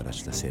başka bir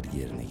araçla sergi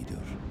yerine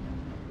gidiyor.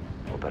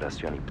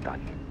 Operasyon iptal.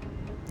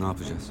 Ne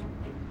yapacağız?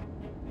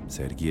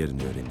 Sergi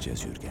yerini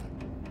öğreneceğiz Yürgen.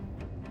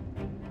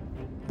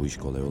 Bu iş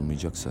kolay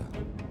olmayacaksa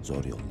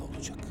zor yolla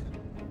olacak.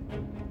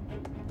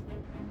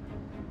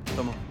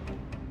 Tamam.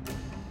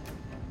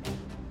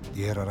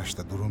 Diğer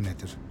araçta durum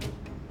nedir?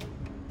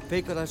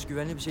 Fake araç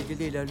güvenli bir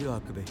şekilde ilerliyor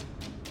Hakkı Bey.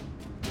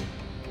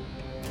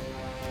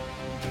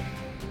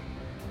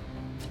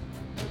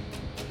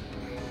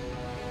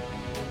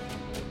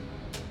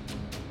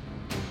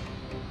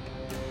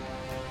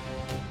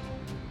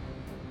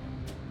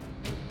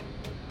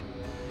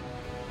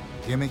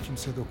 Yeme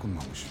kimse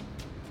dokunmamış.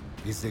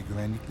 Biz de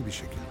güvenlikli bir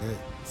şekilde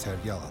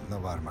sergi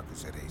alanına varmak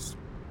üzereyiz.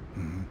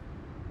 Hı hı.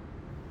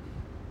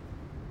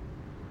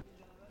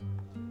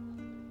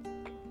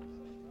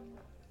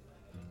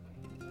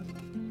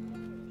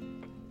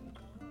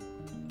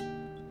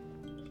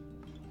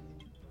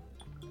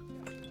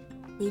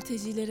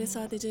 Mültecilere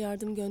sadece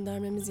yardım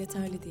göndermemiz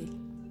yeterli değil.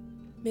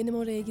 Benim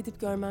oraya gidip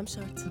görmem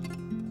şart.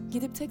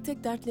 Gidip tek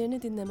tek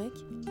dertlerini dinlemek,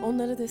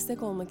 onlara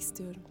destek olmak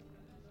istiyorum.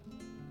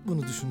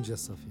 Bunu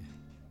düşüneceğiz Safiye.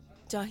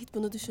 Cahit,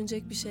 bunu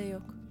düşünecek bir şey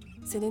yok.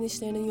 Senin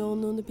işlerinin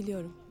yoğunluğunu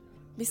biliyorum.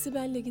 Biz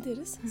Sibel'le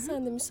gideriz,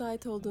 sen de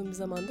müsait olduğun bir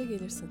zamanda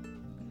gelirsin.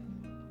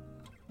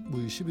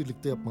 Bu işi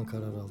birlikte yapma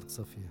kararı aldık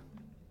Safiye.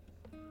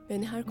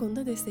 Beni her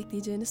konuda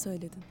destekleyeceğini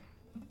söyledin.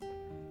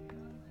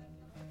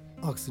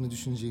 Aksini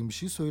düşüneceğim bir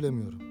şey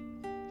söylemiyorum.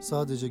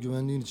 Sadece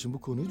güvenliğin için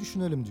bu konuyu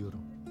düşünelim diyorum.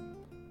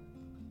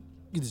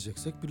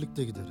 Gideceksek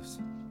birlikte gideriz.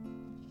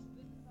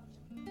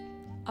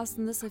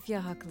 Aslında Safiye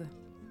haklı.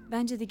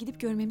 Bence de gidip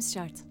görmemiz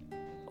şart.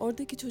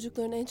 Oradaki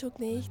çocukların en çok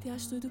neye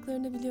ihtiyaç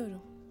duyduklarını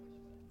biliyorum.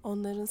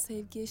 Onların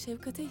sevgiye,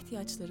 şefkate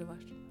ihtiyaçları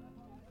var.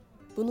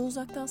 Bunu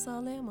uzaktan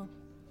sağlayamam.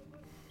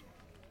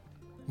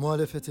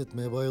 Muhalefet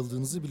etmeye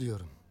bayıldığınızı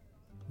biliyorum.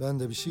 Ben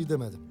de bir şey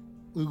demedim.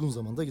 Uygun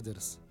zamanda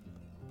gideriz.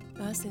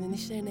 Ben senin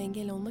işlerine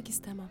engel olmak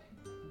istemem.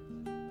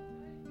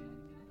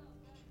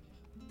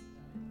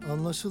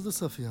 Anlaşıldı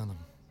Safiye Hanım.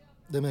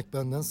 Demek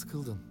benden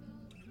sıkıldın.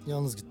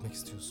 Yalnız gitmek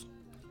istiyorsun.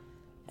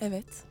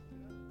 Evet.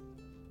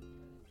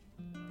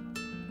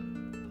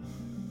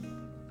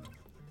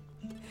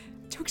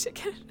 Çok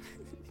şeker.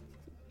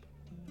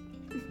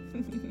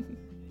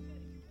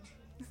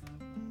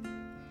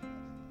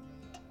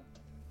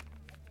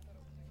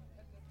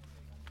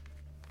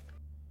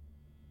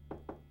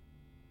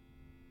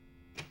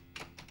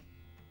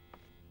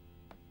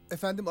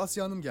 Efendim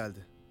Asya Hanım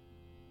geldi.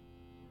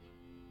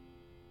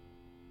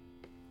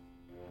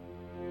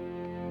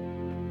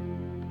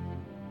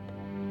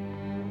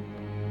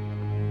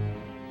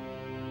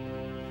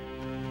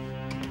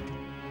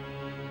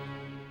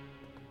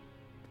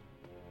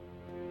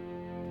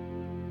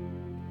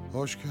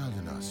 Hoş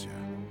geldin Asya.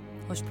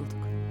 Hoş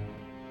bulduk.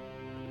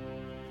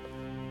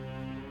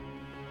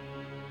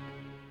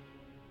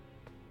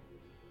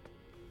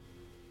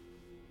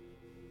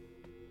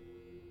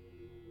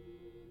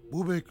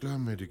 Bu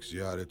beklenmedik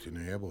ziyareti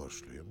neye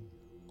borçluyum?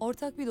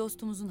 Ortak bir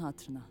dostumuzun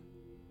hatırına.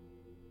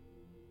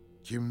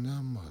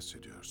 Kimden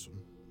bahsediyorsun?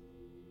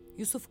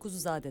 Yusuf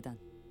Kuzuzade'den.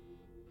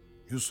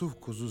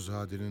 Yusuf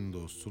Kuzuzade'nin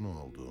dostun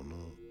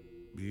olduğunu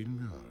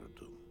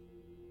bilmiyordum.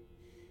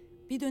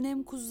 Bir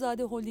dönem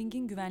Kuzuzade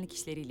Holding'in güvenlik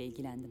işleriyle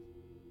ilgilendim.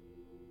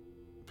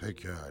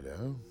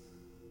 Pekala.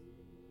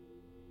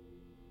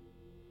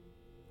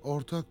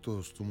 Ortak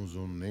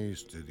dostumuzun ne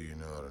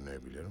istediğini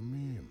öğrenebilir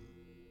miyim?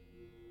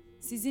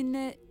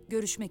 Sizinle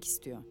görüşmek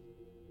istiyor.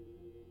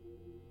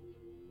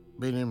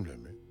 Benimle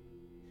mi?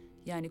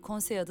 Yani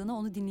konsey adına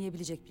onu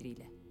dinleyebilecek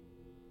biriyle.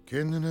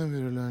 Kendine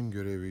verilen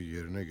görevi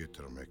yerine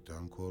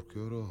getirmekten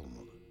korkuyor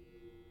olmalı.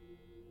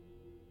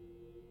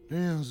 Ne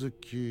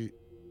yazık ki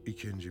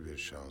ikinci bir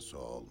şansı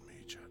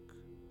olmayacak.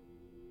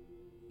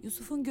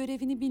 Yusuf'un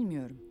görevini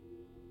bilmiyorum.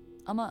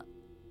 Ama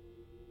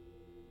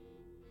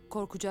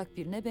korkacak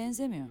birine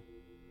benzemiyor.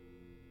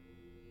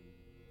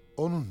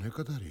 Onu ne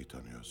kadar iyi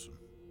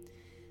tanıyorsun?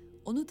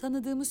 Onu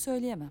tanıdığımı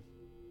söyleyemem.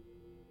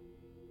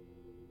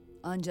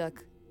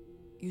 Ancak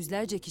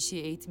yüzlerce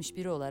kişiyi eğitmiş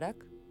biri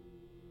olarak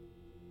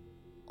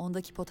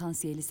ondaki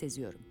potansiyeli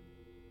seziyorum.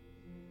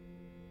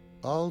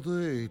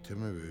 Aldığı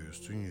eğitimi ve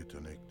üstün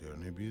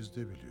yeteneklerini biz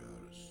de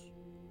biliyoruz.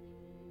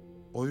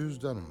 O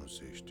yüzden onu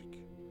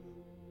seçtik.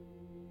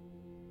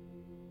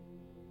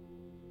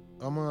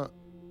 Ama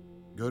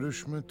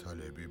görüşme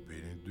talebi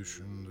beni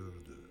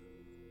düşündürdü.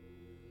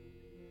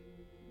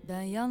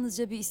 Ben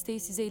yalnızca bir isteği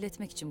size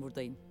iletmek için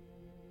buradayım.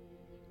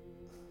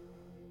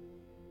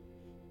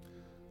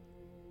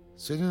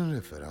 Senin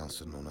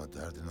referansın ona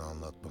derdini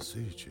anlatması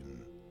için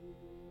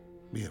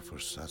bir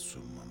fırsat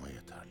sunmama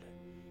yeterli.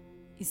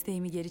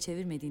 İsteğimi geri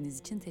çevirmediğiniz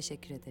için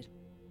teşekkür ederim.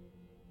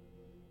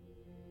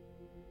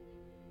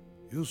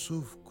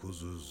 Yusuf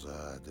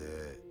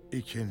Kuzuzade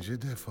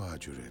ikinci defa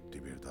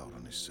cüretli bir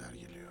davranış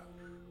sergiliyor.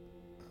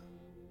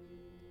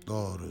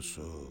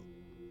 Doğrusu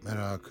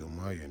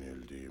merakıma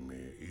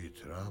yenildiğimi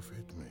itiraf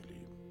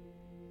etmeliyim.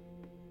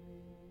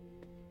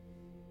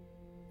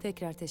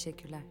 Tekrar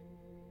teşekkürler.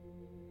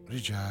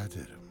 Rica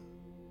ederim.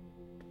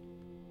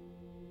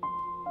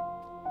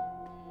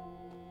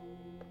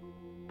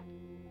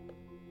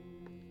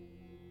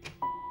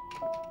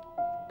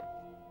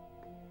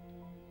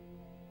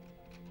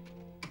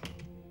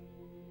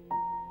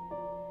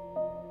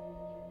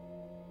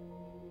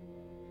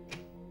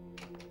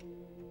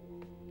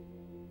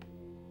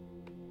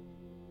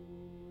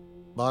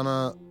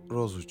 Bana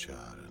Roz'u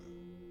çağırın.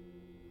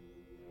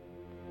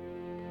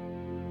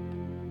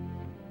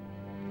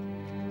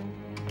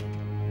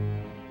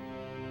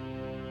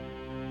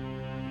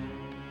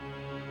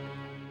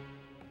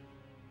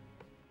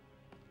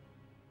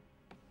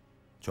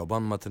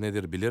 Çoban matı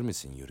nedir bilir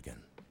misin Yürgen?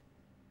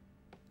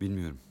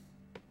 Bilmiyorum.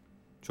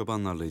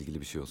 Çobanlarla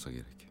ilgili bir şey olsa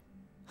gerek.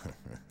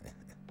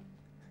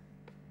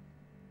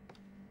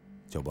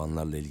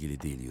 Çobanlarla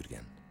ilgili değil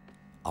Yürgen.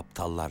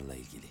 Aptallarla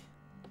ilgili.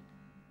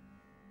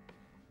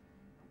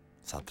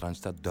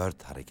 Satrançta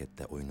 4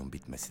 hareketle oyunun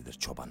bitmesidir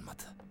çoban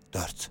matı.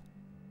 4.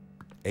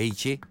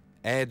 E2,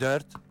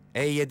 E4,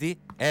 E7,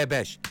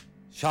 E5.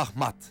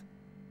 Şahmat.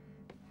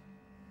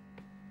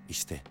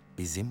 İşte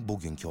bizim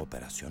bugünkü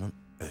operasyonun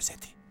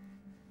özeti.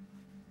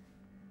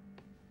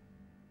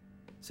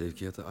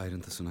 Sevkiyatı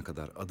ayrıntısına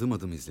kadar adım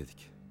adım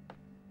izledik.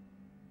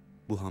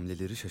 Bu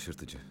hamleleri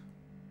şaşırtıcı.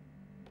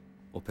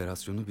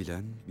 Operasyonu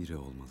bilen biri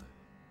olmalı.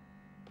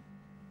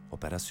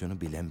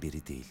 Operasyonu bilen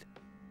biri değil.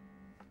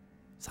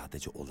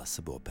 Sadece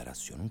olası bir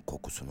operasyonun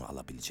kokusunu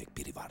alabilecek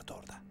biri vardı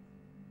orada.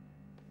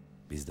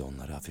 Biz de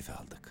onları hafife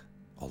aldık.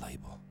 Olay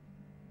bu.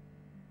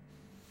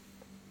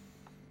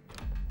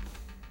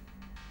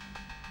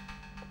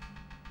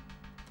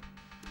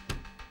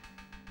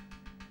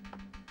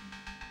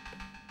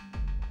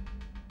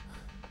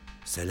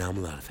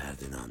 Selamlar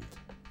Ferdinand.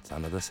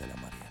 Sana da selam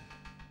Ariel.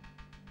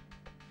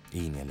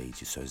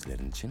 İğneleyici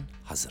sözlerin için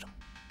hazırım.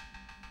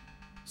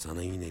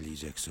 Sana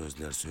iğneleyecek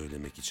sözler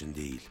söylemek için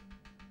değil,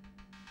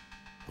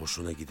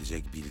 hoşuna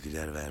gidecek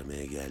bilgiler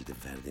vermeye geldim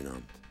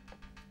Ferdinand.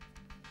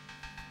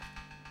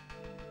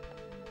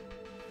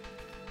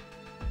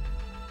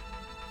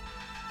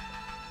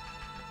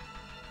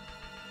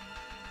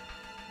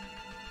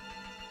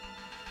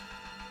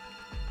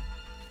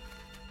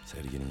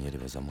 Serginin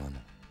yeri ve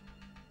zamanı.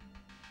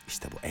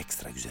 İşte bu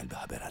ekstra güzel bir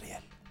haber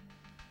Ariel.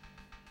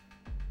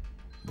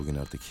 Bugün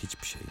artık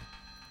hiçbir şey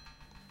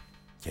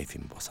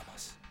keyfimi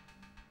bozamaz.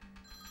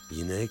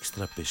 Yine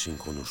ekstra peşin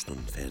konuştun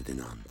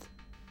Ferdinand.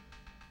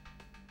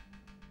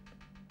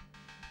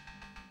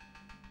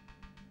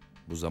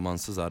 Bu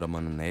zamansız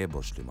aramanı neye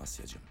borçluyum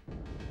Asyacığım?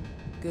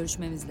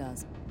 Görüşmemiz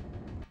lazım.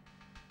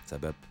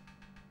 Sebep?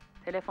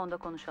 Telefonda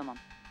konuşamam.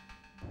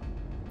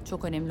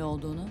 Çok önemli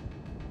olduğunu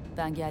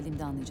ben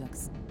geldiğimde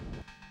anlayacaksın.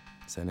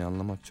 Seni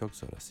anlamak çok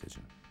zor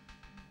Asya'cığım.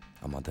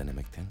 Ama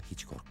denemekten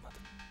hiç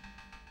korkmadım.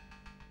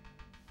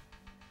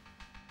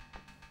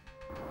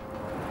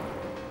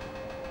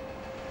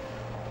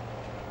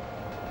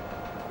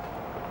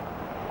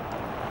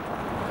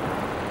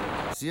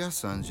 Siyah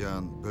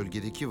sancağın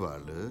bölgedeki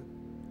varlığı,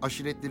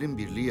 aşiretlerin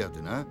birliği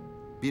adına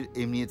bir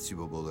emniyet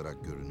sibobu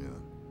olarak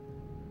görünüyor.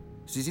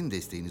 Sizin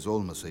desteğiniz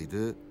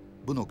olmasaydı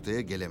bu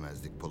noktaya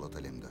gelemezdik Polat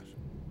Alemdar.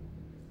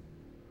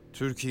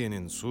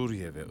 Türkiye'nin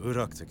Suriye ve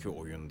Irak'taki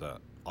oyunda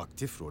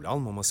aktif rol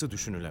almaması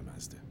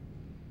düşünülemezdi.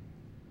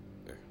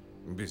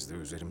 Biz de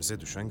üzerimize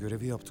düşen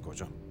görevi yaptık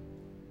hocam.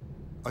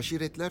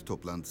 Aşiretler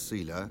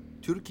toplantısıyla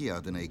Türkiye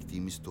adına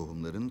ektiğimiz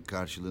tohumların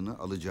karşılığını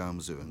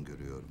alacağımızı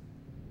öngörüyorum.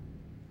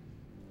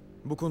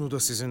 Bu konuda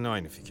sizinle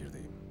aynı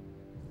fikirdeyim.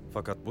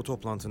 Fakat bu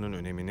toplantının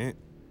önemini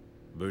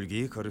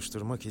bölgeyi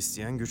karıştırmak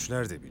isteyen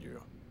güçler de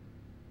biliyor.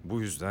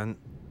 Bu yüzden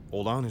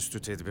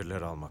olağanüstü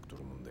tedbirler almak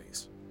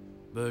durumundayız.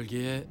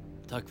 Bölgeye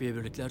takviye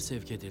birlikler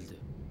sevk edildi.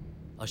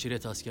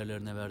 Aşiret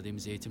askerlerine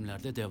verdiğimiz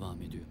eğitimler de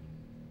devam ediyor.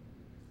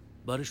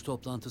 Barış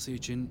toplantısı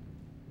için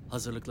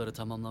hazırlıkları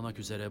tamamlamak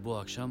üzere bu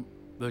akşam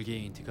bölgeye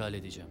intikal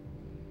edeceğim.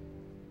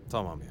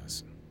 Tamam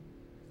Yasin.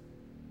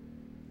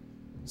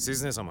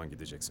 Siz ne zaman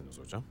gideceksiniz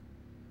hocam?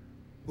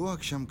 Bu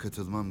akşam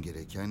katılmam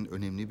gereken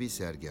önemli bir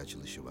sergi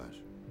açılışı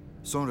var.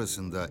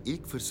 Sonrasında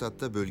ilk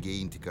fırsatta bölgeye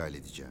intikal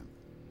edeceğim.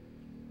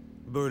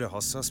 Böyle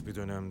hassas bir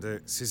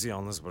dönemde sizi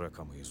yalnız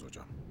bırakamayız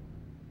hocam.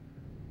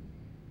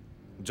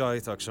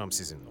 Cahit akşam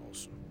sizinle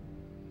olsun.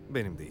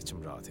 Benim de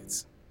içim rahat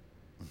etsin.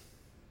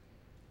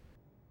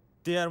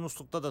 Diğer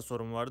muslukta da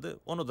sorun vardı,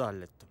 onu da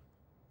hallettim.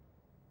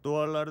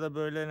 Duvarlarda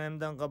böyle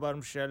nemden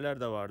kabarmış yerler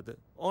de vardı.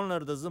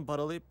 Onları da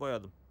zımparalayıp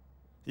boyadım.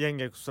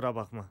 Yenge kusura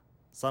bakma.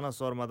 Sana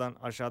sormadan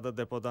aşağıda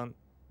depodan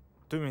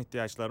tüm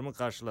ihtiyaçlarımı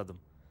karşıladım.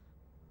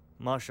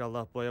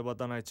 Maşallah boya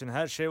badana için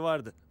her şey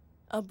vardı.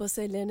 Abbas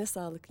ellerine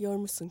sağlık.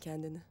 Yormuşsun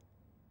kendini.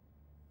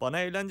 Bana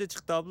eğlence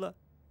çıktı abla.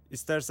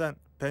 İstersen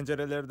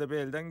pencereleri de bir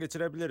elden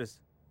geçirebiliriz.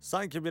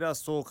 Sanki biraz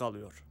soğuk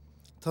alıyor.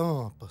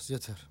 Tamam Abbas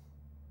yeter.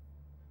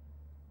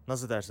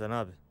 Nasıl dersen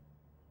abi.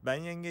 Ben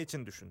yenge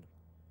için düşündüm.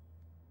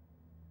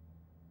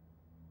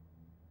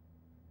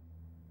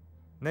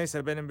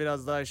 Neyse benim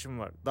biraz daha işim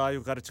var. Daha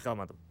yukarı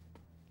çıkamadım.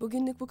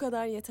 Bugünlük bu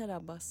kadar yeter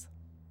Abbas.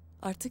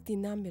 Artık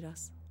dinlen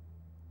biraz.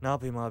 Ne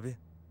yapayım abi?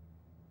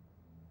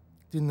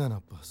 Dinlen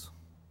Abbas.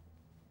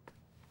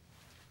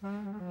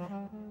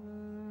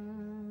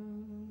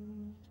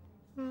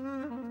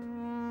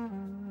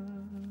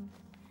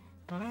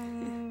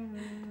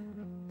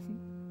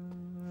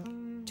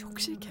 Çok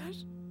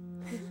şeker.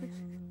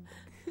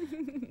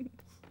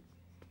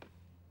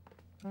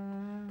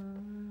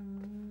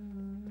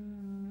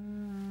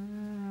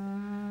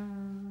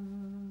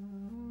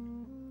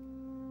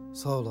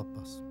 Sağ ol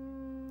Abbas.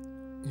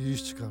 İyi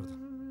iş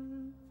çıkardın.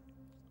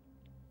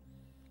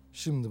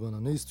 Şimdi bana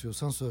ne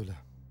istiyorsan söyle.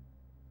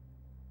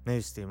 Ne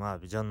isteyeyim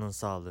abi? Canının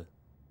sağlığı.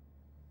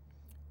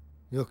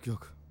 Yok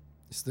yok.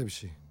 İste bir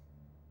şey.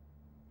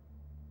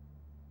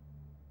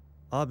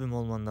 Abim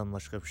olmandan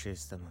başka bir şey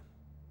istemem.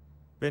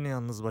 Beni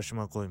yalnız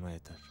başıma koyma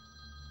yeter.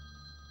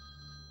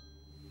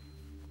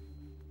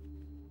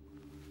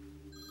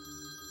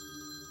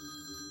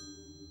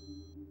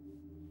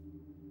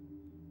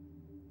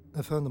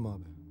 Efendim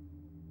abi.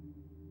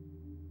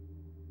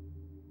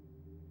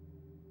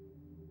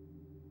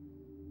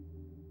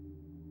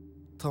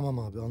 Tamam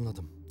abi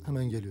anladım.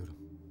 Hemen geliyorum.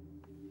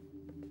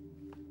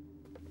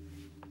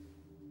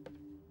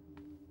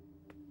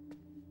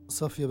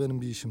 Safiye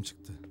benim bir işim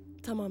çıktı.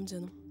 Tamam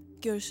canım.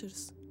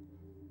 Görüşürüz.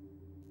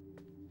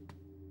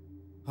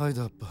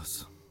 Haydi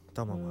Abbas.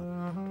 Tamam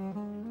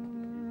abi.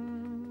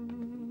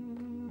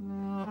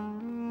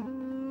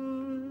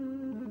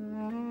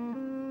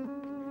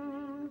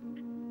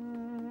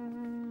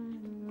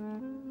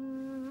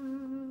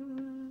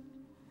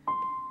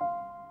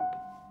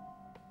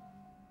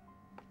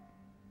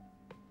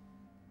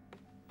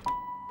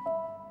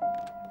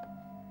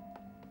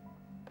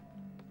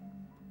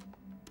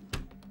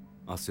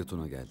 Asya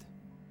Tuna geldi.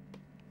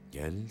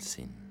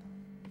 Gelsin.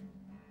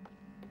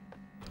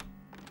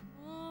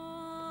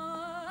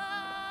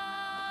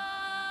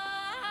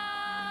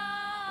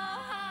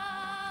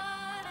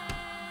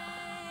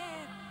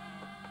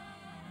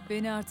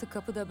 Beni artık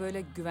kapıda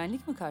böyle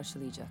güvenlik mi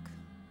karşılayacak?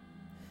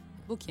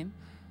 Bu kim?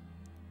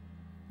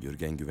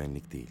 Gürgen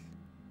güvenlik değil.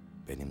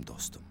 Benim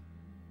dostum.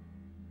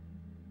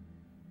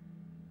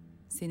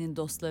 Senin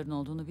dostların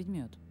olduğunu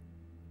bilmiyordum.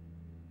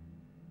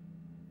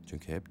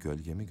 Çünkü hep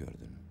gölgemi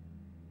gördün.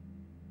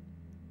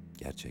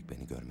 Gerçek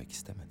beni görmek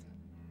istemedin.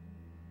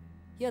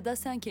 Ya da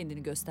sen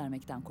kendini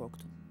göstermekten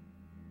korktun.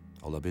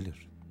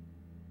 Olabilir.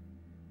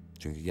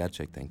 Çünkü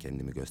gerçekten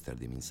kendimi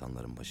gösterdiğim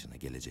insanların başına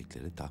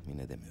gelecekleri tahmin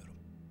edemiyorum.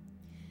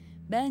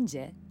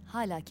 Bence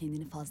hala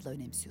kendini fazla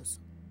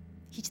önemsiyorsun.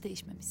 Hiç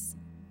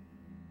değişmemişsin.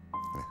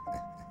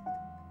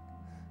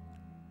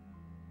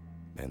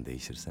 Ben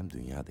değişirsem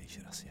dünya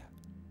değişir Asya.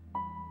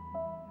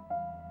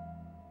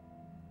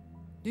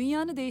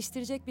 Dünyanı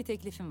değiştirecek bir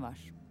teklifim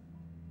var.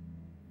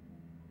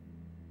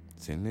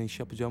 Seninle iş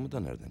yapacağımı da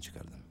nereden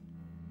çıkardın?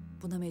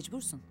 Buna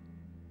mecbursun.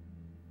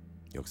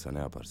 Yoksa ne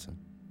yaparsın?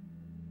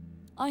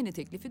 Aynı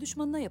teklifi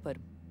düşmanına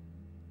yaparım.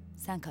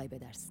 Sen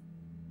kaybedersin.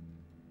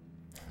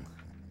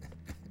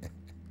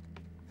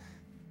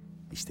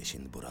 İşte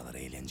şimdi buralar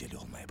eğlenceli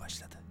olmaya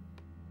başladı.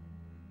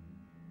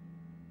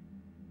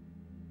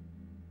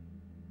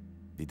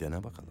 Bir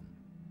dene bakalım.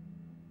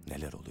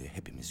 Neler oluyor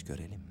hepimiz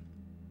görelim.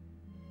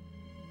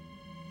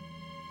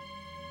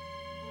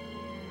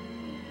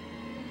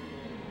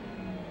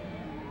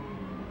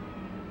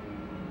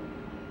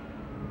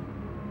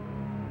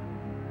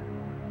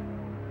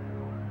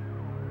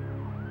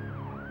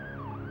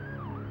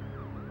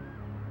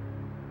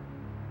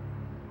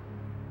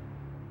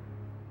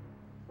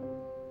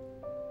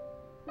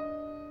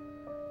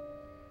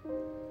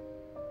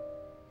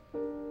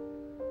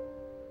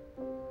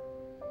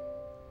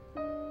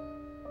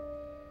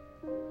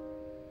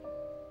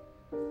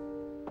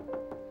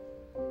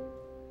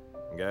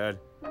 Gel.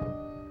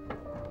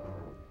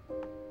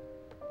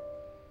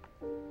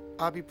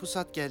 Abi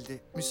Pusat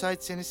geldi.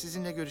 Müsaitseniz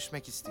sizinle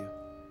görüşmek istiyor.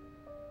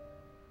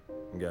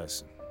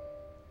 Gelsin.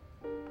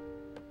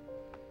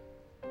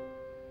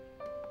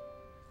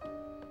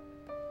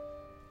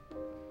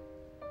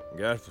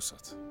 Gel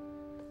Pusat.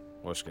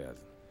 Hoş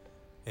geldin.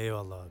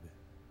 Eyvallah abi.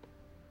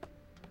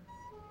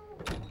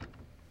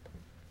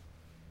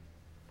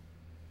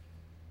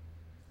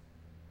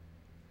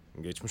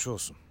 Geçmiş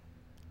olsun.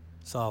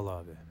 Sağ ol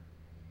abi.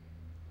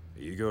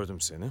 İyi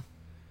gördüm seni.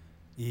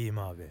 İyiyim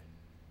abi.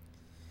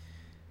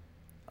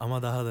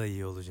 Ama daha da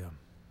iyi olacağım.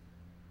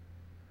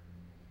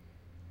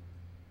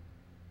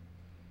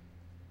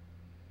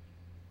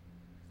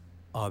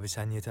 Abi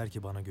sen yeter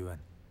ki bana güven.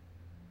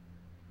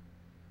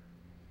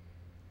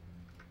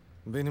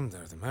 Benim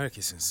derdim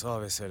herkesin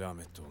sağ ve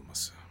selamette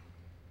olması.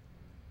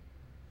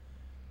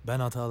 Ben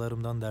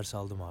hatalarımdan ders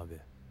aldım abi.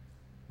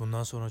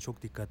 Bundan sonra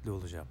çok dikkatli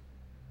olacağım.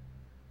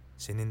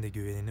 Senin de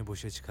güvenini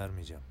boşa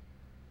çıkarmayacağım.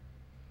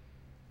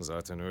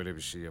 Zaten öyle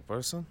bir şey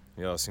yaparsan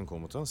Yasin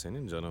komutan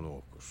senin canını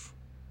okur.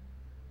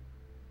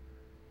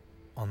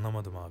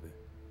 Anlamadım abi.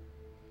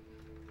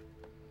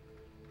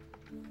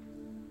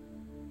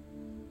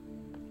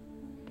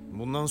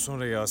 Bundan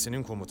sonra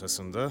Yasin'in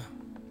komutasında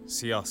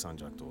siyah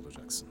sancakta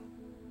olacaksın.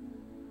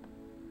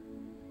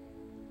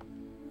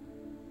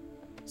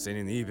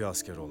 Senin iyi bir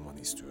asker olmanı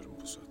istiyorum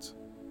Pusat.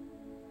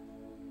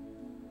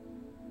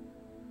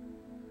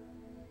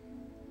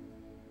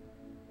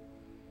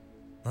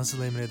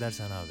 Nasıl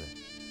emredersen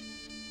abi.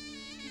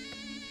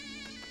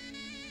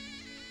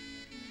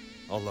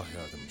 Allah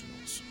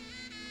yardımcın olsun.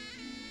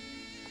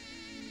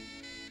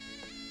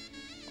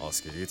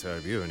 Askeri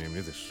terbiye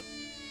önemlidir.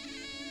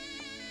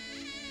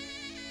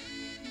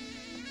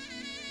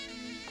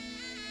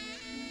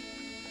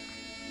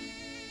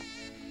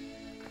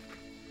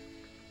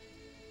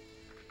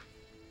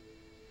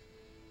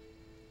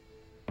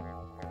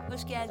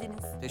 Hoş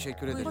geldiniz.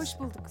 Teşekkür ederiz. Hoş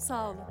bulduk.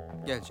 Sağ olun.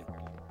 Gel canım.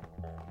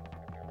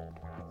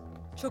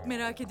 Çok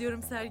merak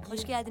ediyorum sergiyi.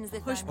 Hoş geldiniz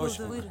efendim. Hoş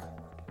bulduk. Buyurun.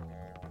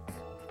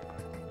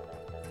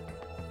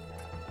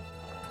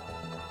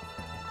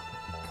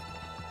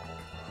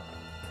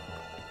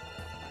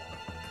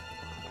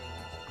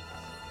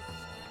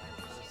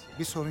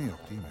 Bir sorun yok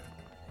değil mi?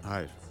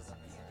 Hayır.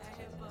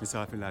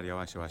 Misafirler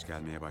yavaş yavaş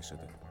gelmeye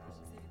başladı.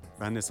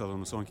 Ben de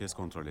salonu son kez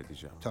kontrol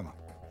edeceğim. Tamam.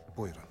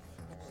 Buyurun.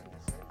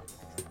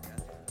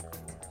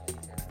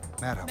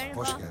 Merhaba. Merhaba.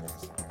 Hoş geldiniz.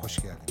 Hoş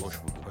geldiniz.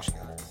 Hoş bulduk. Hoş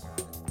geldiniz.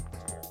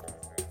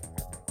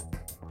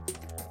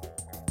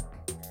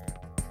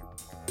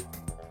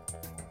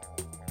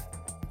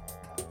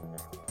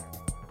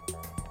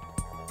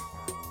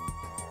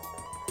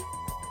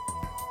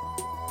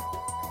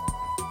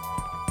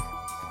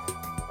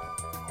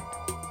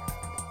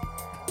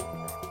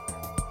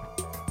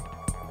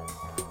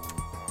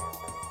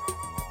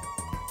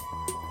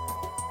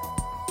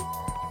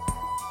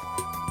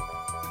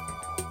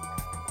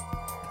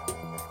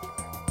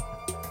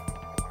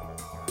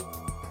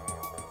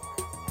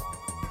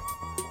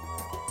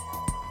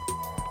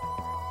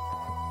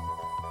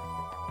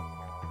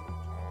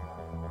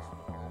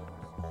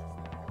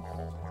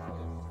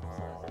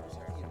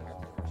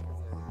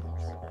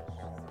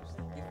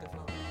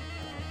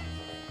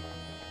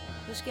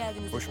 Hoş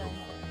geldiniz Hoş efendim.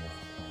 bulduk.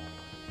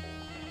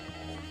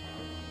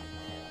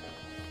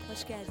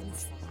 Hoş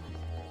geldiniz.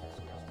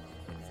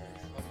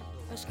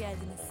 Hoş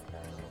geldiniz.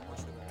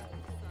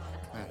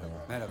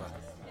 Merhaba. Merhaba.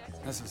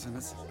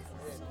 Nasılsınız?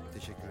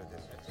 Teşekkür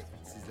ederim.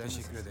 Sizler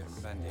Teşekkür ederim.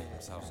 Ben de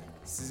iyiyim. Sağ olun.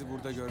 Sizi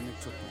burada görmek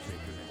çok mutlu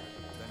ediyor.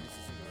 Ben de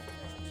sizi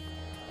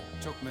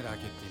görmek. Çok merak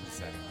ettiğim bir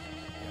sergi.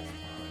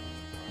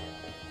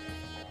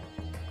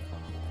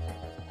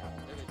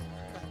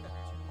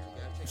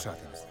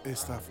 Müsaadenizle.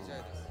 Estağfurullah.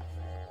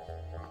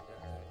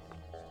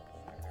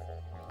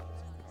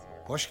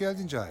 Hoş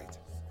geldin Cahit.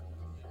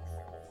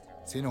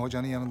 Seni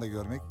hocanın yanında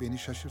görmek beni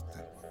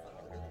şaşırttı.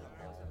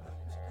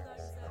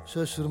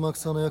 Şaşırmak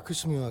sana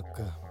yakışmıyor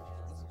Hakkı.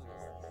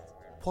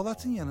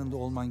 Polat'ın yanında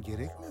olman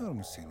gerekmiyor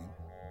mu senin?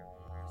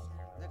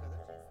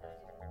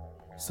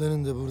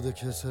 Senin de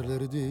buradaki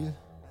eserleri değil,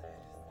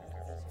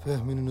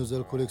 Fehmi'nin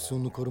özel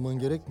koleksiyonunu koruman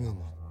gerekmiyor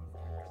mu?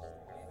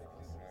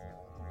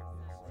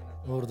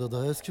 Orada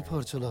daha eski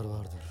parçalar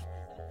vardır.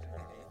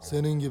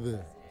 Senin gibi.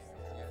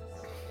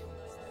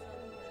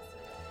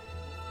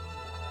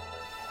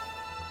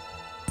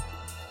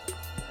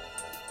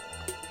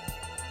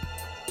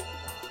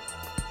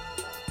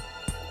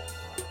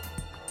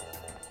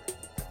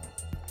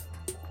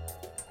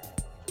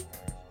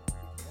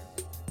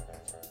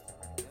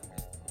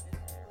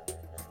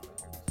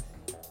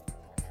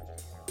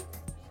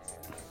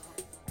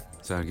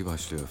 Sergi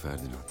başlıyor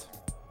Ferdinand.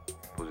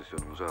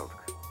 Pozisyonumuzu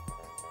aldık.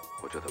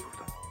 Hoca da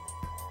burada.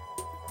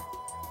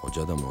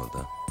 Hoca da mı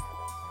orada?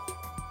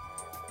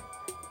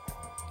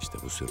 İşte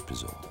bu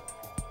sürpriz oldu.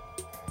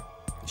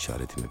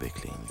 İşaretimi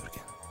bekleyin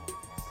Gölge.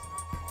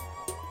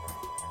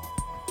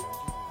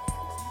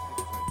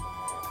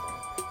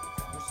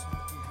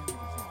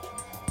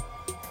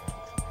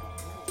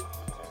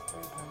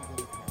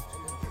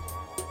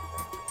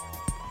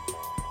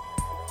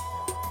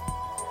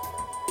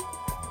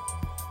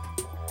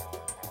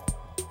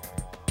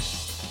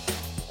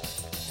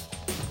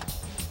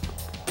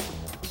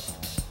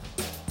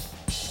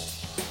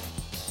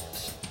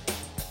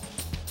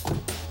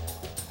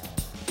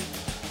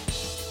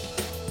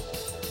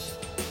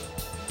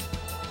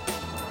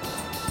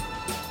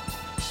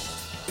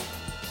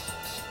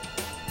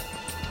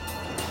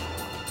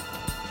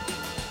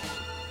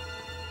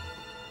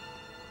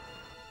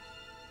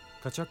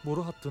 Kaçak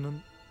boru hattının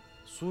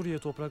Suriye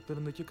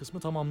topraklarındaki kısmı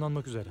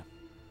tamamlanmak üzere.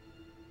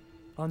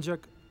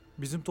 Ancak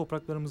bizim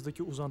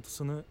topraklarımızdaki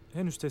uzantısını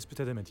henüz tespit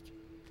edemedik.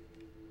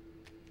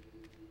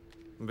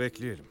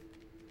 Bekleyelim.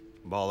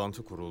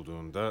 Bağlantı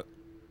kurulduğunda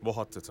bu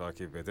hattı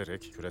takip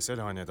ederek küresel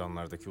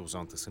hanedanlardaki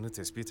uzantısını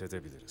tespit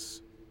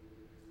edebiliriz.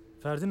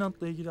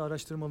 Ferdinand'la ilgili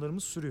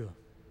araştırmalarımız sürüyor.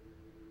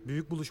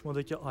 Büyük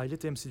buluşmadaki aile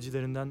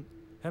temsilcilerinden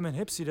hemen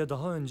hepsiyle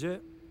daha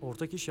önce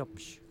ortak iş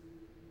yapmış.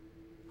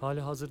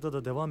 Hali hazırda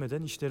da devam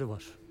eden işleri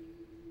var.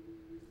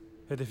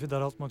 Hedefi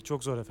daraltmak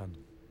çok zor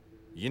efendim.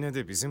 Yine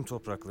de bizim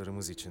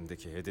topraklarımız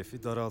içindeki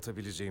hedefi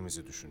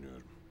daraltabileceğimizi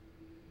düşünüyorum.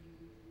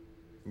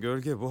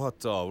 Gölge bu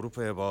hattı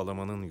Avrupa'ya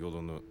bağlamanın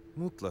yolunu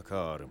mutlaka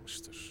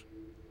aramıştır.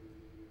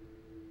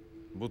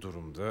 Bu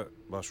durumda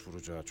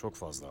başvuracağı çok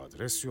fazla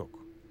adres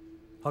yok.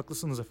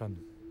 Haklısınız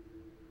efendim.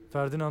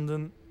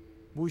 Ferdinand'ın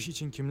bu iş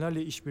için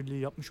kimlerle işbirliği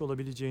yapmış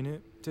olabileceğini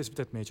tespit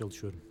etmeye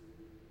çalışıyorum.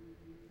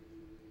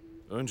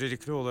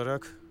 Öncelikli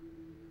olarak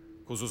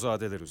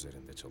Kuzuzadeler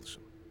üzerinde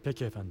çalışın.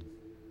 Peki efendim.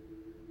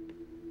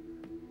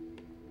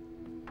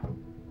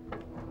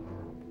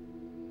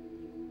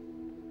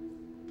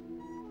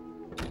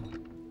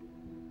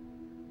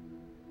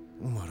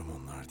 Umarım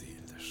onlar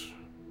değildir.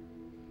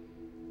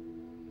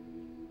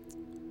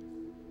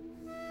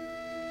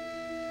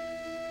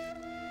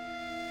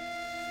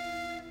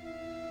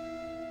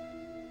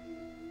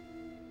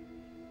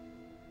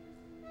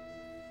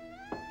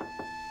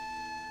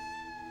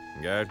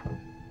 Gel.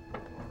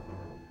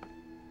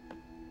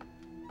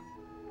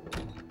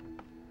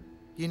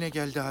 Yine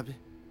geldi abi.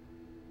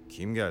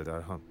 Kim geldi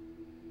Erhan?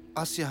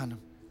 Asya Hanım.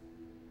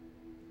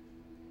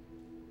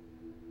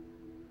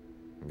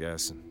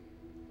 Gelsin.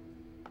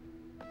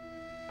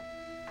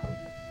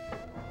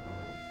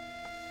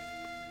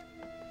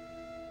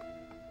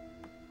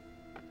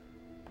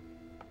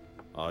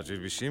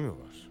 Acil bir şey mi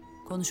var?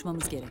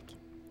 Konuşmamız gerek.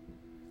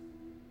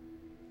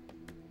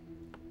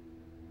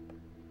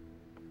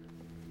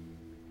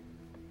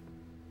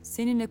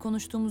 Seninle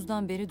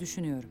konuştuğumuzdan beri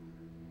düşünüyorum.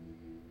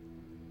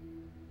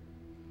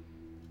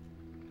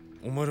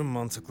 Umarım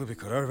mantıklı bir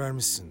karar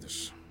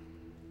vermişsindir.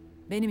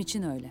 Benim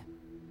için öyle.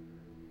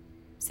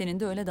 Senin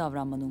de öyle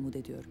davranmanı umut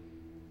ediyorum.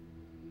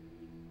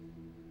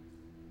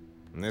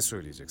 Ne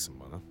söyleyeceksin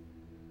bana?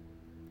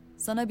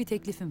 Sana bir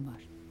teklifim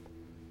var.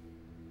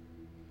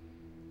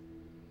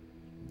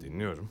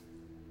 Dinliyorum.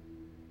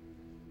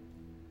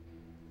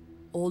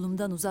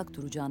 Oğlumdan uzak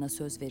duracağına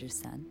söz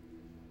verirsen,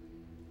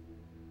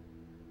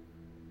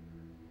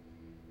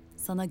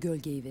 sana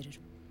Gölgeyi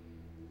veririm.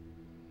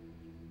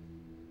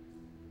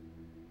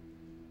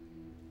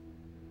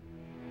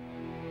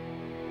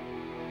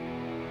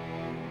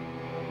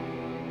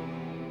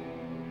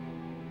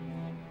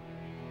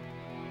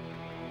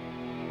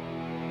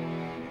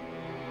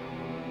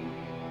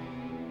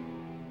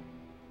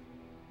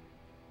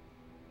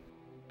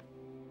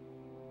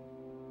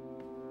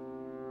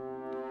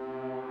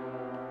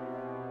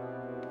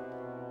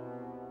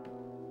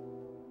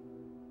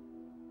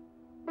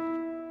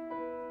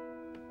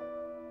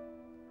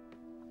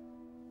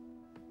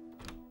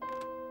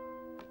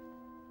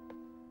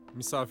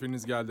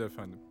 Misafiriniz geldi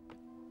efendim.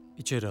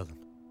 İçeri alın.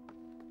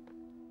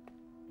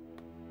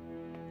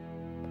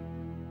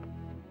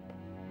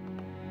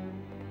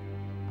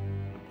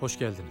 Hoş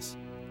geldiniz.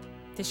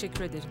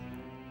 Teşekkür ederim.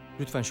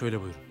 Lütfen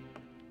şöyle buyurun.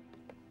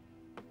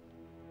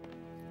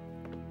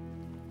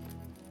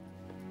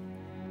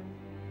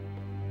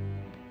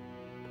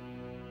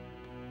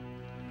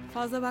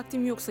 Fazla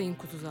vaktim yok Sayın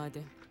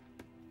Kutuzade.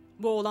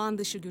 Bu olağan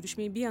dışı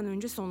görüşmeyi bir an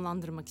önce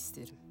sonlandırmak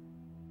isterim.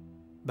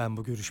 Ben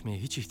bu görüşmeye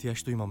hiç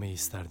ihtiyaç duymamayı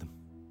isterdim.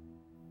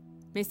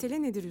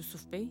 Mesele nedir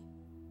Yusuf Bey?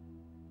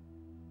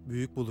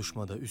 Büyük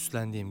buluşmada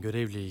üstlendiğim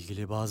görevle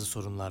ilgili bazı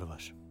sorunlar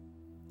var.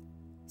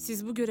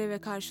 Siz bu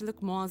göreve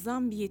karşılık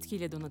muazzam bir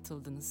yetkiyle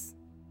donatıldınız.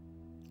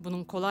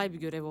 Bunun kolay bir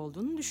görev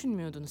olduğunu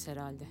düşünmüyordunuz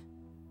herhalde.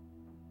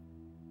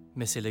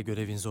 Mesele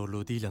görevin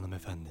zorluğu değil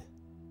hanımefendi.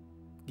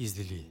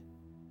 Gizliliği.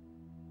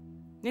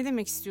 Ne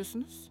demek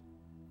istiyorsunuz?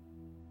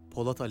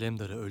 Polat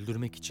Alemdar'ı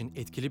öldürmek için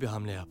etkili bir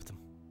hamle yaptım.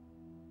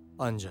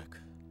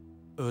 Ancak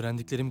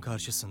öğrendiklerim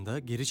karşısında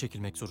geri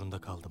çekilmek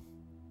zorunda kaldım.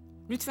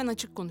 Lütfen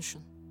açık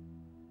konuşun.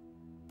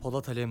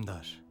 Polat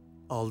Alemdar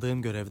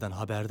aldığım görevden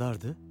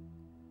haberdardı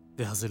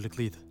ve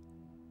hazırlıklıydı.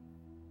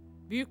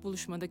 Büyük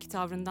buluşmadaki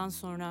tavrından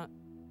sonra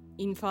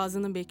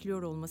infazını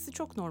bekliyor olması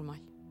çok normal.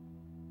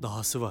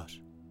 Dahası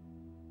var.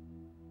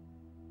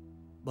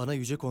 Bana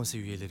Yüce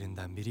Konsey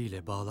üyelerinden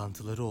biriyle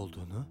bağlantıları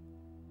olduğunu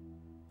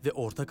ve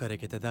ortak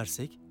hareket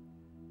edersek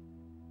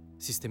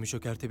sistemi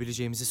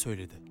çökertebileceğimizi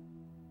söyledi.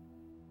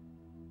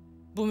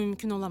 Bu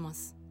mümkün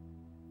olamaz.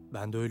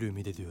 Ben de öyle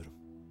ümit ediyorum.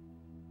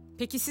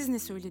 Peki siz ne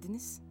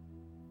söylediniz?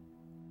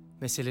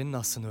 Meselenin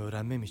aslını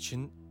öğrenmem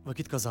için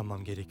vakit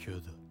kazanmam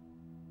gerekiyordu.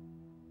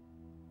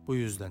 Bu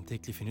yüzden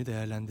teklifini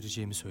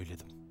değerlendireceğimi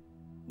söyledim.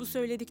 Bu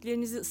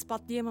söylediklerinizi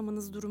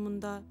ispatlayamamanız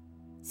durumunda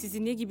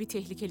sizi ne gibi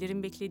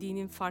tehlikelerin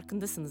beklediğinin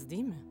farkındasınız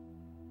değil mi?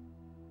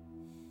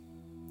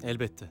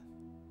 Elbette.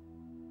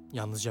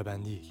 Yalnızca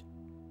ben değil.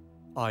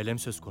 Ailem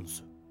söz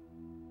konusu.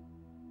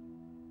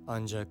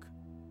 Ancak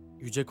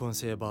Yüce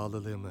Konsey'e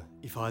bağlılığımı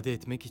ifade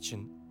etmek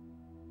için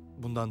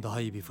bundan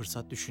daha iyi bir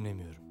fırsat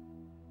düşünemiyorum.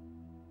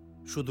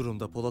 Şu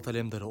durumda Polat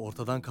Alemdar'ı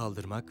ortadan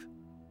kaldırmak,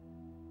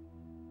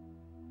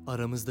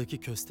 aramızdaki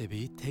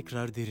köstebeği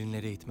tekrar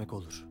derinlere itmek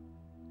olur.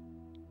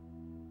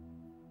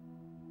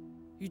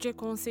 Yüce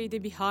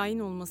Konsey'de bir hain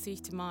olması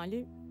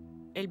ihtimali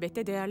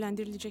elbette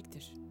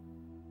değerlendirilecektir.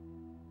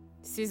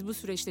 Siz bu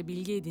süreçte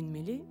bilgi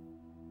edinmeli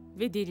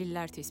ve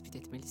deliller tespit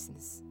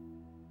etmelisiniz.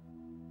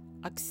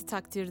 Aksi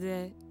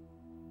takdirde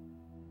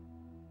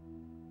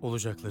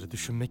Olacakları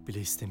düşünmek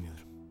bile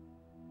istemiyorum.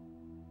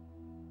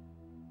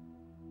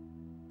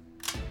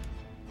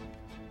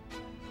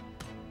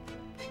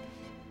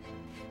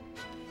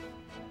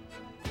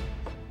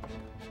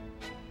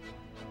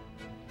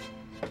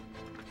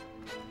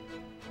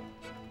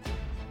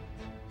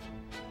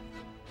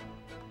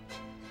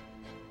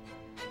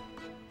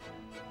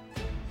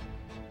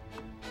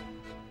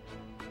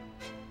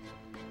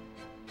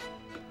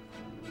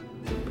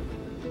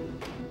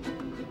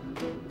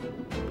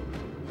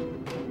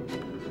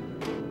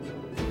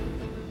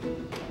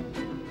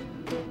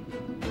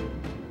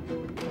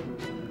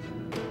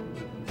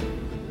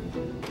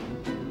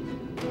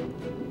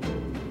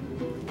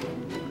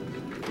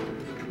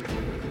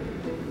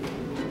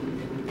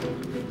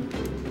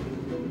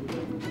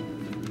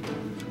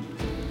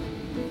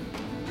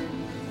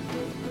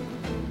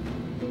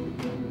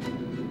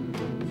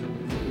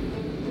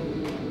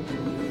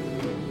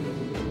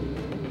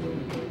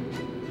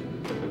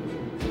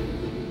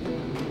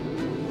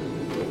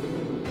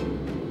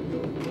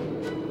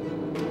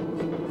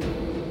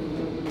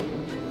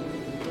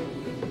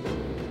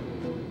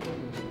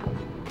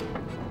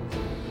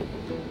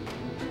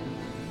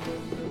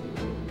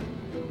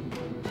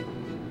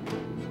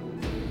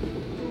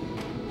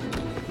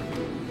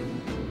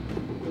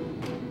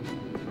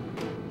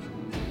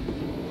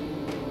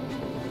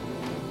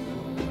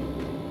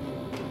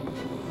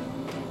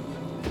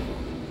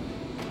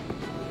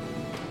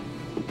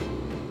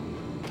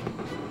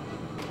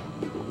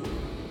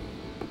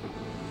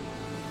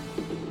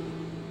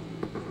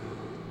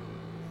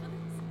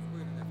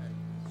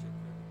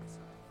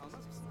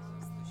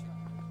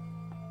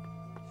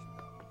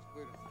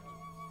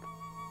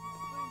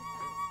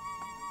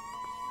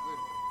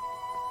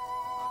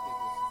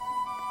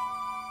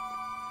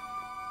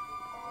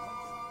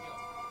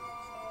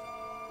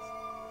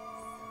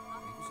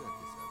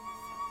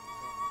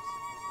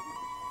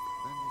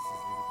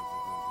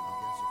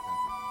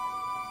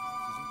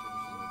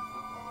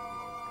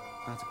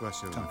 Artık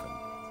başlayalım efendim.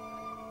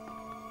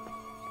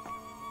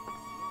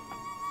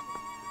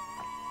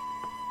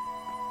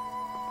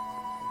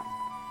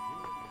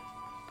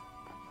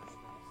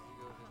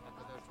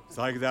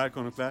 Saygıdeğer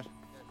konuklar,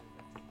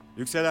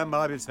 Yükselen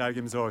Babil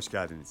sergimize hoş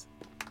geldiniz.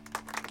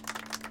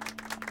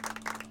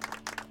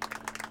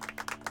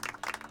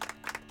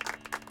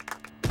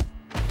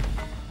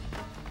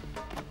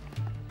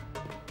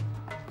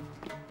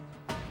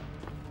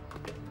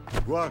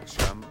 Bu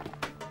akşam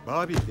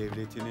Babil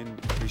Devleti'nin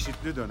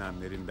çeşitli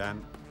dönemlerinden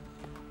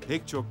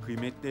pek çok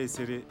kıymetli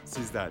eseri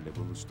sizlerle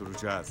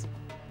buluşturacağız.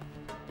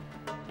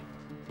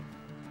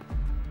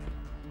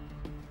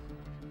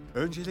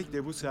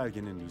 Öncelikle bu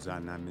serginin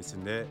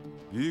düzenlenmesinde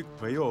büyük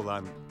payı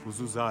olan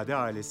Kuzuzade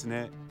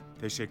ailesine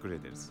teşekkür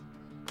ederiz.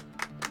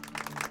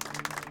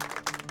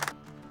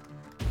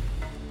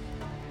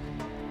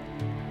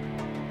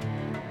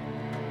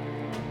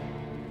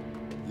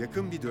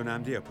 Yakın bir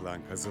dönemde yapılan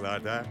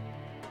kazılarda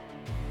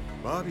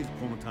Babil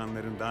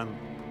komutanlarından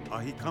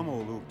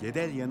Ahikamoğlu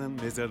Gedelya'nın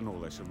mezarına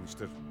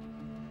ulaşılmıştır.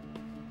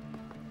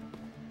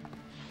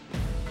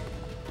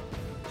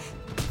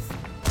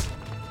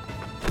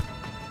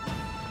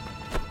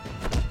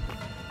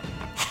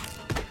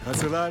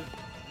 Kazılar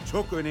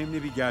çok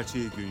önemli bir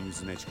gerçeği gün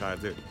yüzüne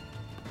çıkardı.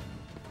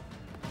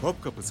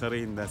 Topkapı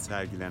Sarayı'nda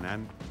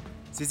sergilenen,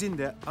 sizin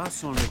de az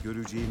sonra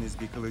göreceğiniz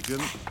bir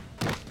kılıcın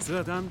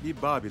sıradan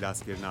bir Babil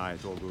askerine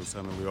ait olduğu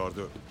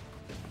sanılıyordu.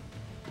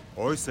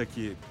 Oysa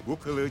ki bu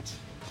kılıç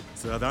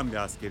sıradan bir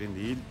askerin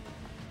değil,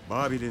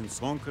 Babil'in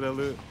son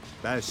kralı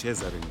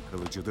Belşezar'ın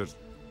kılıcıdır.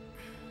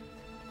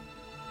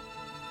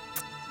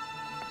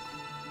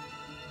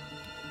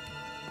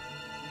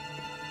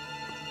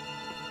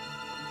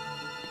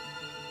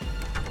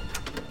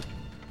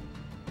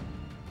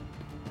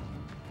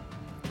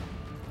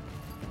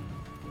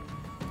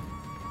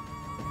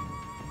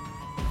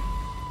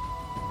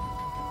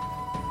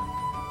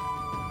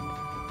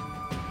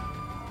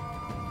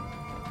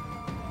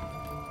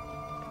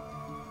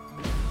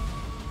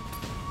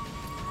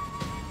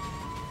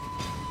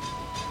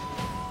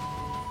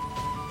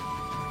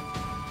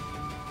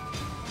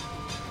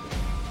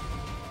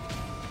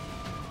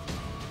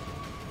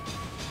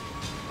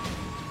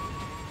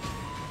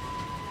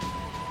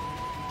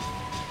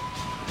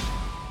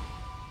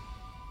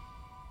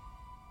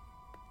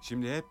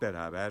 Şimdi hep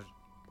beraber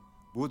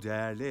bu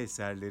değerli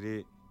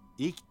eserleri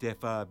ilk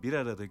defa bir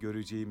arada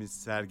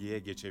göreceğimiz sergiye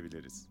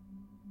geçebiliriz.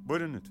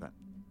 Buyurun lütfen.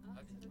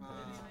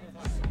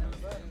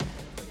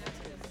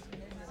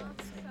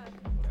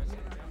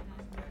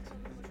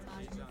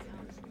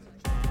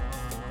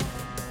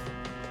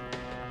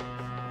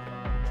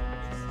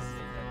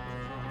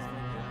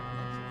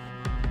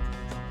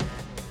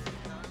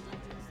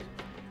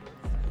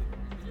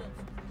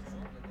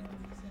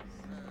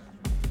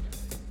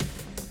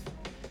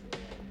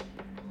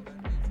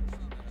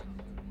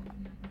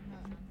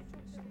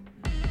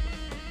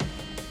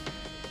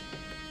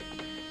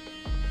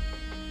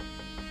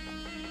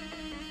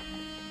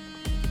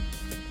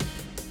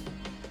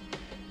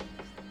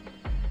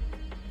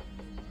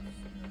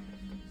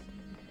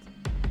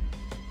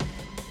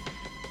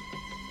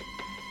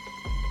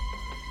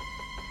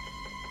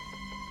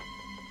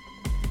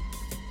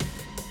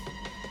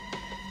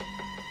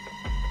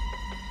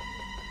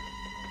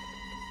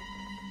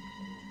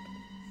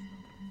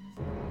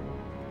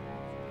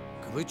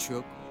 Kılıç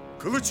yok.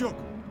 Kılıç yok.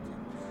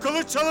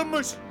 Kılıç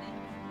çalınmış.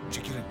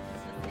 Çekilin.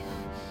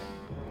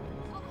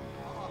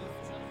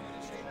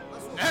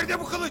 Nerede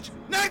bu kılıç?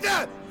 Nerede?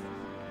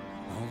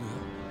 Ne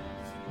oluyor?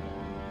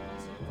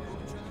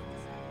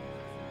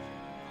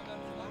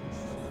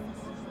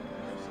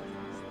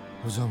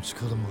 Hocam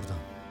çıkalım buradan.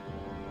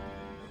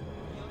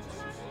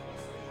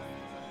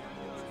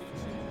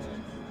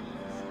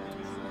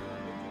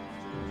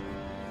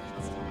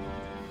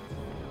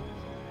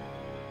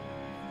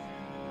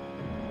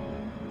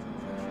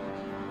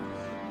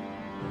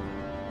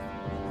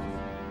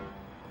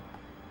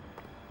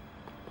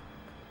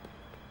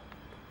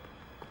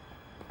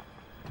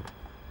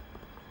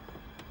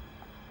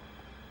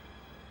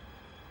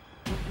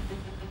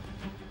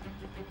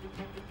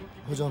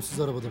 Hocam siz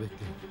arabada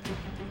bekleyin.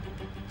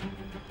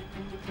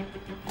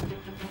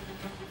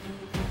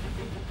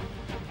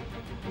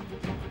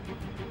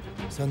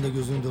 Sen de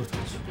gözünü dört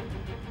aç.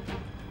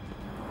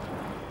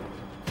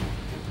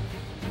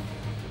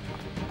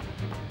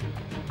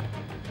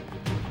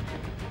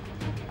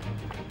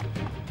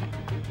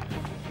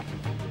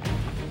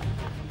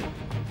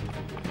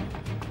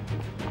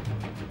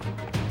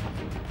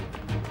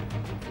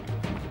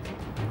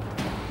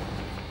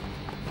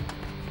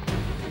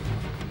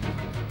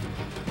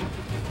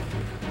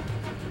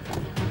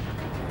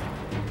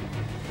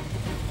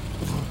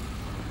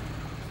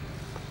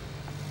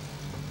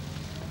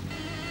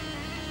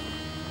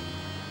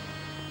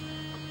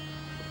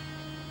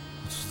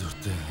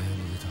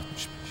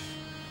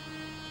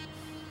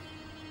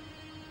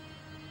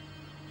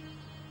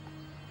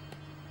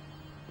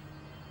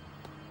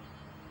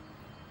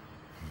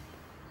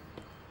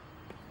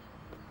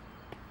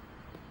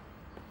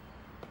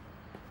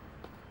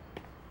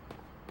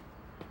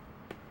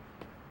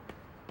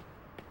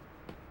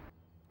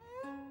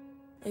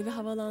 Evi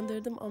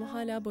havalandırdım ama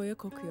hala boya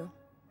kokuyor.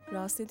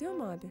 Rahatsız ediyor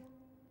mu abi?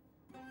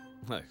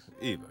 Hayır,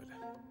 iyi böyle.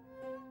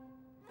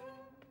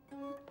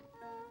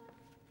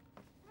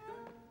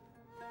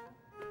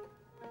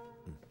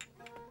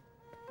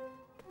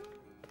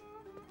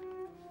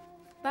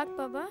 Bak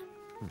baba,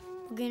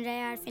 bugün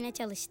R harfine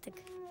çalıştık.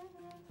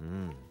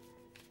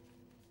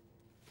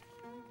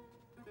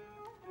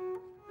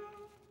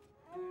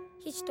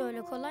 Hiç de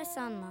öyle kolay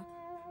sanma.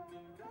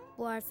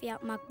 Bu harfi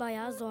yapmak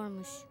bayağı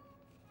zormuş.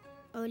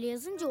 Öyle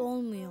yazınca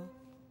olmuyor.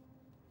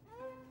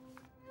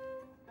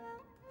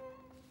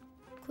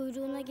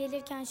 Kuyruğuna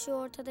gelirken şu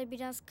ortada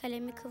biraz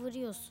kalemi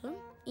kıvırıyorsun,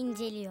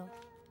 inceliyor.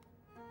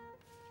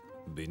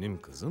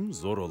 Benim kızım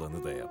zor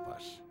olanı da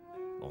yapar.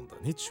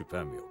 Ondan hiç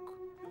şüphem yok.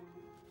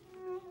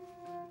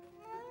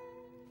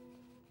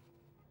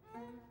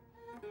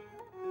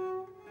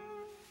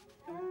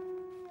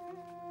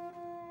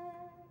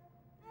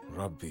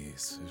 Rabbi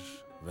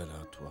yesir ve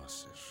la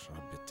tuasir.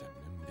 Rabbi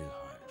temnim bil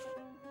hayr.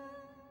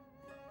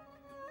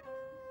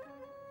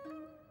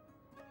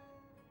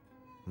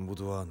 Bu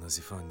dua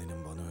Nazife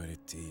annenin bana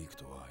öğrettiği ilk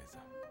duaydı.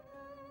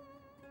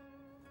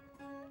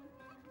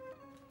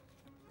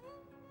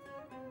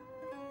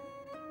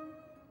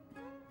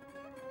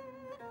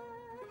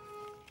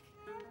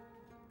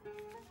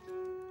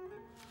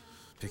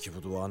 Peki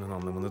bu duanın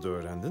anlamını da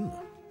öğrendin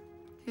mi?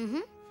 Hı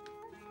hı.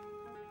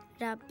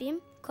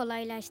 Rabbim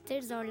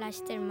kolaylaştır,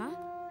 zorlaştırma.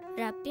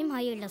 Rabbim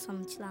hayırla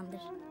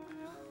sonuçlandır.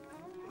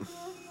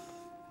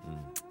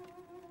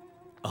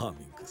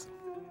 Amin kızım.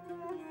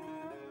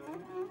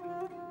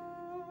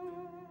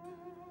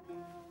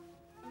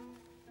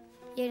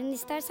 Yarın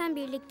istersen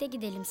birlikte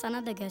gidelim,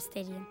 sana da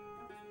göstereyim.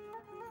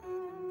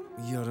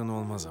 Yarın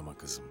olmaz ama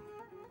kızım.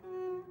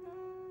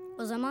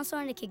 O zaman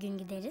sonraki gün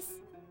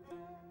gideriz.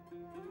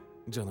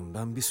 Canım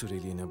ben bir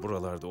süreliğine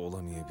buralarda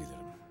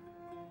olamayabilirim.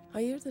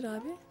 Hayırdır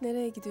abi?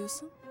 Nereye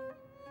gidiyorsun?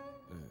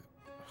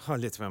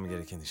 Halletmem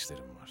gereken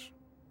işlerim var.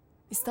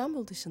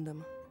 İstanbul dışında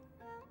mı?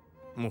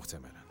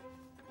 Muhtemelen.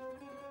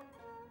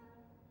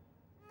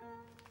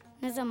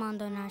 Ne zaman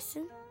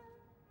dönersin?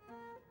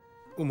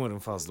 Umarım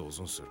fazla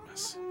uzun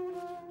sürmez.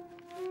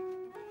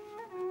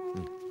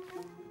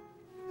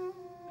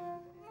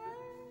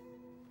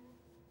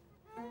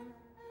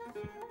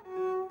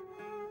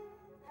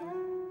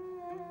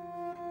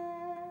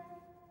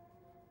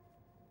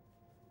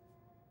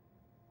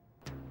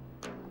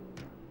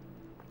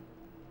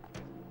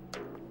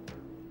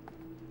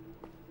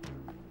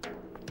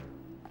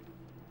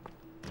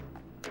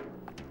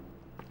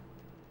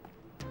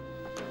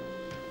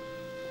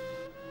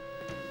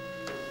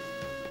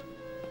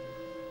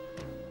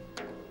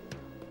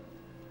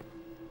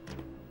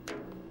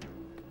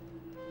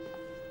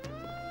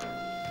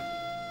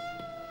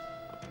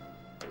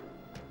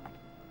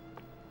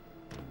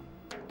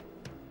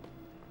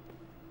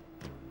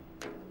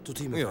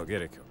 Tutayım mı? Yok,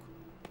 gerek yok.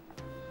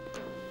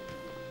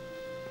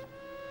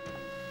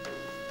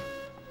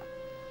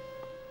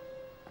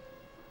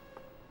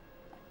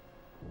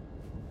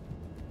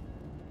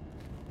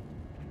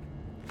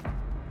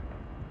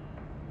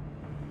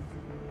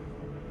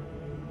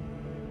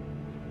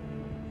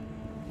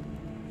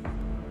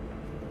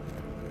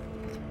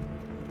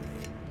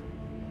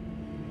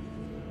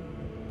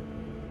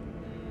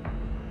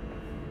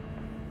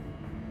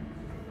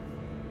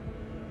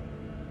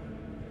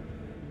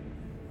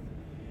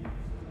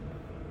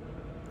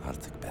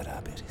 Artık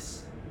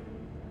beraberiz.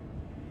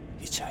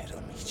 Hiç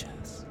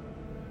ayrılmayacağız.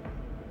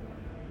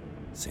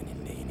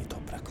 Seninle yeni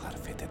topraklar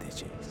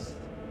fethedeceğiz.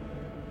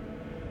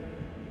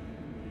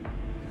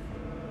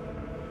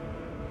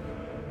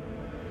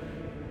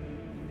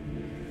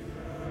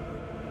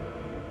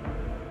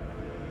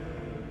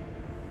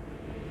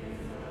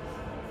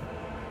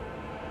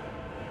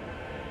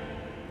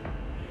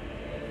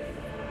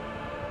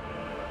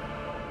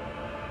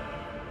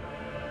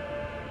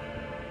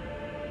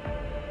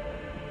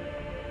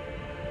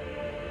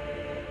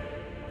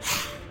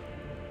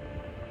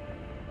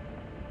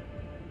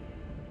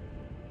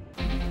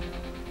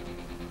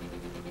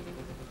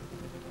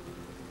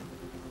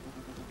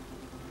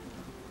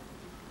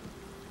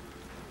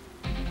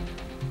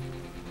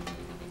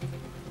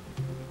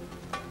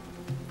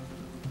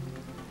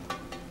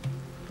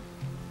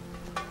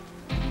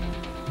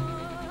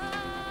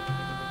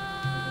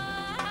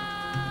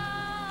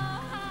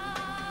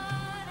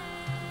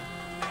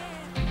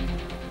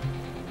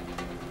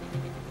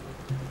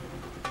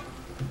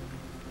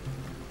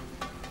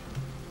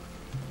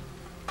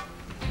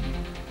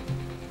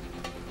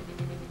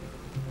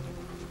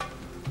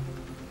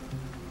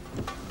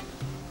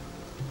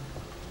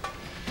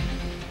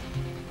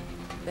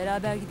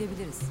 Beraber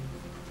gidebiliriz.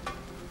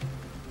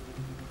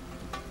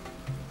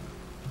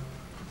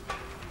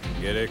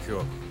 Gerek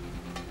yok.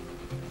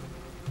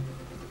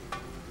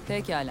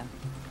 Pekala.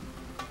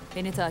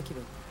 Beni takip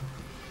et.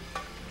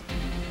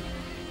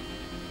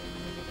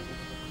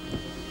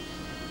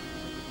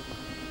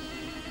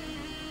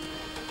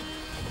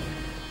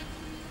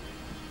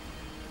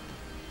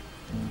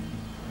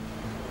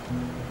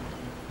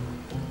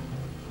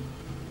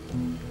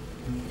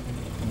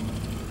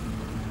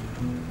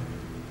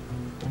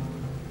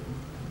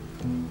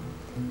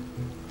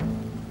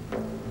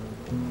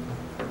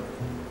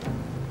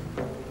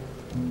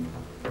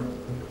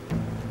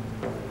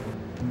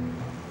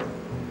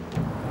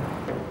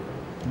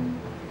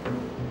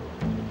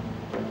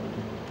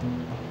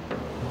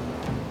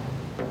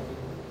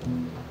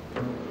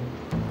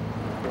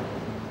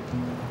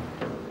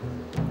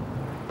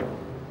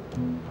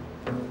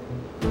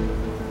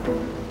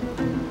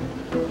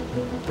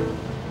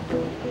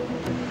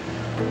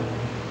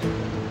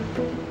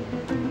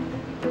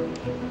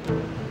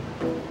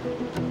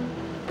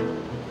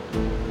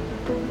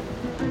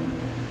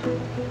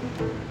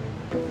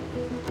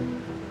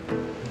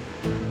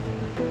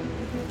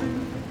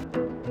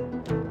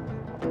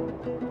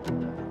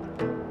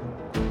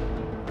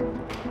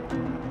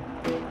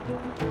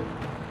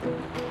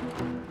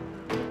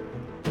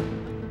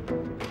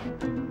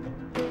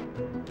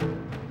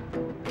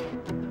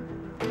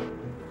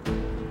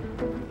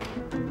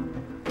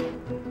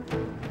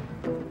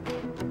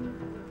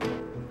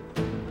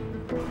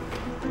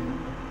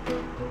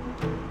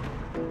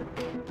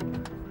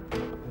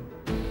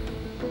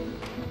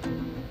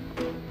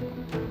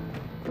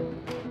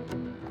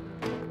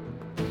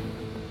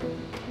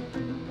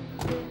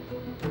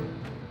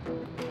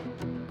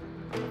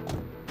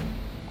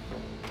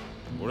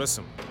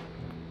 Burası mı?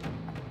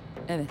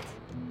 Evet.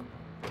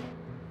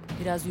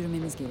 Biraz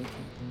yürümemiz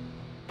gerekiyor.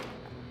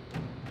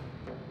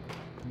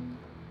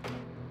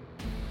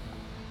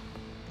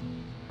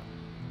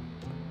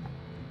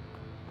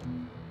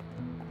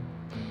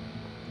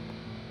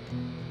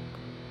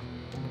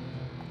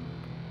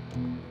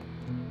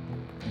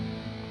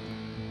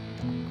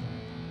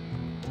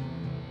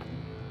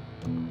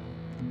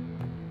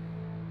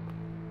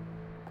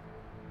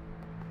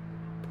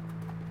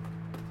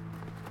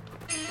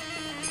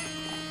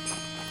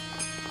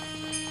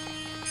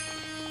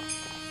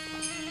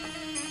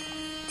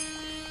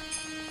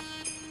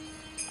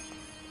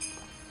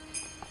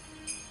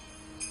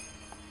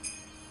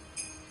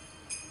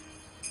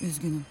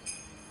 Üzgünüm.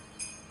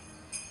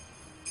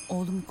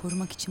 Oğlumu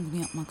korumak için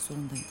bunu yapmak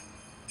zorundaydım.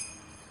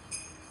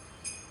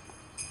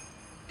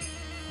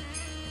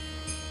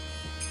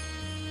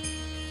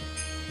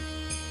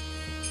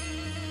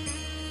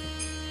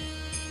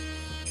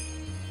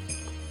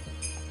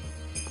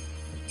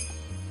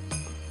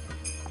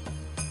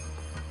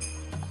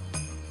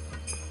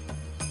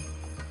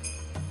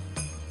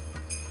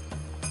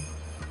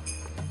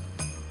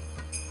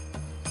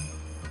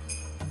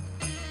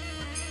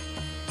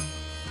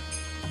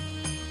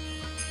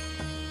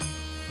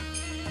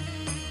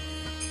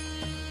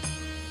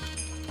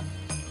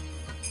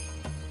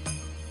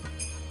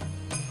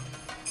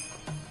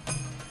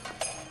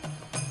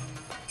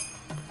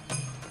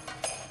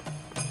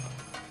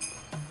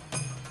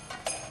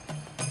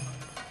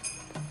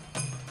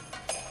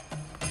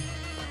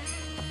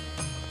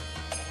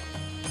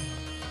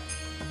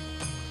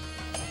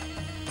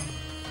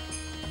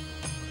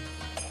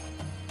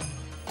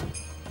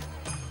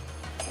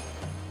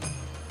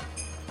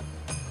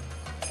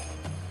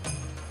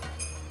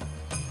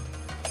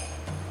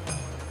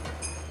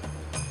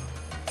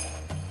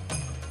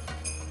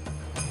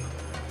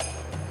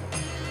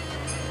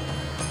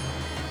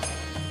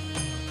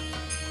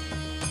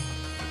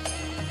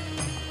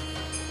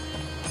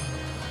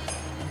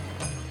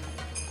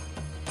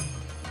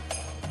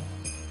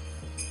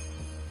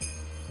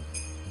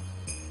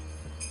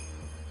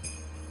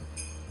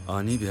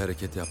 Ani bir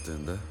hareket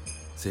yaptığında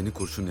seni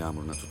kurşun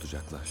yağmuruna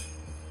tutacaklar.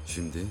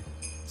 Şimdi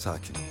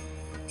sakin ol.